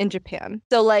filming in Japan.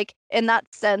 So like in that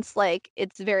sense, like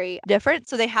it's very different.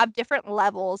 So they have different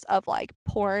levels of like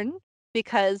porn,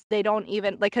 because they don't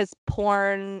even like, because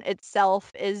porn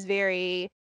itself is very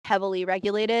heavily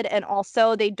regulated, and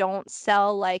also they don't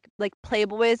sell like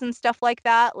Playboys and stuff like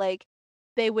that. Like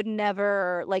they would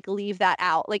never like leave that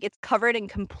out. Like it's covered in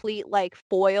complete like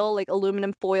foil, like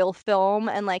aluminum foil film,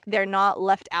 and like they're not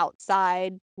left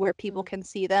outside where people can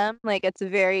see them. Like it's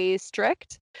very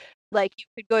strict. Like you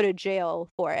could go to jail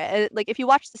for it. Like if you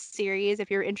watch the series, if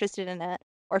you're interested in it,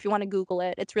 or if you want to Google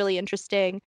it, it's really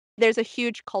interesting. There's a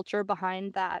huge culture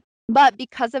behind that. But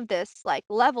because of this like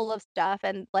level of stuff,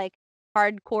 and like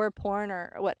hardcore porn,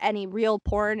 or what any real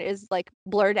porn is like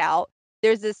blurred out,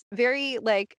 there's this very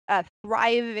like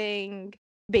thriving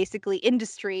basically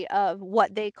industry of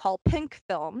what they call pink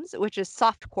films, which is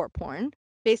softcore porn.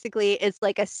 Basically, it's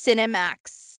like a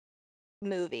Cinemax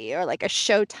movie or like a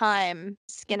Showtime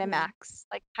Skinemax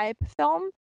like type film.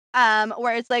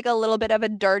 Where it's like a little bit of a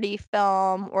dirty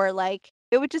film, or like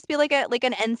it would just be like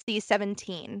an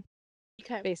NC-17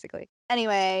 Okay. basically.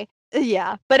 Anyway,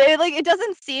 yeah, but it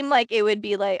doesn't seem like it would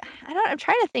be like, I'm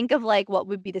trying to think of like what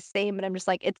would be the same, but I'm just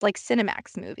like, it's like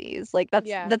Cinemax movies. Like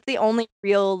Yeah. that's the only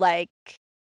real like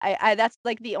I that's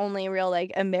like the only real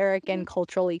like American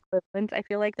cultural equivalent I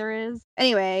feel like there is.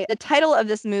 Anyway, the title of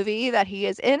this movie that he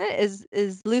is in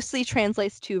is loosely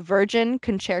translates to Virgin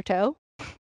Concerto.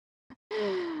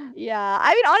 Yeah,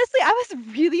 I mean honestly, I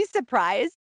was really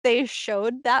surprised they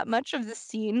showed that much of the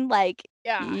scene. Like,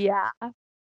 Yeah. yeah.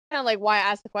 Kind of like why I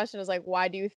asked the question is like, why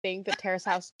do you think that Terrace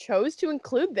House chose to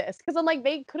include this? Because I'm like,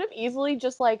 they could have easily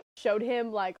just like showed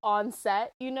him like on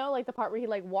set, like the part where he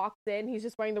like walks in, he's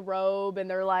just wearing the robe, and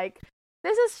they're like,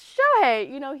 "This is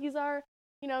Shohei, he's our,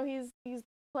 he's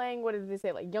playing, what did they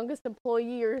say, like youngest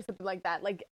employee or something like that."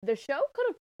 Like the show could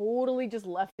have totally just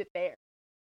left it there,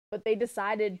 but they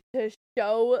decided to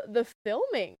show the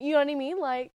filming. You know what I mean?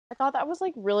 Like I thought that was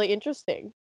like really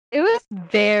interesting. It was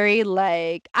very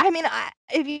like, I mean,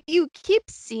 if you keep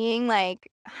seeing like,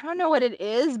 I don't know what it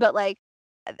is, but like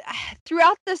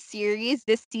throughout the series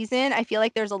this season, I feel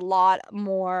like there's a lot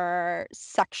more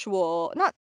sexual,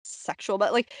 not sexual,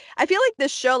 but like I feel like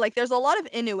this show, like there's a lot of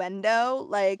innuendo.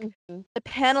 Like the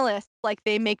panelists, like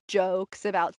they make jokes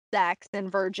about sex and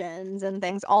virgins and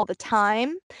things all the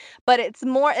time, but it's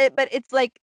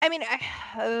like, I mean,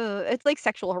 it's like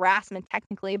sexual harassment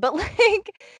technically, but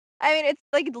like I mean, it's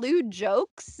like lewd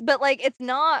jokes, but like it's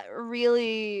not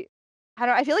really.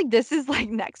 I feel like this is like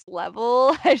next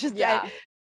level. Yeah.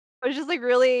 I was just like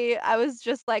really. I was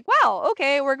just like, wow,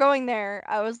 okay, we're going there.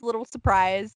 I was a little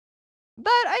surprised,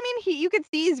 but I mean, you could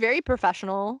see he's very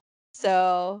professional.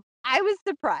 So I was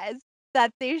surprised that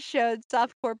they showed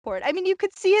softcore porn. I mean, you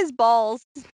could see his balls,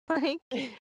 like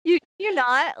You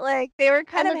not like they were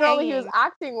kind And of the girl hanging. that he was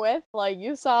acting with, like,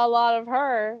 you saw a lot of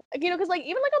her. Like, because like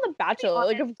even like on The Bachelor,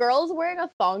 like if girls wearing a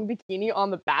thong bikini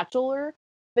on The Bachelor,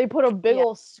 they put a big Yeah.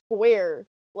 old square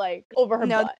like over her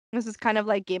No, butt. this is kind of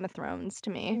like Game of Thrones to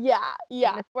me. Yeah.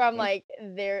 Where I'm Honestly. like,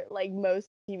 they're like most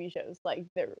TV shows, like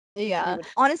Yeah. would-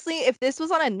 Honestly, if this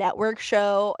was on a network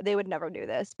show, they would never do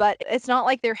this. But it's not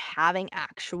like they're having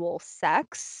actual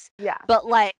sex. yeah. But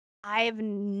like, I've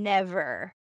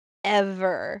never,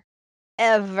 ever,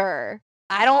 ever,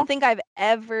 I don't think I've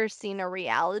ever seen a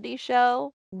reality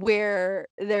show where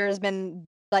there's been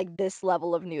like this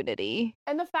level of nudity.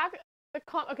 And the fact did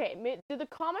the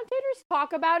commentators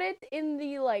talk about it in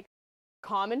the like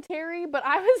commentary? But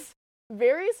I was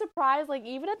very surprised, like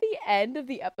even at the end of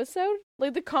the episode,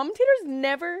 like the commentators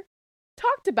never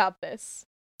talked about this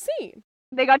scene.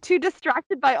 They got too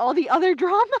distracted by all the other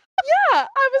drama. Yeah,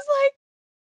 I was like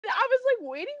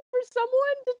waiting for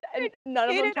someone to, and none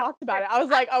of them talked about it. I was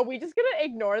like, are we just gonna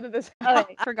ignore that this I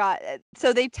forgot.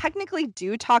 So they technically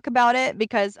do talk about it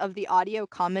because of the audio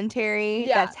commentary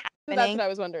that's So happening. that's what I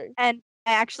was wondering. And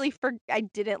I actually I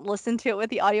didn't listen to it with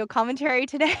the audio commentary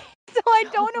today, so I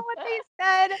don't know what they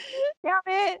said.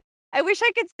 Damn it! I wish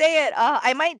I could say it.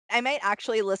 I might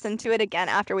actually listen to it again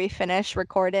after we finish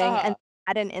recording and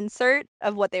add an insert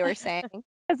of what they were saying.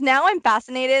 Because now I'm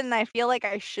fascinated and I feel like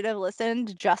I should have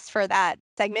listened just for that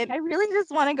segment. I really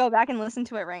just want to go back and listen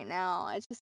to it right now. I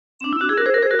just.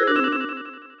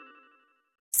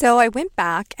 So I went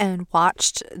back and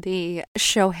watched the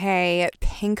Shohei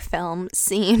pink film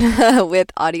scene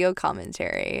with audio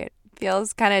commentary. It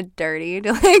feels kind of dirty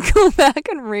to like go back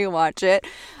and rewatch it.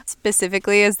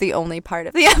 Specifically as the only part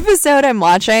of the episode I'm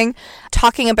watching,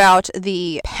 talking about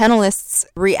the panelists'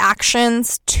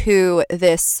 reactions to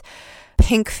this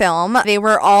pink film. They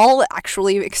were all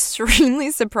actually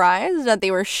extremely surprised that they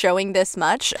were showing this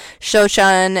much.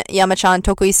 Sho-chan, Yama-chan,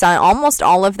 Tokui-san, almost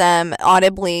all of them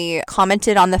audibly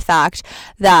commented on the fact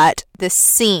that this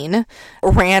scene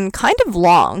ran kind of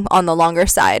long, on the longer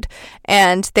side,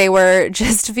 and they were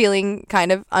just feeling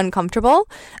kind of uncomfortable.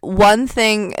 One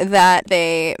thing that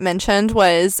they mentioned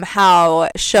was how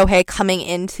Shohei coming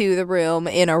into the room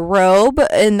in a robe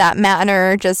in that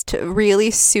manner just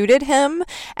really suited him,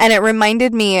 and it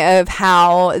reminded me of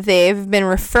how they've been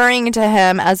referring to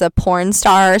him as a porn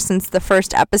star since the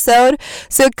first episode.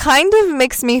 So it kind of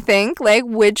makes me think, like,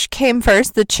 which came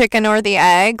first, the chicken or the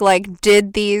egg? Like,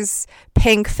 did these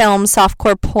pink film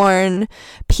softcore porn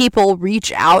people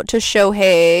reach out to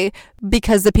Shohei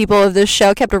because the people of this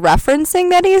show kept referencing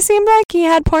that he seemed like he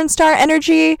had porn star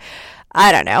energy?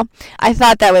 I don't know. I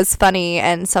thought that was funny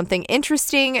and something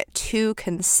interesting to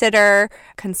consider,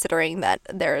 considering that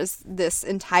there's this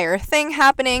entire thing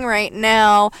happening right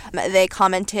now. They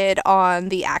commented on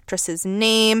the actress's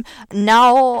name,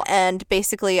 Nao, and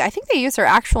basically, I think they use her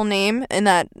actual name in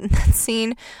that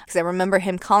scene, because I remember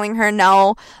him calling her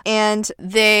Nao, and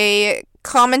they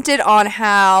commented on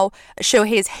how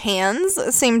Shohei's hands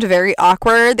seemed very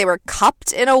awkward. They were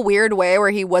cupped in a weird way where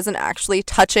he wasn't actually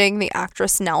touching the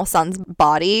actress Nao-san's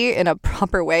body in a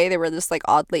proper way. They were just like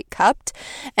oddly cupped,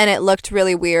 and it looked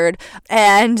really weird.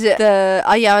 And the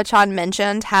Ayama-chan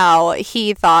mentioned how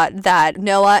he thought that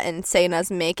Noah and Seina's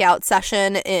makeout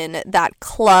session in that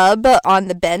club on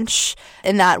the bench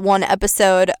in that one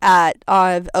episode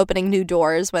of Opening New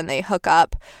Doors when they hook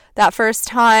up that first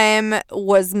time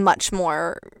was much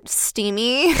more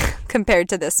steamy compared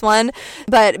to this one.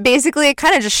 But basically, it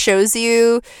kind of just shows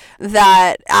you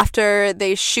that after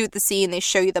they shoot the scene, they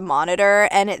show you the monitor,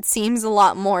 and it seems a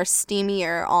lot more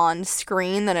steamier on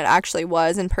screen than it actually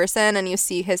was in person, and you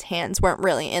see his hands weren't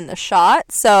really in the shot.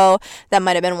 So that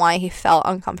might have been why he felt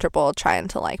uncomfortable trying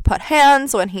to like put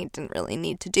hands when he didn't really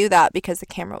need to do that because the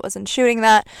camera wasn't shooting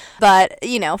that. But,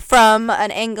 you know, from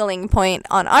an angling point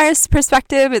on our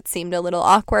perspective, it seemed a little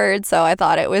awkward, so I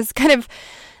thought it was kind of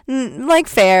like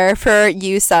fair for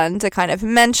Yu-sun to kind of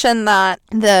mention that.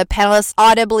 The panelists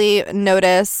audibly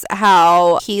notice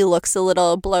how he looks a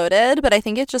little bloated, but I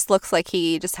think it just looks like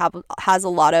he just has a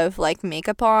lot of like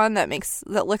makeup on that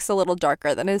looks a little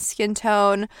darker than his skin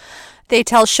tone. They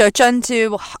tell Sho-chan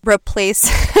to replace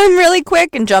him really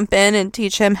quick and jump in and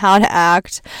teach him how to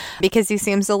act because he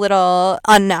seems a little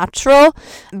unnatural.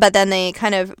 But then they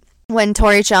kind of, when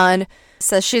Tori-chan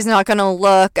says she's not gonna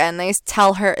look, and they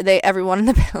tell her, everyone in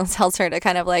the panel tells her to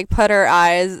kind of like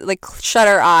shut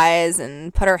her eyes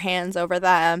and put her hands over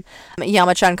them.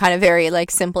 Yama-chan kind of very like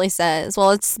simply says,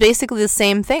 well, it's basically the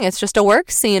same thing, it's just a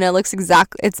work scene,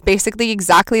 it's basically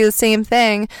exactly the same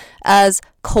thing as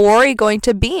Kaori going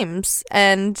to Beams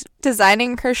and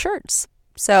designing her shirts.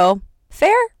 So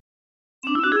fair.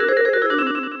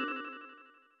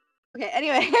 Okay,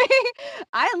 anyway,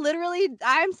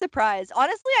 I'm surprised.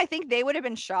 Honestly, I think they would have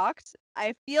been shocked.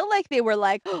 I feel like they were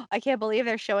like, "Oh, I can't believe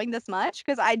they're showing this much,"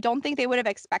 because I don't think they would have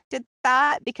expected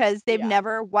that because they've Yeah.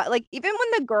 never like even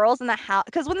when the girls in the house,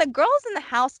 because when the girls in the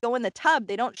house go in the tub,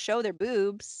 they don't show their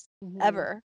boobs Mhm.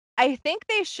 ever. I think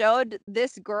they showed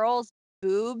this girl's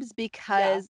boobs Yeah.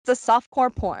 because it's a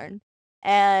softcore porn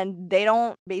and they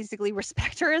don't basically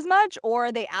respect her as much,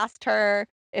 or they asked her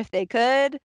if they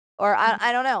could, or I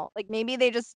Mhm. don't know, like, maybe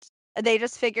they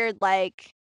just figured,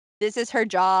 like, this is her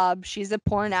job, she's a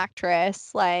porn actress,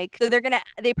 like, so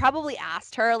they probably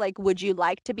asked her, like, "Would you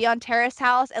like to be on Terrace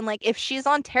House?" And, like, if she's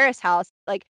on Terrace House,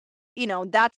 like,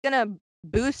 that's gonna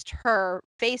boost her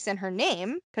face and her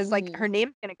name, because like, Mhm. her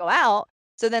name's gonna go out,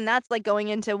 so then that's, like, going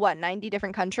into, what, 90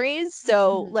 different countries?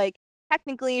 So, Mhm. like,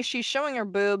 technically, she's showing her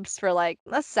boobs for, like,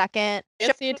 a second,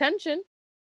 Gets the attention.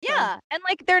 So. yeah, and,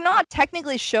 like, they're not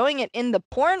technically showing it in the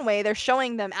porn way, they're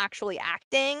showing them actually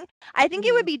acting. I think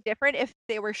it would Mhm. be different if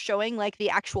they were showing, like, the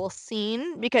actual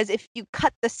scene, because if you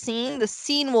cut the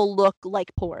scene will look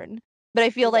like porn. But I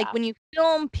feel like Yeah. when you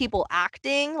film people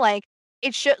acting, like,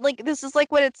 it should like, this is,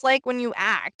 like, what it's like when you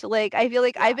act. Like, I feel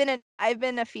like Yeah. I've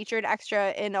been a featured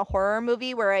extra in a horror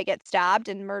movie where I get stabbed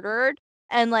and murdered,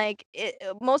 and, like,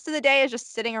 most of the day is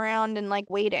just sitting around and, like,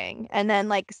 waiting, and then,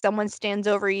 like, someone stands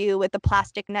over you with a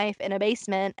plastic knife in a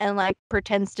basement and, like,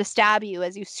 pretends to stab you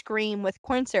as you scream with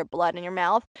corn syrup blood in your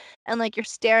mouth, and, like, you're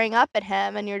staring up at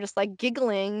him, and you're just, like,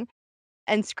 giggling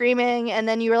and screaming, and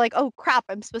then you were like, "Oh, crap,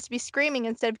 I'm supposed to be screaming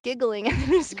instead of giggling," and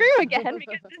then you scream again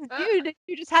because this dude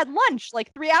you just had lunch,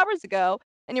 like, 3 hours ago,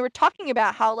 and you were talking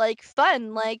about how, like,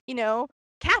 fun, like,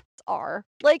 cats are.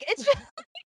 Like, it's just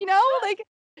like,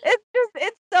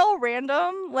 it's so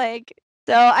random, like,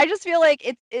 so I just feel like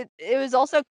it was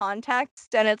also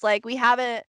context, and it's like we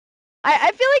haven't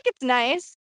I feel like it's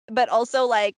nice, but also,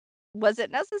 like, was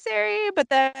it necessary? But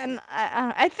then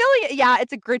I feel like, yeah,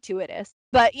 it's a gratuitous,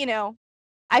 but,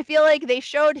 I feel like they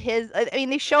showed I mean,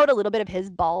 they showed a little bit of his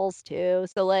balls too,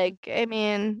 so, like, I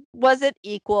mean, was it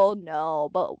equal? No,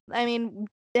 but, I mean,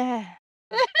 why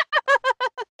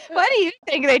do you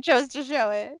think they chose to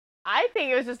show it? I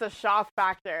think it was just a shock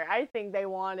factor. I think they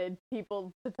wanted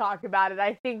people to talk about it.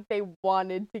 I think they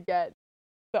wanted to get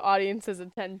the audience's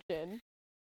attention.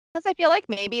 'Cause I feel like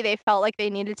maybe they felt like they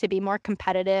needed to be more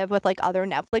competitive with, like, other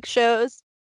Netflix shows.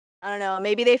 I don't know,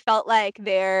 maybe they felt like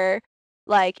they're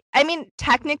like, I mean,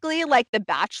 technically, like, The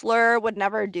Bachelor would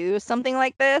never do something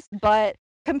like this, but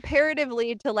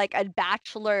comparatively to, like, a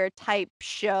Bachelor type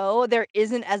show, there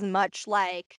isn't as much,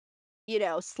 like,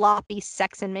 sloppy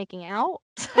sex and making out,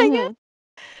 I guess? Mhm.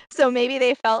 So maybe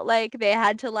they felt like they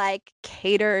had to, like,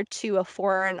 cater to a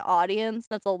foreign audience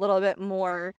that's a little bit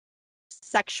more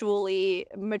sexually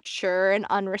mature and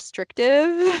unrestrictive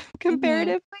Mhm.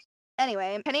 comparatively.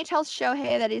 Anyway, Penny tells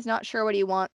Shohei that he's not sure what he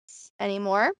wants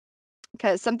anymore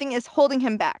because something is holding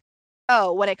him back.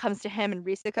 Oh, when it comes to him and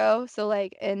Risako, so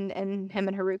like and him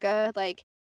and Haruka, like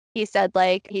he said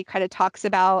like he kind of talks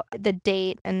about the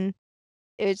date and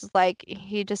it was just like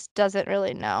he just doesn't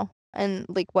really know and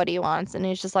like what he wants and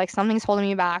he's just like something's holding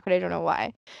me back but I don't know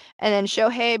why. And then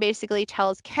Shohei basically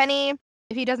tells Kenny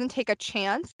if he doesn't take a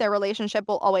chance, their relationship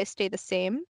will always stay the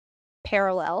same,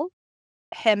 parallel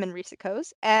him and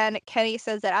Risiko's. And Kenny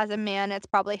says that as a man, it's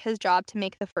probably his job to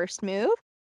make the first move.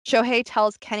 Shohei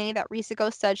tells Kenny that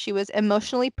Risiko said she was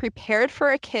emotionally prepared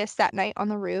for a kiss that night on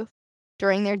the roof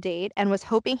during their date and was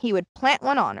hoping he would plant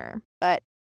one on her, but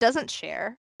doesn't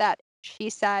share that she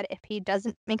said if he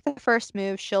doesn't make the first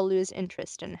move, she'll lose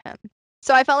interest in him.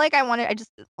 So I felt like I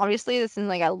just, obviously, this is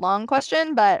like a long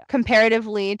question, but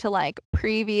comparatively to like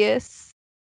previous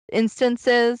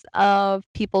instances of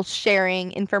people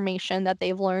sharing information that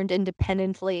they've learned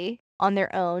independently on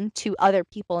their own to other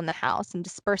people in the house and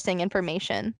dispersing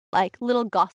information, like little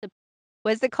gossip.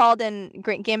 What is it called in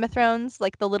Game of Thrones?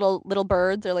 Like the little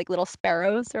birds or like little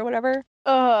sparrows or whatever.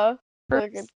 Uh-huh.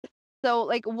 Like Birds. So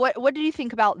like what do you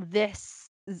think about this?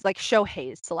 Like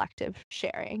Shohei's selective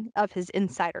sharing of his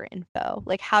insider info.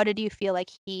 Like how did you feel like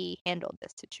he handled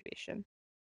this situation?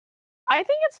 I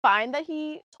think it's fine that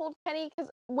he told Kenny because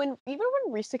even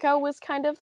when Risako was kind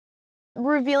of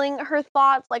revealing her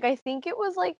thoughts, like I think it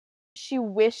was like she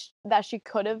wished that she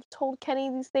could have told Kenny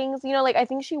these things. Like I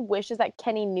think she wishes that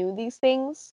Kenny knew these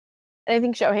things. And I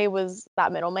think Shohei was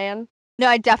that middleman. No,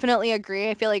 I definitely agree.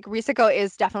 I feel like Risako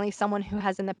is definitely someone who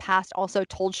has in the past also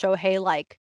told Shohei,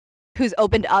 like, who's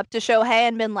opened up to Shohei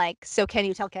and been like, "So can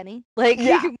you tell Kenny?" Like,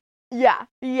 Yeah. Yeah.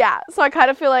 Yeah. So I kind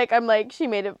of feel like I'm like she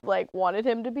made it like wanted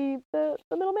him to be the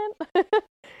middleman.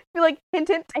 Feel like hint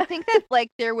hint. I think that like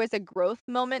there was a growth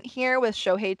moment here with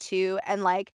Shohei too, and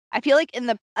like I feel like in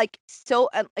the like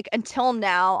until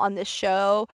now on this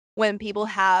show, when people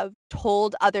have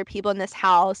told other people in this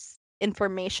house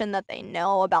information that they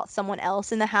know about someone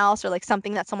else in the house or like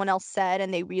something that someone else said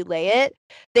and they relay it,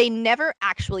 they never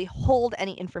actually hold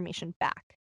any information back,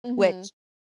 Mhm. which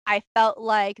I felt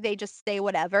like they just say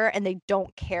whatever and they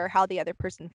don't care how the other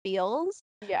person feels.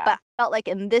 Yeah. But I felt like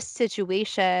in this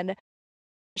situation,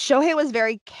 Shohei was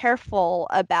very careful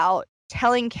about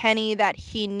telling Kenny that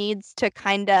he needs to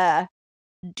kinda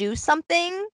do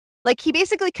something. Like, he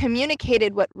basically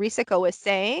communicated what Risako was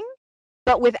saying,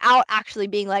 but without actually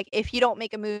being like, "If you don't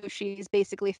make a move, she's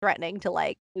basically threatening to,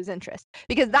 like, lose interest."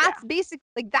 Because Yeah. that's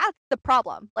the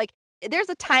problem. Like, there's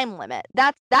a time limit.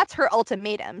 That's her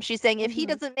ultimatum. She's saying, "If he Mhm.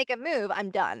 doesn't make a move,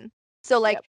 I'm done." So,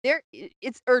 like, Yep.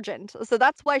 it's urgent. So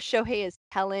that's why Shohei is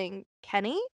telling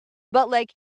Kenny, but,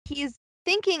 like, he's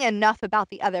thinking enough about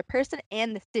the other person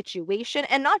and the situation,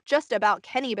 and not just about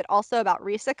Kenny, but also about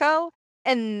Risako,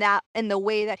 and that in the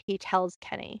way that he tells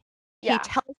Kenny. He Yeah.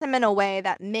 tells him in a way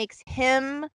that makes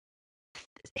him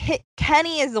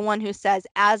Kenny is the one who says,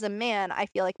 "As a man, I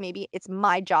feel like maybe it's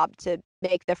my job to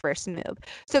make the first move."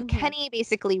 So Mhm. Kenny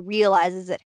basically realizes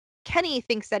that Kenny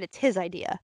thinks that it's his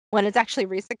idea when it's actually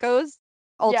Risako's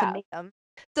Yeah. ultimatum.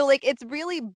 So, like, it's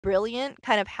really brilliant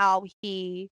kind of how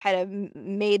he kind of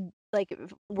made like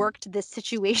worked this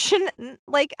situation.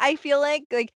 Like, I feel like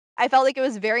I felt like it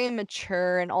was very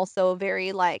mature and also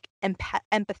very like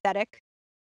empathetic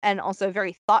and also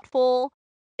very thoughtful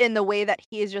in the way that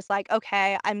he is just like,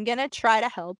 "Okay, I'm gonna try to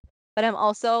help, but I'm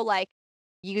also, like,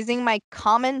 using my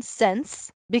common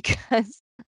sense because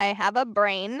I have a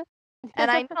brain, and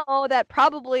I know that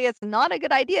probably it's not a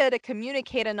good idea to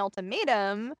communicate an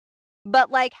ultimatum,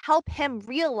 but, like, help him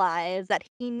realize that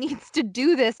he needs to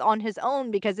do this on his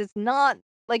own because it's not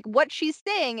like, what she's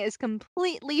saying is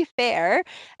completely fair,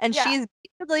 and Yeah. she's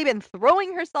basically been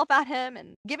throwing herself at him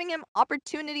and giving him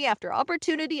opportunity after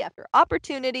opportunity after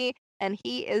opportunity, and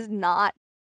he is not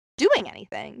doing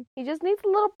anything. He just needs a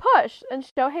little push, and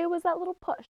Shohei was that little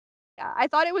push. Yeah, I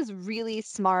thought it was really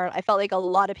smart. I felt like a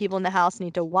lot of people in the house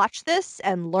need to watch this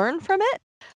and learn from it.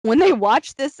 When they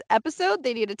watch this episode,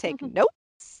 they need to take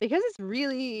notes because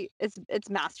it's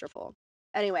masterful.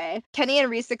 Anyway, Kenny and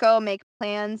Risako make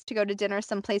plans to go to dinner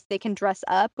someplace they can dress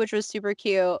up, which was super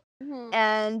cute. Mhm.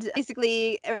 And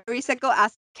basically, Risako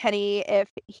asks Kenny if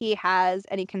he has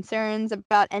any concerns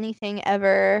about anything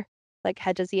ever. Like,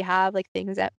 does he have like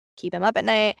things that keep him up at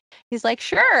night? He's like,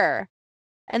 sure.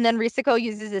 And then Risako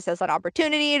uses this as an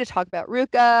opportunity to talk about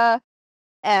Ruka.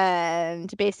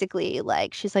 And basically,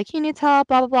 like, she's like, he needs help,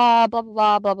 blah, blah, blah, blah,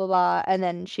 blah, blah, blah, blah. And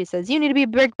then she says, you need to be a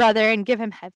big brother and give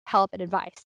him help and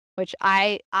advice. Which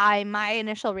my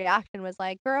initial reaction was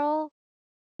like, girl,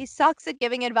 he sucks at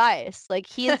giving advice. Like,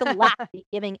 he is the last at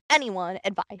giving anyone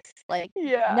advice. Like,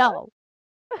 Yeah. no,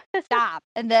 stop.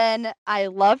 And then I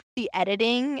loved the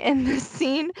editing in this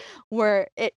scene where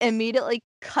it immediately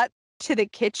cut to the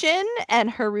kitchen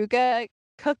and Haruka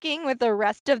cooking with the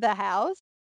rest of the house.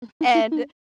 And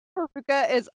Haruka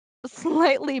is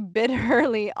slightly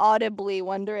bitterly, audibly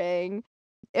wondering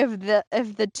if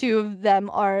the two of them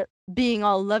are being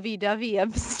all lovey-dovey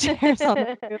upstairs on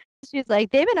the roof. She's like,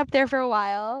 "They've been up there for a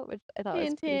while," which I thought was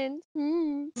Hint, pretty hint.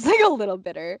 Hmm. it's like a little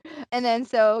bitter. And then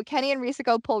so Kenny and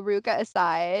Risako pull Ruka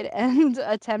aside and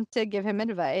attempt to give him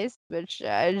advice, which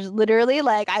just literally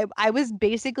like I was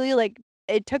basically like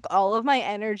it took all of my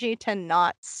energy to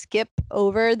not skip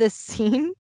over this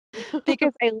scene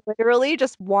because I literally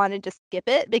just wanted to skip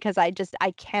it because I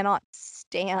cannot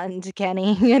stand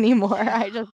Kenny anymore.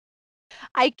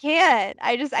 I can't.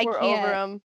 I We're over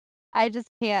can't. him. I just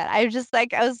can't. I just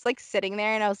like I was like sitting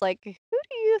there and I was like, "Who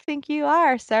do you think you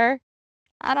are, sir?"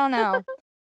 I don't know.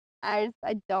 I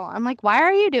don't. I'm like, "Why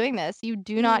are you doing this? You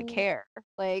do not Mm, care."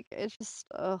 Like, it's just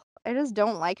ugh. I just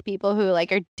don't like people who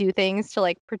like are do things to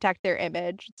like protect their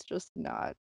image. It's just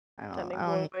not sending I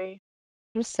don't boy.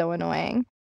 it's just so annoying.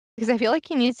 Because I feel like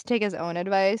he needs to take his own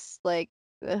advice. Like,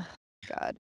 ugh,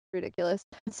 God, ridiculous.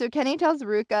 So Kenny tells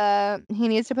Ruka he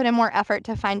needs to put in more effort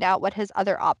to find out what his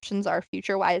other options are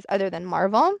future-wise other than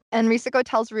Marvel. And Risako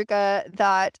tells Ruka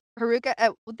that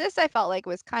Haruka. This I felt like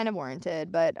was kind of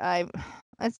warranted, but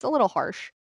it's a little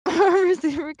harsh.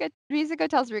 Risako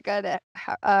tells Ruka that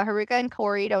Haruka and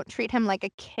Corey don't treat him like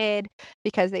a kid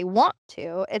because they want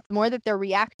to. It's more that they're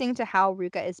reacting to how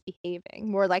Ruka is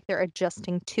behaving, more like they're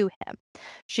adjusting to him.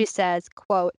 She says,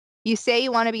 quote, "You say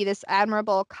you want to be this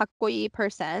admirable kakkoi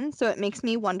person, so it makes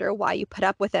me wonder why you put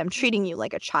up with them treating you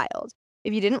like a child.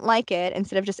 If you didn't like it,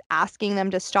 instead of just asking them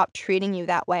to stop treating you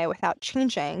that way without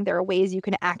changing, there are ways you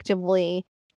can actively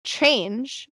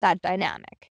change that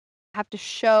dynamic. You have to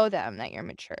show them that you're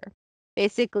mature."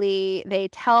 basically they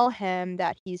tell him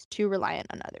that he's too reliant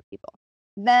on other people.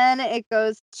 Then it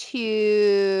goes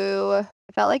to,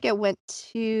 I felt like it went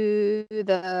to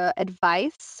the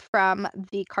advice from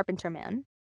the carpenter man.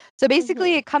 So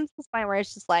basically, it comes to this point where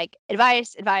it's just like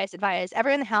advice, advice, advice.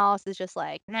 Everyone in the house is just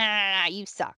like, nah, nah, nah, you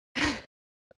suck.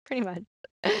 Pretty much.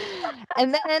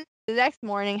 And then the next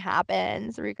morning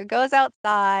happens. Ruka goes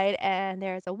outside, and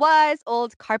there's a wise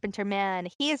old carpenter man.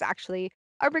 He is actually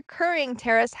a recurring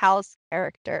Terrace House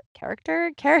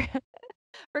recurring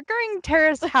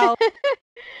Terrace House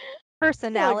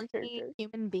personality,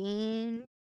 human being.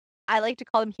 I like to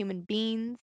call them human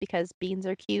beings because beans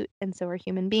are cute, and so are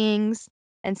human beings.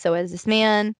 And so is this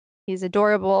man. He's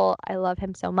adorable. I love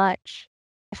him so much.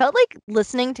 I felt like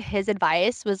listening to his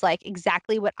advice was like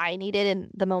exactly what I needed in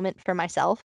the moment for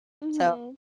myself.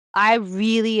 So I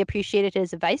really appreciated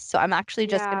his advice. So I'm actually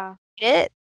just gonna read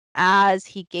it as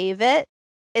he gave it.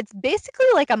 It's basically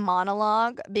like a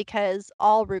monologue because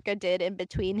all Ruka did in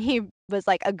between he was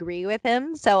like agree with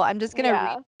him. So I'm just gonna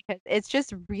read it because it's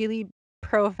just really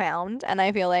profound, and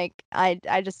I feel like I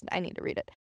need to read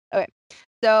it. Okay.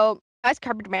 So as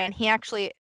carpenter man, he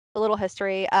actually, a little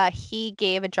history, he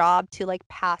gave a job to like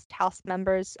past house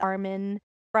members, Armin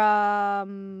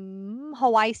from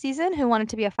Hawaii season, who wanted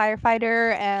to be a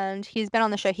firefighter, and he's been on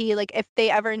the show. He like if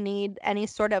they ever need any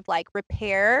sort of like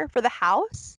repair for the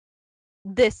house,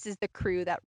 this is the crew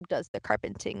that does the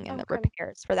carpenting and the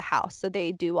repairs for the house. So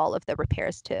they do all of the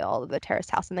repairs to all of the terrace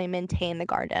house, and they maintain the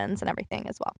gardens and everything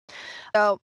as well.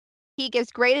 So he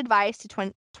gives great advice to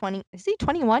 20. Is he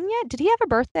 21 yet? Did he have a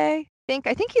birthday?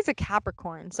 I think he's a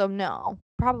Capricorn, so no,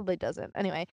 probably doesn't.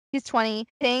 Anyway, he's 20,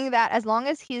 saying that as long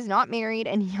as he's not married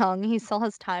and young, he still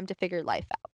has time to figure life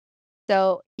out.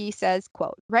 So he says,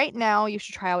 quote, right now you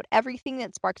should try out everything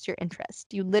that sparks your interest.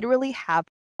 You literally have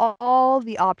all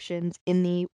the options in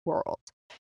the world.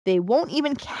 They won't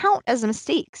even count as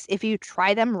mistakes if you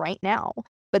try them right now.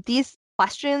 But these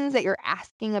questions that you're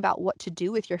asking about what to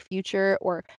do with your future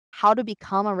or how to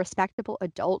become a respectable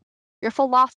adult, your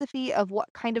philosophy of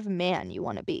what kind of man you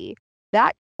want to be,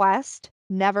 that quest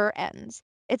never ends.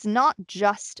 It's not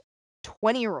just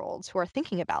 20-year-olds who are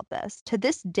thinking about this. To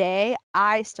this day,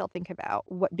 I still think about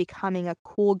what becoming a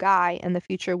cool guy in the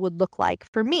future would look like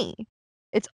for me.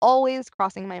 It's always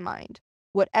crossing my mind.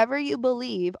 Whatever you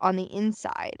believe on the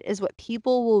inside is what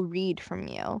people will read from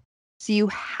you. So you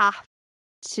have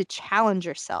to challenge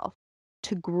yourself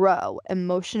to grow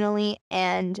emotionally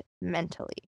and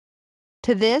mentally.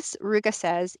 To this, Ruka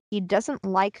says he doesn't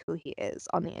like who he is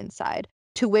on the inside,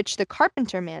 to which the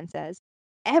carpenter man says,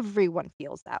 everyone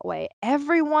feels that way.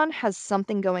 Everyone has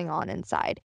something going on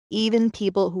inside. Even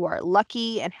people who are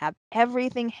lucky and have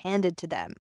everything handed to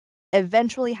them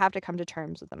eventually have to come to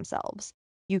terms with themselves.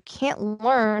 You can't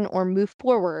learn or move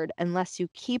forward unless you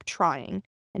keep trying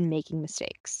and making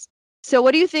mistakes. So,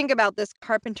 what do you think about this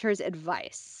carpenter's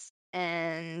advice?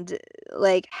 And,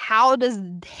 like, how does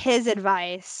his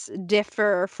advice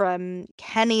differ from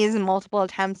Kenny's multiple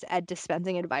attempts at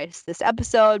dispensing advice this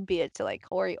episode, be it to, like,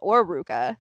 Corey or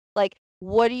Ruka? Like,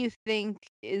 what do you think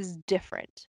is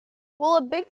different? Well, a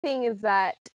big thing is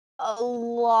that a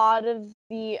lot of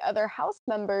the other house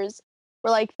members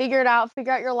were like, figure it out,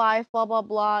 figure out your life, blah, blah,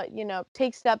 blah,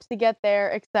 take steps to get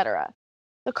there, etc.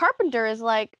 The carpenter is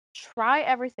like, try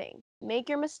everything, make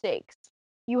your mistakes.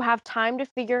 You have time to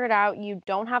figure it out. You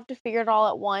don't have to figure it all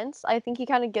at once. I think he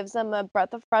kind of gives them a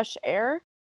breath of fresh air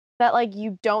that, like,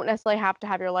 you don't necessarily have to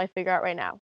have your life figured out right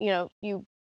now. You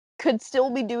could still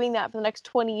be doing that for the next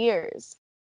 20 years.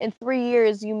 In 3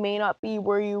 years, you may not be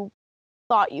where you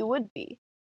thought you would be.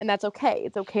 And that's okay.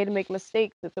 It's okay to make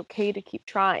mistakes. It's okay to keep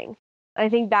trying. I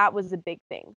think that was the big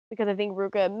thing because I think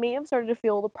Ruka may have started to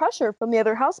feel the pressure from the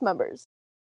other house members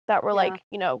that were like,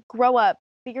 grow up,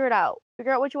 figure it out,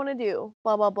 figure out what you want to do,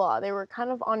 blah, blah, blah. They were kind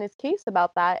of on his case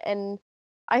about that. And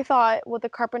I thought what the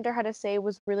carpenter had to say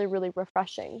was really, really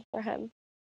refreshing for him.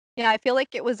 Yeah, I feel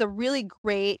like it was a really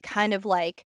great kind of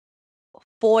like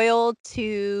foil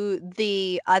to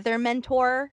the other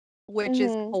mentor, which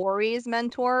is Corey's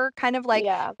mentor, kind of like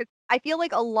I feel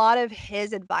like a lot of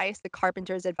his advice, the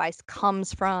carpenter's advice,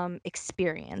 comes from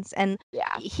experience. And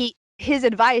his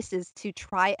advice is to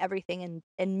try everything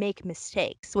and make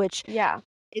mistakes, which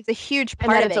is a huge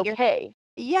part of it. It's okay.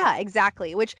 Yeah,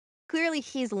 exactly. Which clearly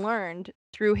he's learned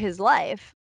through his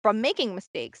life from making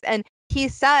mistakes. And he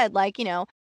said, like,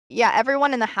 yeah,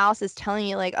 everyone in the house is telling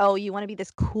you, like, oh, you want to be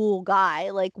this cool guy.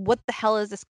 Like, what the hell is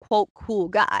this quote cool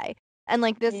guy? And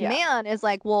like this man is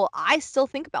like, well, I still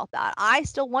think about that. I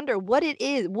still wonder what it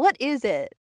is. What is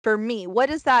it for me? What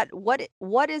is that?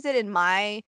 What is it in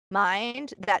my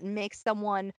mind that makes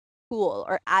someone cool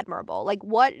or admirable? Like,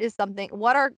 what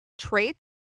are traits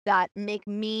that make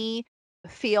me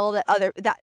feel that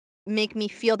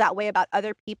way about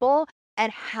other people,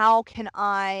 and how can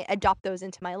I adopt those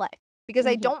into my life? Because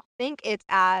I Mhm. don't think it's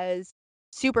as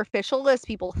superficial as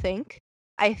people think.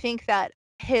 I think that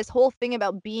his whole thing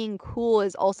about being cool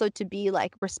is also to be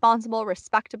like responsible,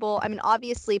 respectable. I mean,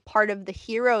 obviously, part of the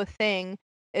hero thing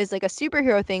is like a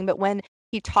superhero thing, but when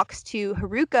he talks to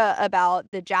Haruka about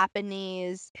the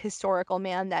Japanese historical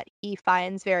man that he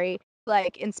finds very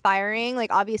like inspiring,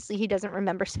 like obviously he doesn't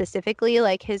remember specifically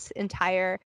like his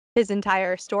entire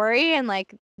story, and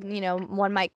like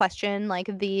one might question like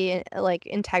the like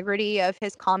integrity of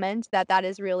his comment that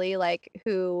is really like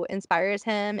who inspires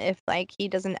him if like he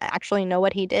doesn't actually know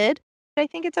what he did. But I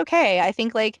think it's okay. I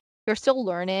think like you're still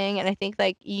learning, and I think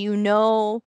like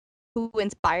who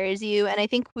inspires you, and I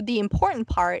think the important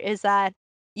part is that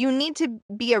you need to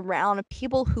be around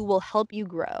people who will help you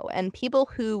grow and people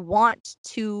who want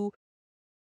to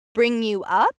bring you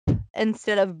up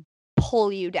instead of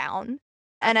pull you down.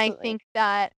 And I Absolutely. think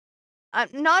that I'm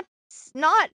not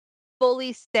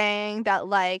fully saying that,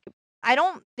 like I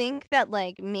don't think that,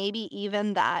 like, maybe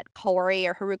even that Corey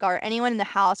or Haruka or anyone in the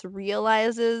house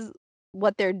realizes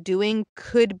what they're doing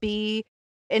could be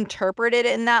interpreted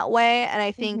in that way, and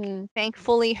I think, Mhm.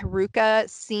 thankfully, Haruka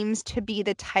seems to be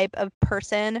the type of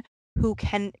person who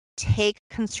can take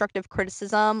constructive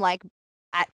criticism, like,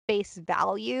 at face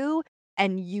value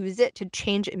and use it to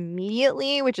change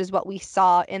immediately, which is what we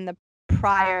saw in the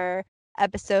prior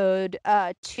episode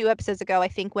 2 episodes ago, I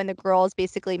think, when the girls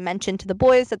basically mentioned to the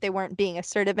boys that they weren't being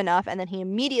assertive enough, and then he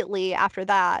immediately after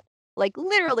that, like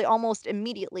literally almost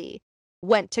immediately,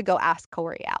 went to go ask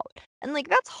Corey out. And like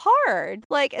that's hard.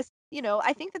 Like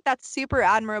I think that that's super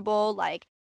admirable. Like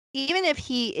even if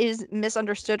he is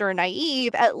misunderstood or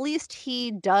naive, at least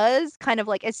he does kind of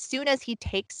like as soon as he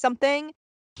takes something,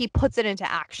 he puts it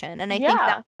into action. And I think Yeah.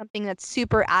 that's something that's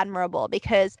super admirable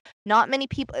because not many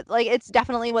people like it's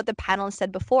definitely what the panelists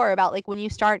said before about like when you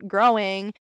start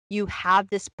growing, you have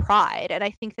this pride. And I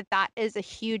think that that is a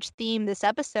huge theme this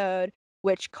episode,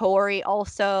 which Corey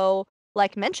also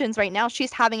like mentions right now.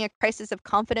 She's having a crisis of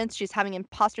confidence. She's having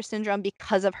imposter syndrome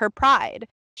because of her pride.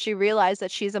 She realized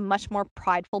that she's a much more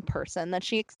prideful person than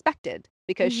she expected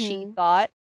because she Mhm. thought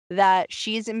that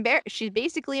she's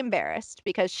basically embarrassed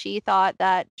because she thought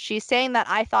that she's saying that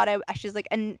I thought she's like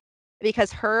and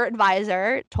because her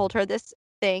advisor told her this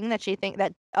thing that she think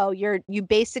that, "Oh, you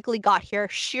basically got here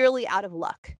sheerly out of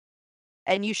luck,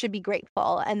 and you should be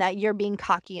grateful, and that you're being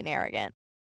cocky and arrogant,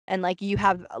 and, like, you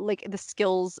have, like, the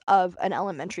skills of an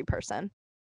elementary person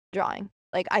drawing.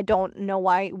 Like, I don't know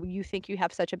why you think you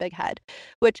have such a big head,"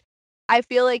 which I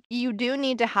feel like you do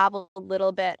need to have a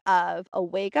little bit of a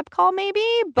wake-up call maybe,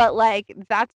 but, like,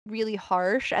 that's really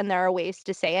harsh, and there are ways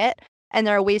to say it, and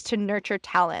there are ways to nurture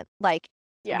talent, like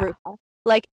Yeah. Ruka.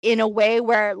 Like, in a way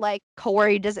where, like,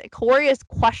 Corey is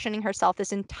questioning herself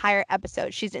this entire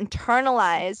episode. She's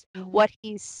internalized Mhm. what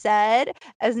he said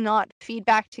as not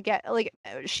feedback to get like,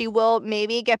 she will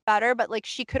maybe get better, but, like,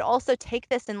 she could also take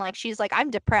this and, like, she's like, "I'm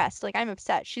depressed, like, I'm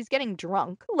upset." She's getting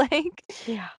drunk, like,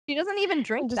 Yeah. she doesn't even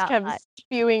drink And just that kind of much,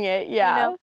 spewing it, you yeah.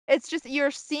 know? It's just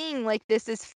you're seeing, like, this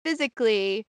is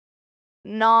physically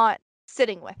not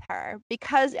sitting with her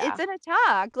because it's Yeah. an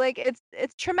attack, like, it's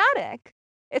traumatic.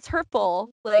 It's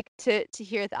hurtful, like, to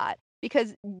hear that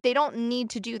because they don't need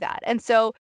to do that, and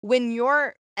so when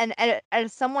you're and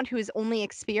as someone who's only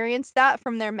experienced that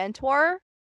from their mentor,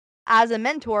 as a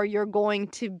mentor, you're going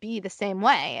to be the same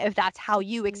way if that's how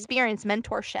you Mhm. experience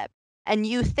mentorship and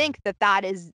you think that that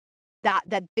is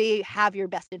that they have your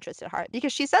best interest at heart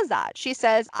because she says that. She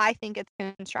says, "I think it's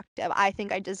constructive. I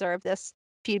think I deserve this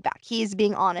feedback. He's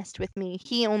being honest with me.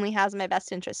 He only has my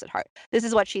best interest at heart." This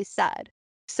is what she said.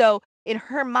 So, in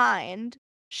her mind,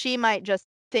 she might just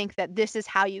think that this is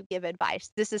how you give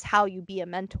advice. This is how you be a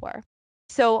mentor.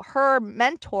 So her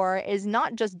mentor is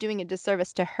not just doing a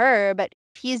disservice to her, but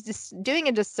he's just doing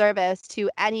a disservice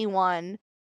to anyone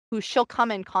who she'll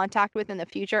come in contact with in the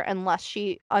future unless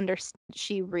she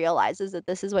realizes that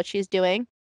this is what she's doing,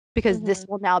 because this Mhm.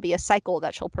 will now be a cycle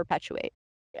that she'll perpetuate.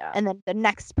 Yeah. And then the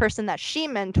next person that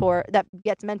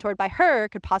gets mentored by her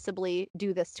could possibly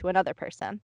do this to another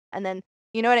person. And then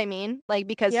you know what I mean? Like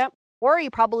because Yep. Ori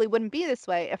probably wouldn't be this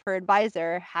way if her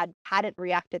advisor hadn't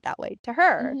reacted that way to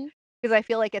her. Mhm. Because I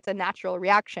feel like it's a natural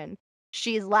reaction.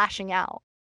 She's lashing out.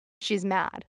 She's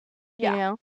mad, you Yeah.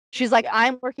 know? She's like, Yeah.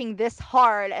 "I'm working this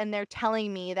hard and they're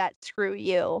telling me that screw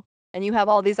you. And you have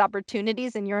all these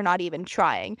opportunities and you're not even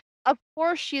trying." Of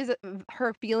course, her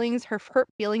hurt feelings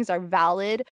are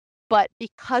valid, but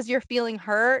because you're feeling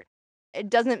hurt, it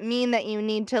doesn't mean that you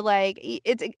need to like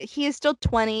he is still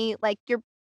 20, like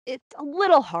it's a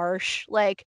little harsh.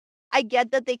 Like I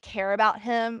get that they care about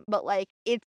him, but like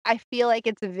I feel like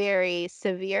it's very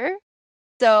severe.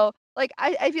 So like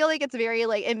I feel like it's very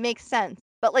like it makes sense.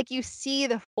 But like you see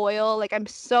the foil, like I'm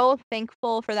so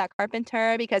thankful for that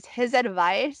carpenter because his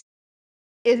advice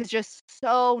is just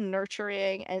so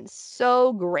nurturing and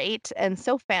so great and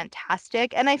so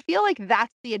fantastic. And I feel like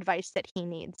that's the advice that he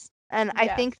needs. And I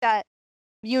Yes. think that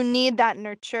you need that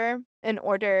nurture in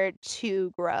order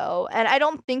to grow. And I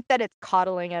don't think that it's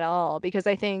coddling at all because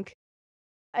I think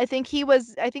he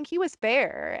was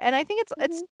fair. And I think it's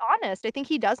Mhm. honest. I think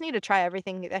he does need to try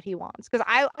everything that he wants. Because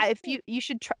Of if course. you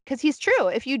should try because he's true.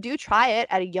 If you do try it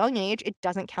at a young age, it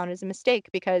doesn't count as a mistake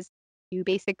because you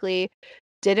basically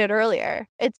did it earlier.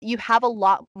 It's you have a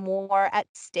lot more at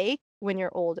stake when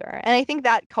you're older. And I think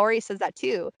that Corey says that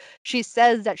too. She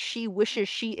says that she wishes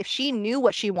if she knew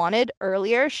what she wanted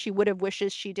earlier, she would have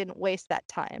wishes she didn't waste that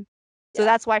time. So Yeah.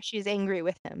 that's why she's angry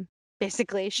with him.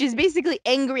 Basically, she's basically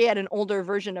angry at an older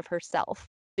version of herself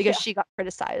because Yeah. she got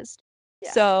criticized.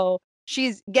 Yeah. So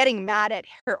she's getting mad at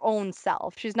her own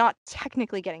self. She's not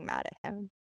technically getting mad at him.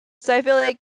 So I feel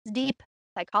like it's deep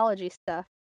psychology stuff.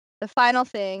 The final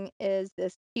thing is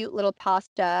this cute little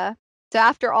pasta. So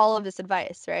after all of this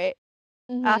advice, right?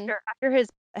 Mhm. After his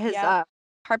Yep.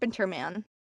 carpenter man,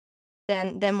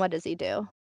 then what does he do?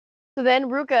 So then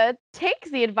Ruka takes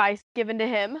the advice given to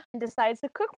him and decides to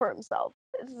cook for himself.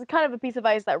 This is kind of a piece of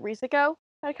advice that Risako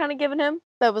had kind of given him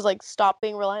that was like stop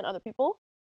being reliant on other people.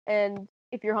 And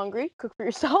if you're hungry, cook for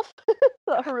yourself.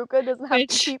 So that Haruka doesn't have to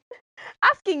Which keep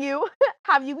asking you,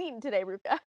 have you eaten today,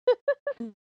 Ruka?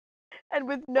 And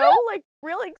with no like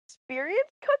real experience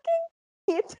cooking,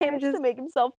 he I attempts to just make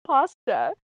himself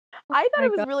pasta. oh I thought my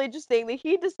it was god. really interesting that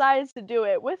he decides to do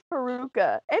it with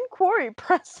Haruka and Quarry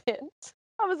present.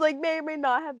 I was like, may or may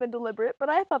not have been deliberate, but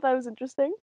I thought that was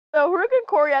interesting. So Haruka and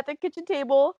Quarry at the kitchen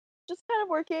table, just kind of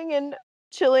working and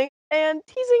chilling and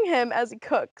teasing him as he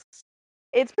cooks.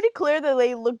 It's pretty clear that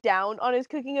they look down on his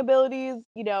cooking abilities,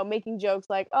 making jokes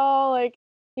like, oh, like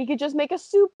he could just make a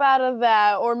soup out of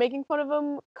that, or making fun of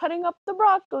him cutting up the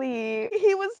broccoli.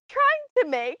 He was trying to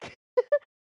make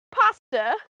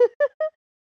pasta,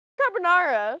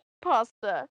 carbonara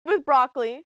pasta with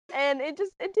broccoli, and it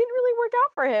didn't really work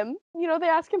out for him. They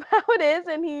ask him how it is,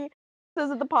 and he says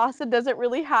that the pasta doesn't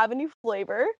really have any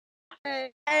flavor.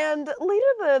 And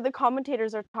later the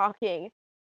commentators are talking,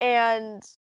 and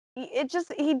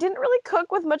he didn't really cook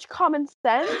with much common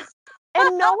sense,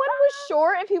 and no one was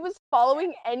sure if he was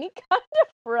following any kind of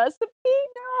recipe.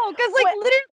 No, because like What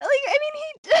literally, like I mean,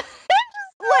 he just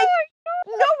like oh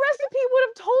no recipe would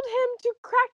have told him to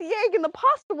crack the egg in the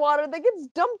pasta water that gets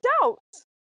dumped out.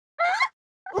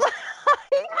 Like,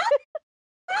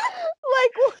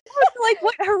 like like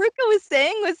what Haruka was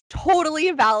saying was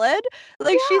totally valid.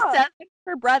 Like she yeah. said under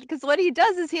her breath, because what he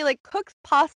does is he like cooks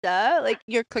pasta, like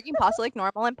you're cooking pasta like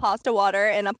normal in pasta water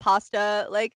in a pasta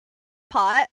like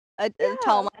pot, a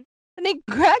tall Yeah. one, and he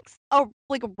cracks a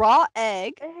like raw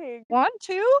egg, Egg.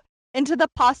 2, into the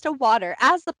pasta water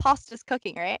as the pasta's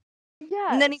cooking, right?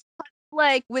 And then he Yes. cuts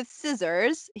like with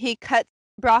scissors. He cuts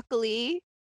broccoli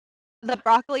the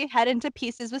broccoli head into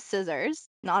pieces with scissors,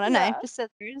 not a knife, Yeah. just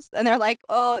scissors. And they're like,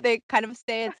 oh, they kind of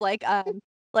say it's like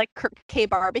K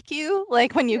barbecue,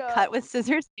 like when you Yeah. cut with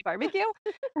scissors, K barbecue.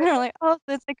 And they're like, oh,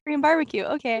 so it's like Korean barbecue,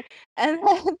 okay. And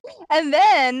then, and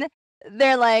then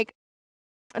they're like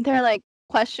they're like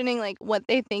questioning like what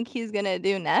they think he's gonna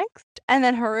do next. And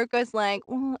then Haruka's like,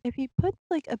 well, if he puts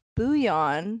like a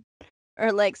bouillon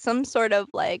or like some sort of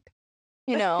like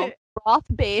you know, broth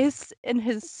base in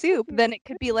his soup, then it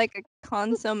could be like a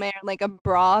consomme or like a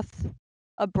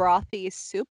brothy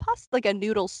soup pasta, like a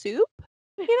noodle soup,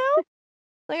 you know?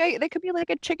 Like that could be like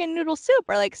a chicken noodle soup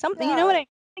or like something, you know what Yeah. I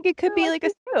think it could They're be like,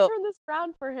 like a "We can soup. turn this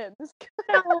around for him."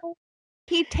 No.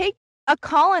 He takes a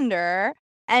colander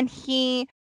and he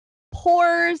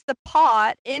pours the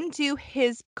pot into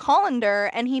his colander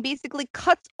and he basically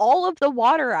cuts all of the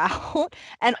water out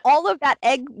and all of that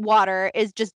egg water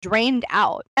is just drained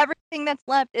out. Everything that's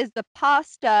left is the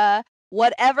pasta,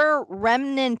 whatever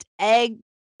remnant egg,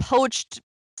 poached,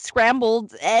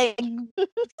 scrambled egg,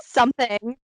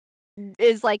 something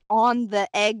is like on the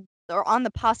egg or on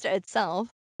the pasta itself,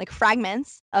 like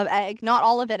fragments of egg, not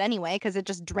all of it anyway, because it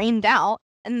just drained out,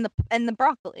 and the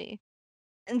broccoli.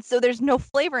 And so there's no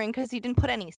flavoring because he didn't put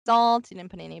any salt, he didn't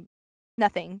put any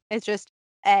nothing. It's just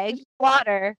egg,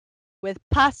 water with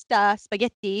pasta,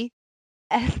 spaghetti,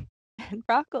 and, and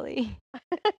broccoli.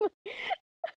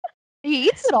 He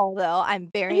eats it all though. I'm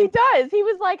very He impressed. does. He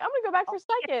was like, "I'm gonna go back for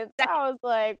seconds." Second. I was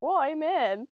like, "Well,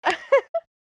 amen."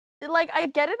 like I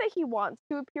get it that he wants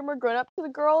to appear more grown up to the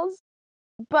girls,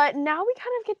 but now we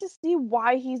kind of get to see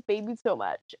why he's babied so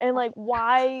much and like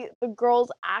why the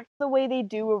girls act the way they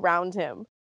do around him.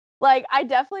 Like I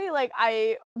definitely like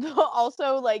I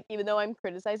also like even though I'm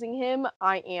criticizing him,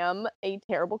 I am a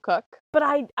terrible cook. But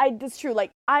I it's true.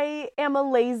 Like I am a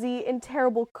lazy and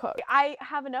terrible cook. I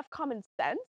have enough common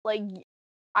sense. Like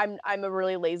I'm a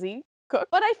really lazy cook,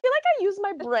 but I feel like I use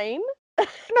my brain.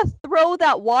 Gonna throw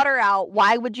that water out.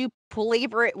 Why would you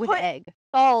flavor it with Put egg,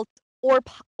 salt, or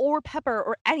pepper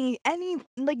or any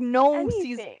like no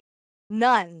season, anything.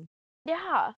 none,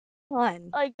 Yeah.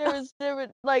 none. Like there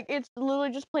would like it's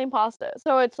literally just plain pasta.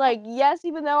 So it's like yes,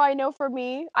 even though I know for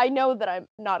me, I know that I'm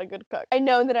not a good cook. I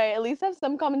know that I at least have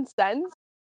some common sense.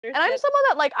 And I'm someone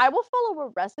that like I will follow a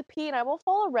recipe and I will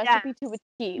follow a Yes, recipe to a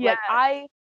T. yes, Like I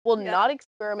will yeah. not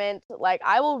experiment. Like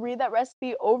I will read that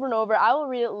recipe over and over. I will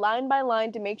read it line by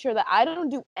line to make sure that I don't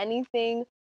do anything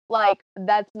like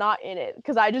that's not in it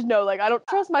because I just know like I don't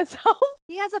trust myself.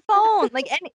 He has a phone. Like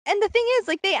and the thing is,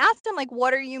 like they asked him like,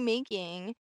 "What are you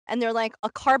making?" And they're like, "A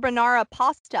carbonara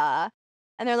pasta."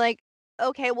 And they're like,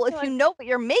 "Okay, well if you Like know what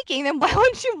you're making, then why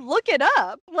wouldn't you look it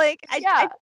up?" Like I yeah,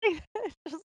 think it's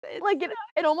just like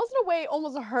it almost in a way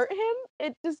almost hurt him.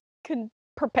 It just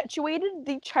perpetuated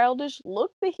the childish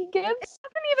look that he gives.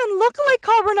 doesn't even look like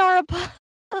carbonara pasta.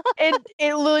 It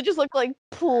literally just looked like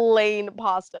plain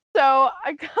pasta. So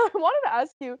I wanted to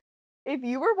ask you, if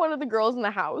you were one of the girls in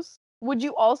the house, would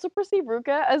you also perceive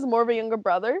Ruka as more of a younger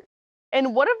brother?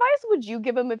 And what advice would you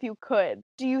give him if you could?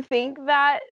 Do you think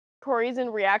that Corey's in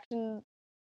reaction,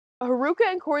 Haruka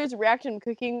and Corey's reaction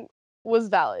cooking was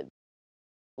valid?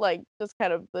 Like just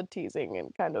kind of the teasing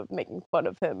and kind of making fun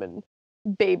of him and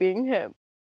babying him.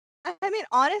 I mean,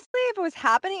 honestly, if it was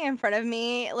happening in front of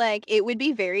me, like, it would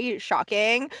be very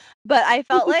shocking, but I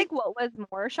felt like what was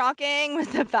more shocking was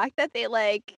the fact that they,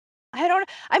 like I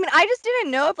mean, I just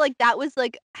didn't know if, like, that was,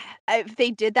 like if they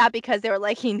did that because they were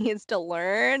like, "He needs to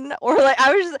learn," or, like,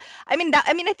 I mean,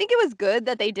 I think it was good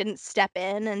that they didn't step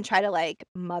in and try to, like,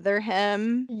 mother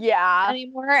him Yeah,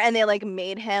 anymore, and they, like,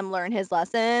 made him learn his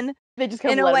lesson they just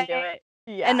kind in of a let him way. do it.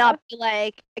 And Yeah. not be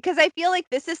like because I feel like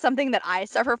this is something that I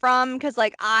suffer from. Because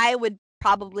like, I would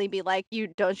probably be like, "You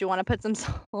wanna put some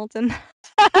salt in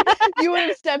that?" You would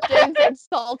have stepped in and started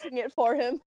salting it for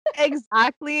him.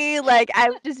 Exactly, like, I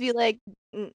would just be like,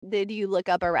 Did you look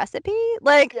up a recipe?"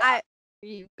 Like, Yeah.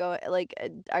 you go like,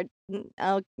 are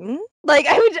oh, like,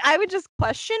 I would just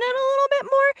question it a little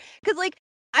bit more. Cause like,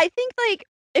 I think, like,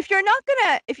 if you're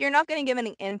not gonna give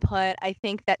any input, I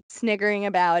think that sniggering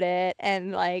about it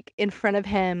and, like, in front of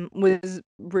him was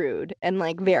rude and,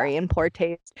 like, Yeah. very in poor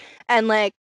taste, and,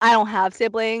 like, I don't have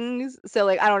siblings, so,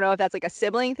 like, I don't know if that's, like, a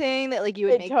sibling thing that, like, you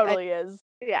would It make totally is.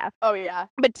 yeah. Oh, yeah.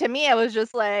 But to me, I was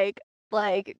just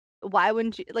why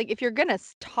wouldn't you like, if you're gonna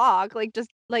talk, like, just,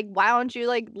 like, why don't you,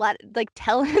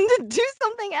 tell him to do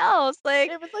something else? Like,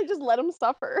 It was like, just let him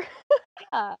suffer.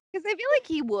 yeah, because I feel like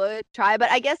he would try, but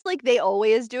I guess, like, they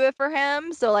always do it for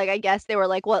him, so, like, I guess they were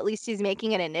like, "Well, at least he's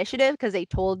making an initiative," because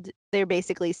they're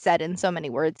basically said in so many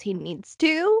words he needs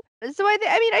to. So I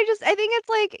mean, I think it's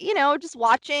like, just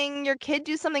watching your kid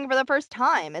do something for the first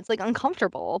time, it's, like,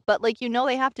 uncomfortable, but, like,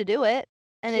 they have to do it,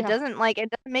 and Yeah. it doesn't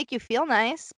make you feel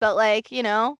nice, but, like,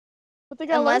 But they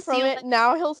gotta learn unless from you it.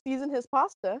 Now he'll season his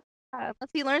pasta. unless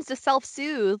he learns to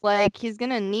self-soothe, like, he's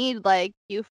gonna need, like,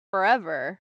 you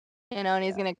forever, and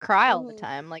he's Yeah. gonna cry all the Mhm.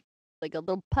 time like a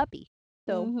little puppy.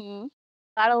 So, Mhm.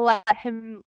 gotta let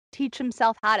him teach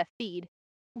himself how to feed,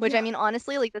 which, I Yeah. mean,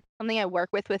 honestly, like, that's something I work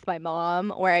with my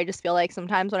mom, where I just feel like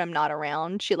sometimes when I'm not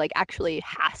around, she, like, actually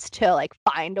has to, like,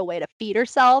 find a way to feed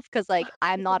herself because like,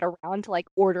 I'm not around to, like,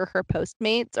 order her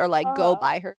Postmates or, like, go Uh-huh.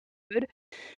 buy her food.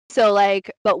 So,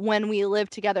 like but when we live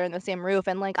together in the same roof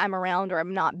and, like, I'm around or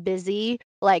I'm not busy,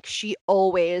 like, she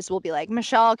always will be like,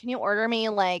 "Michelle, can you order me,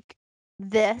 like,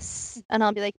 this?" And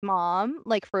I'll be like, "Mom,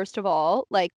 like, first of all,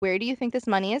 like, where do you think this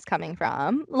money is coming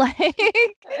from?"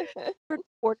 Like, for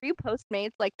order you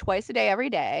Postmates, like, twice a day, every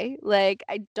day. Like,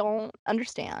 I don't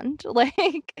understand.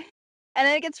 Like and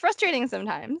then it gets frustrating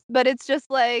sometimes, but it's just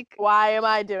like Why am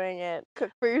I doing it?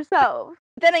 Cook for yourself.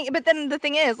 but then the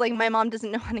thing is, like, my mom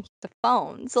doesn't know how to use a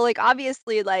phone. So, like,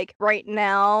 obviously, like, right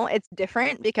now it's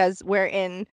different because we're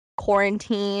in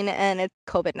quarantine and it's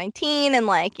COVID-19 and,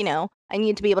 like, I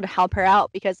need to be able to help her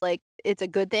out because, like, it's a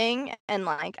good thing and,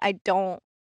 like, I don't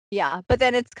yeah, but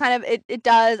then it's kind of it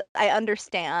does I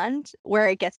understand where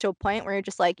it gets to a point where you're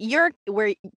just like you're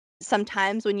where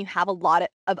sometimes when you have a lot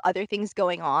of other things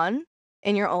going on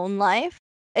in your own life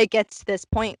it gets to this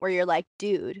point where you're like,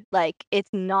 "Dude, like, it's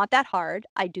not that hard.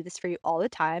 I do this for you all the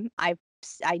time. I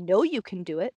know you can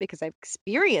do it because I've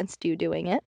experienced you doing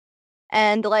it.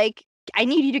 and like I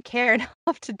need you to care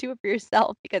enough to do it for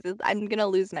yourself because I'm gonna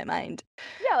lose my mind,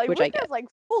 Yeah, like which I get. Ruka's like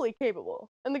fully capable,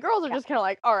 and the girls are Yeah. just kind of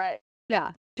like, all right.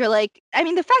 Yeah. They're like, I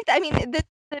mean, the fact that, I mean, the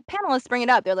panelists bring it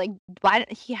up. They're like, why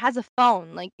he has a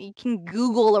phone. Like, you can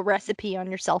Google a recipe on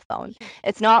your cell phone.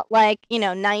 It's not like,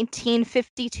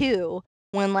 1952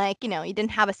 when, like, you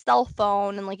didn't have a cell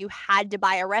phone and, like, you had to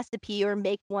buy a recipe or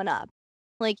make one up.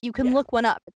 Like, you can Yeah. look one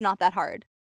up. It's not that hard.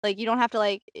 Like, you don't have to,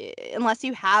 like, unless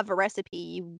you have a recipe,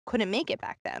 you couldn't make it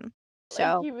back then. Like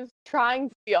So, he was trying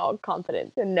to be all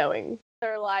confident and knowing.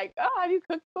 They're like, oh, have you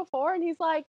cooked before? And he's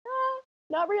like,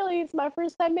 not really. It's my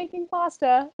first time making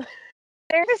pasta.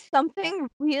 there's something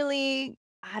really,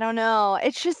 I don't know.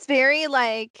 It's just very,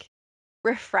 like,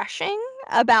 refreshing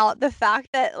about the fact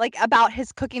that like about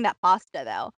his cooking that pasta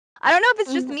though. I don't know if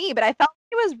it's just Mhm. me, but I felt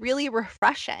it was really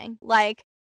refreshing. Like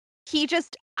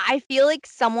I feel like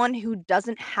someone who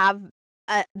doesn't have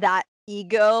that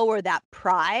ego or that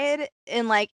pride and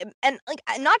like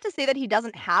not to say that he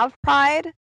doesn't have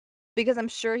pride because I'm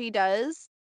sure he does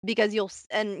because you'll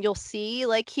see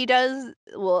like he does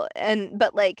well and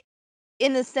but like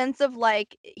in the sense of,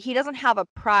 like, he doesn't have a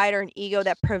pride or an ego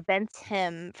that prevents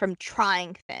him from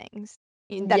trying things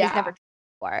that he's never Yeah. tried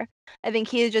before. I think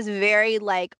he is just very,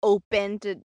 like, open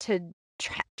to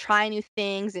try new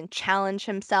things and challenge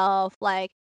himself, like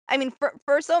I mean,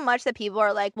 for so much that people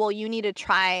are like, "Well, you need to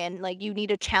try and, like, you need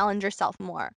to challenge yourself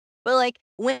more." But, like,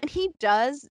 when he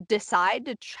does decide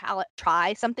to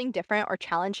try something different or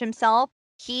challenge himself,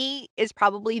 he is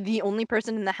probably the only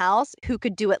person in the house who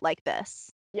could do it like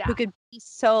this who Yeah. could be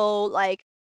so, like,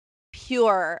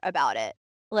 pure about it.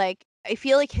 Like, I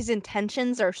feel like his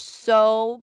intentions are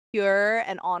so pure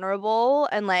and honorable,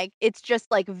 and, like, it's just,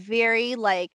 like, very,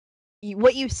 like,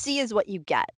 what you see is what you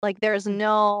get. Like, there's Mhm.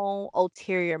 no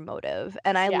ulterior motive,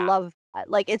 and I Yeah. love that.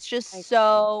 Like, it's I just agree.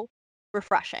 so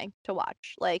refreshing to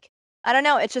watch. Like, I don't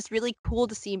know, it's just really cool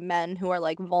to see men who are,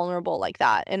 like, vulnerable like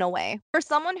that in a way. For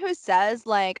someone who says,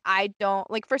 like, I don't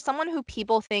like, for someone who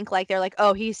people think, like, they're like,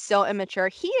 "Oh, he's so immature,"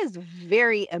 he is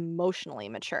very emotionally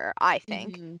mature, I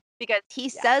think, Mhm. because he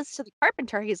Yeah. says to the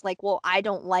carpenter, he's like, "Well, I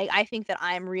think that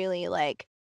I'm really, like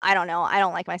I don't know, I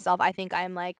don't like myself. I think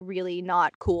I'm, like, really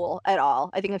not cool at all.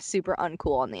 I think I'm super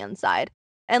uncool on the inside."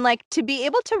 And, like, to be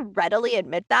able to readily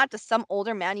admit that to some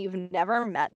older man you've never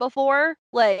met before,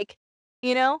 like,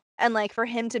 and, like, for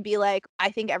him to be like, "I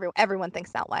think everyone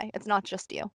thinks that way. It's not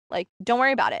just you. Like, don't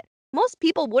worry about it." Most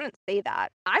people wouldn't say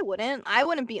that. I wouldn't. I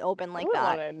wouldn't be open I like wouldn't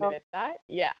want that. to So admit that.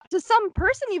 Yeah. to some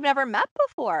person you've never met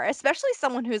before, especially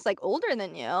someone who's, like, older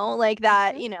than you, like,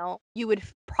 that, Mhm. you would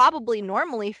probably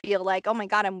normally feel like, "Oh my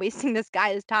god, I'm wasting this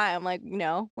guy's time." Like,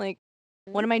 like,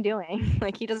 "What Mhm. am I doing?"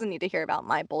 Like, he doesn't need to hear about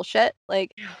my bullshit.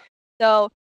 Like, Yeah. so,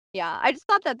 yeah, I just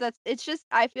thought that it's just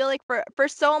I feel like for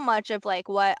so much of, like,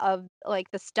 what of, like,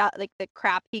 the stuff like, the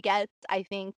crap he gets, I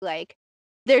think, like,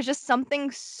 there's just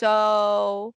something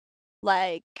so,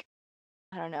 like,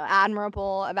 I don't know,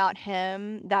 admirable about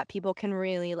him that people can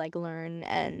really, like, learn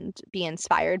and be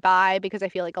inspired by because I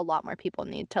feel like a lot more people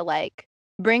need to, like,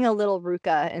 bring a little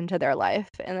Ruka into their life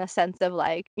in the sense of,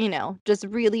 like, just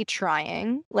really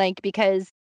trying, like,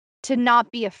 because to not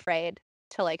be afraid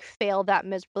to, like, fail that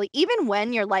miserably, even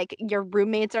when you're, like your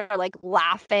roommates are, like,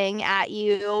 laughing at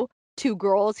you, 2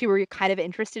 girls who were kind of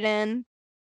interested in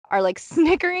are, like,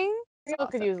 snickering. It's People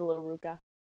could awesome. use a little Ruka.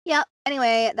 Yep,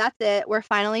 anyway, that's it, we're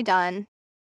finally done.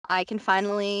 I can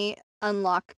finally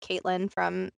unlock Caitlin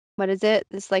from what is it?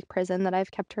 This, like, prison that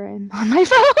I've kept her in on my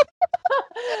phone.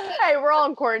 Hey, we're all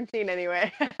in quarantine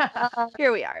anyway.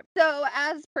 Here we are. So,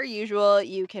 as per usual,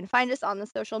 you can find us on the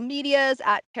social medias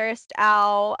at Terraced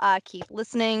Owl. Keep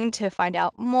listening to find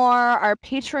out more. Our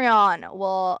Patreon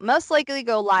will most likely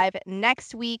go live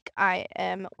next week. I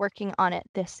am working on it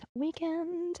this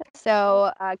weekend.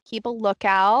 So, keep a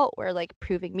lookout. We're like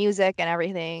proving music and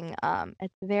everything.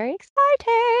 It's very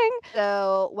exciting.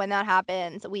 So, when that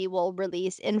happens, we will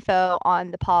release info on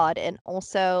the pod and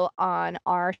also on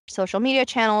our social media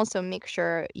channels. So, make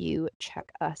sure you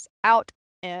check us out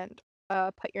and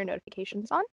put your notifications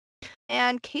on.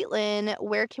 And Caitlin,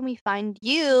 where can we find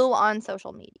you on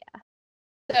social media?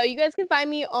 So you guys can find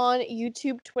me on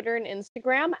YouTube, Twitter, and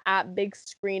Instagram at Big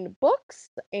Screen Books,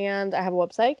 and I have a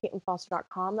website,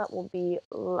 CaitlinFoster.com, that will be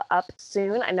up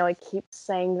soon. I know I keep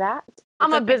saying that.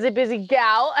 I'm a okay. busy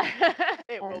gal.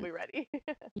 It will And be ready.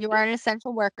 you are an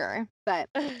essential worker, but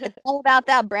it's all about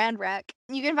that brand rec.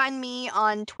 You can find me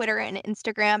on Twitter and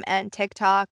Instagram and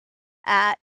TikTok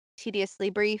at Tediously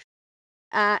Brief.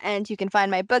 And you can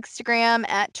find my bookstagram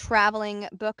at Traveling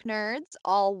Book Nerds,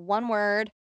 all one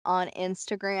word, on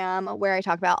Instagram, where I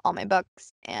talk about all my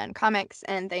books and comics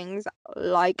and things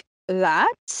like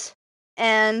that.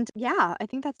 And yeah, I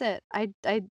think that's it. I'm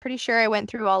pretty sure I went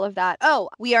through all of that. Oh,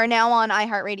 we are now on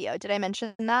iHeartRadio. Did I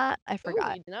mention that? I Ooh,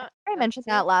 forgot. you did not. I Not mentioned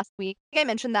sure. that last week. I think I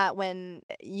mentioned that when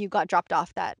you got dropped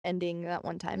off that ending that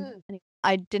one time. Mm. Anyway,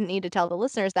 I didn't need to tell the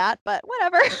listeners that, but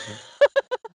whatever.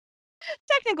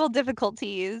 Technical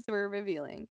difficulties we're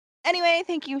revealing. Anyway,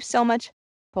 thank you so much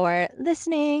for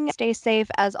listening. Stay safe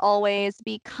as always.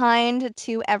 Be kind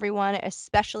to everyone,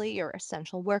 especially your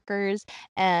essential workers,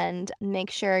 and make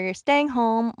sure you're staying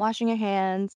home, washing your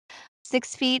hands,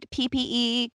 6 feet,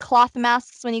 PPE, cloth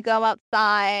masks when you go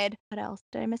outside. What else?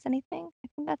 Did I miss anything? I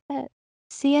think that's it.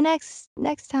 See you next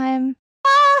time.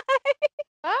 Bye.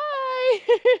 Bye.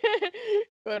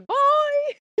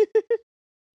 Goodbye.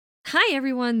 Hi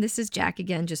everyone, this is Jack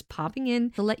again, just popping in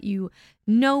to let you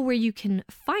know where you can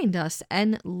find us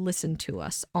and listen to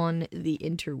us on the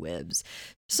interwebs.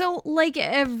 So, like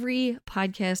every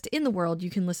podcast in the world,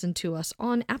 you can listen to us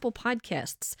on Apple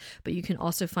Podcasts, but you can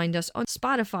also find us on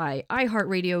Spotify,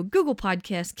 iHeartRadio, Google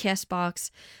Podcasts,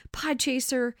 Castbox,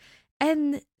 Podchaser,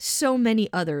 and so many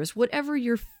others. Whatever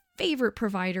your favorite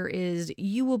provider is,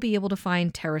 you will be able to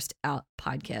find Terraced Out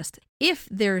Podcast. If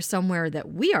there's somewhere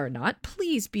that we are not,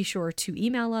 please be sure to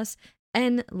email us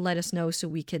and let us know so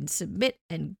we can submit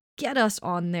and get us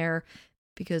on there,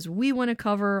 because we want to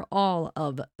cover all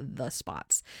of the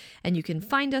spots. And you can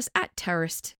find us at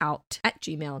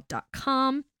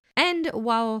terracedOut@gmail.com. And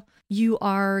while you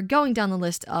are going down the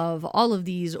list of all of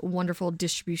these wonderful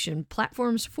distribution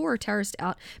platforms for Terraced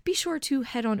Out, be sure to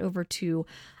head on over to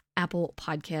Apple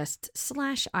Podcasts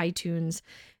 /iTunes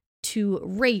to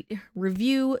rate,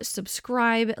 review,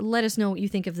 subscribe, let us know what you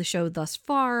think of the show thus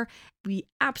far. We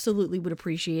absolutely would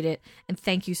appreciate it, and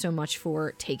thank you so much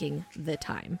for taking the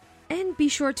time. And be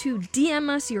sure to DM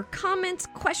us your comments,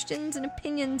 questions, and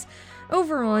opinions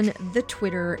over on the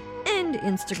Twitter and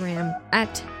Instagram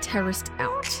at Terraced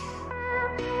Out.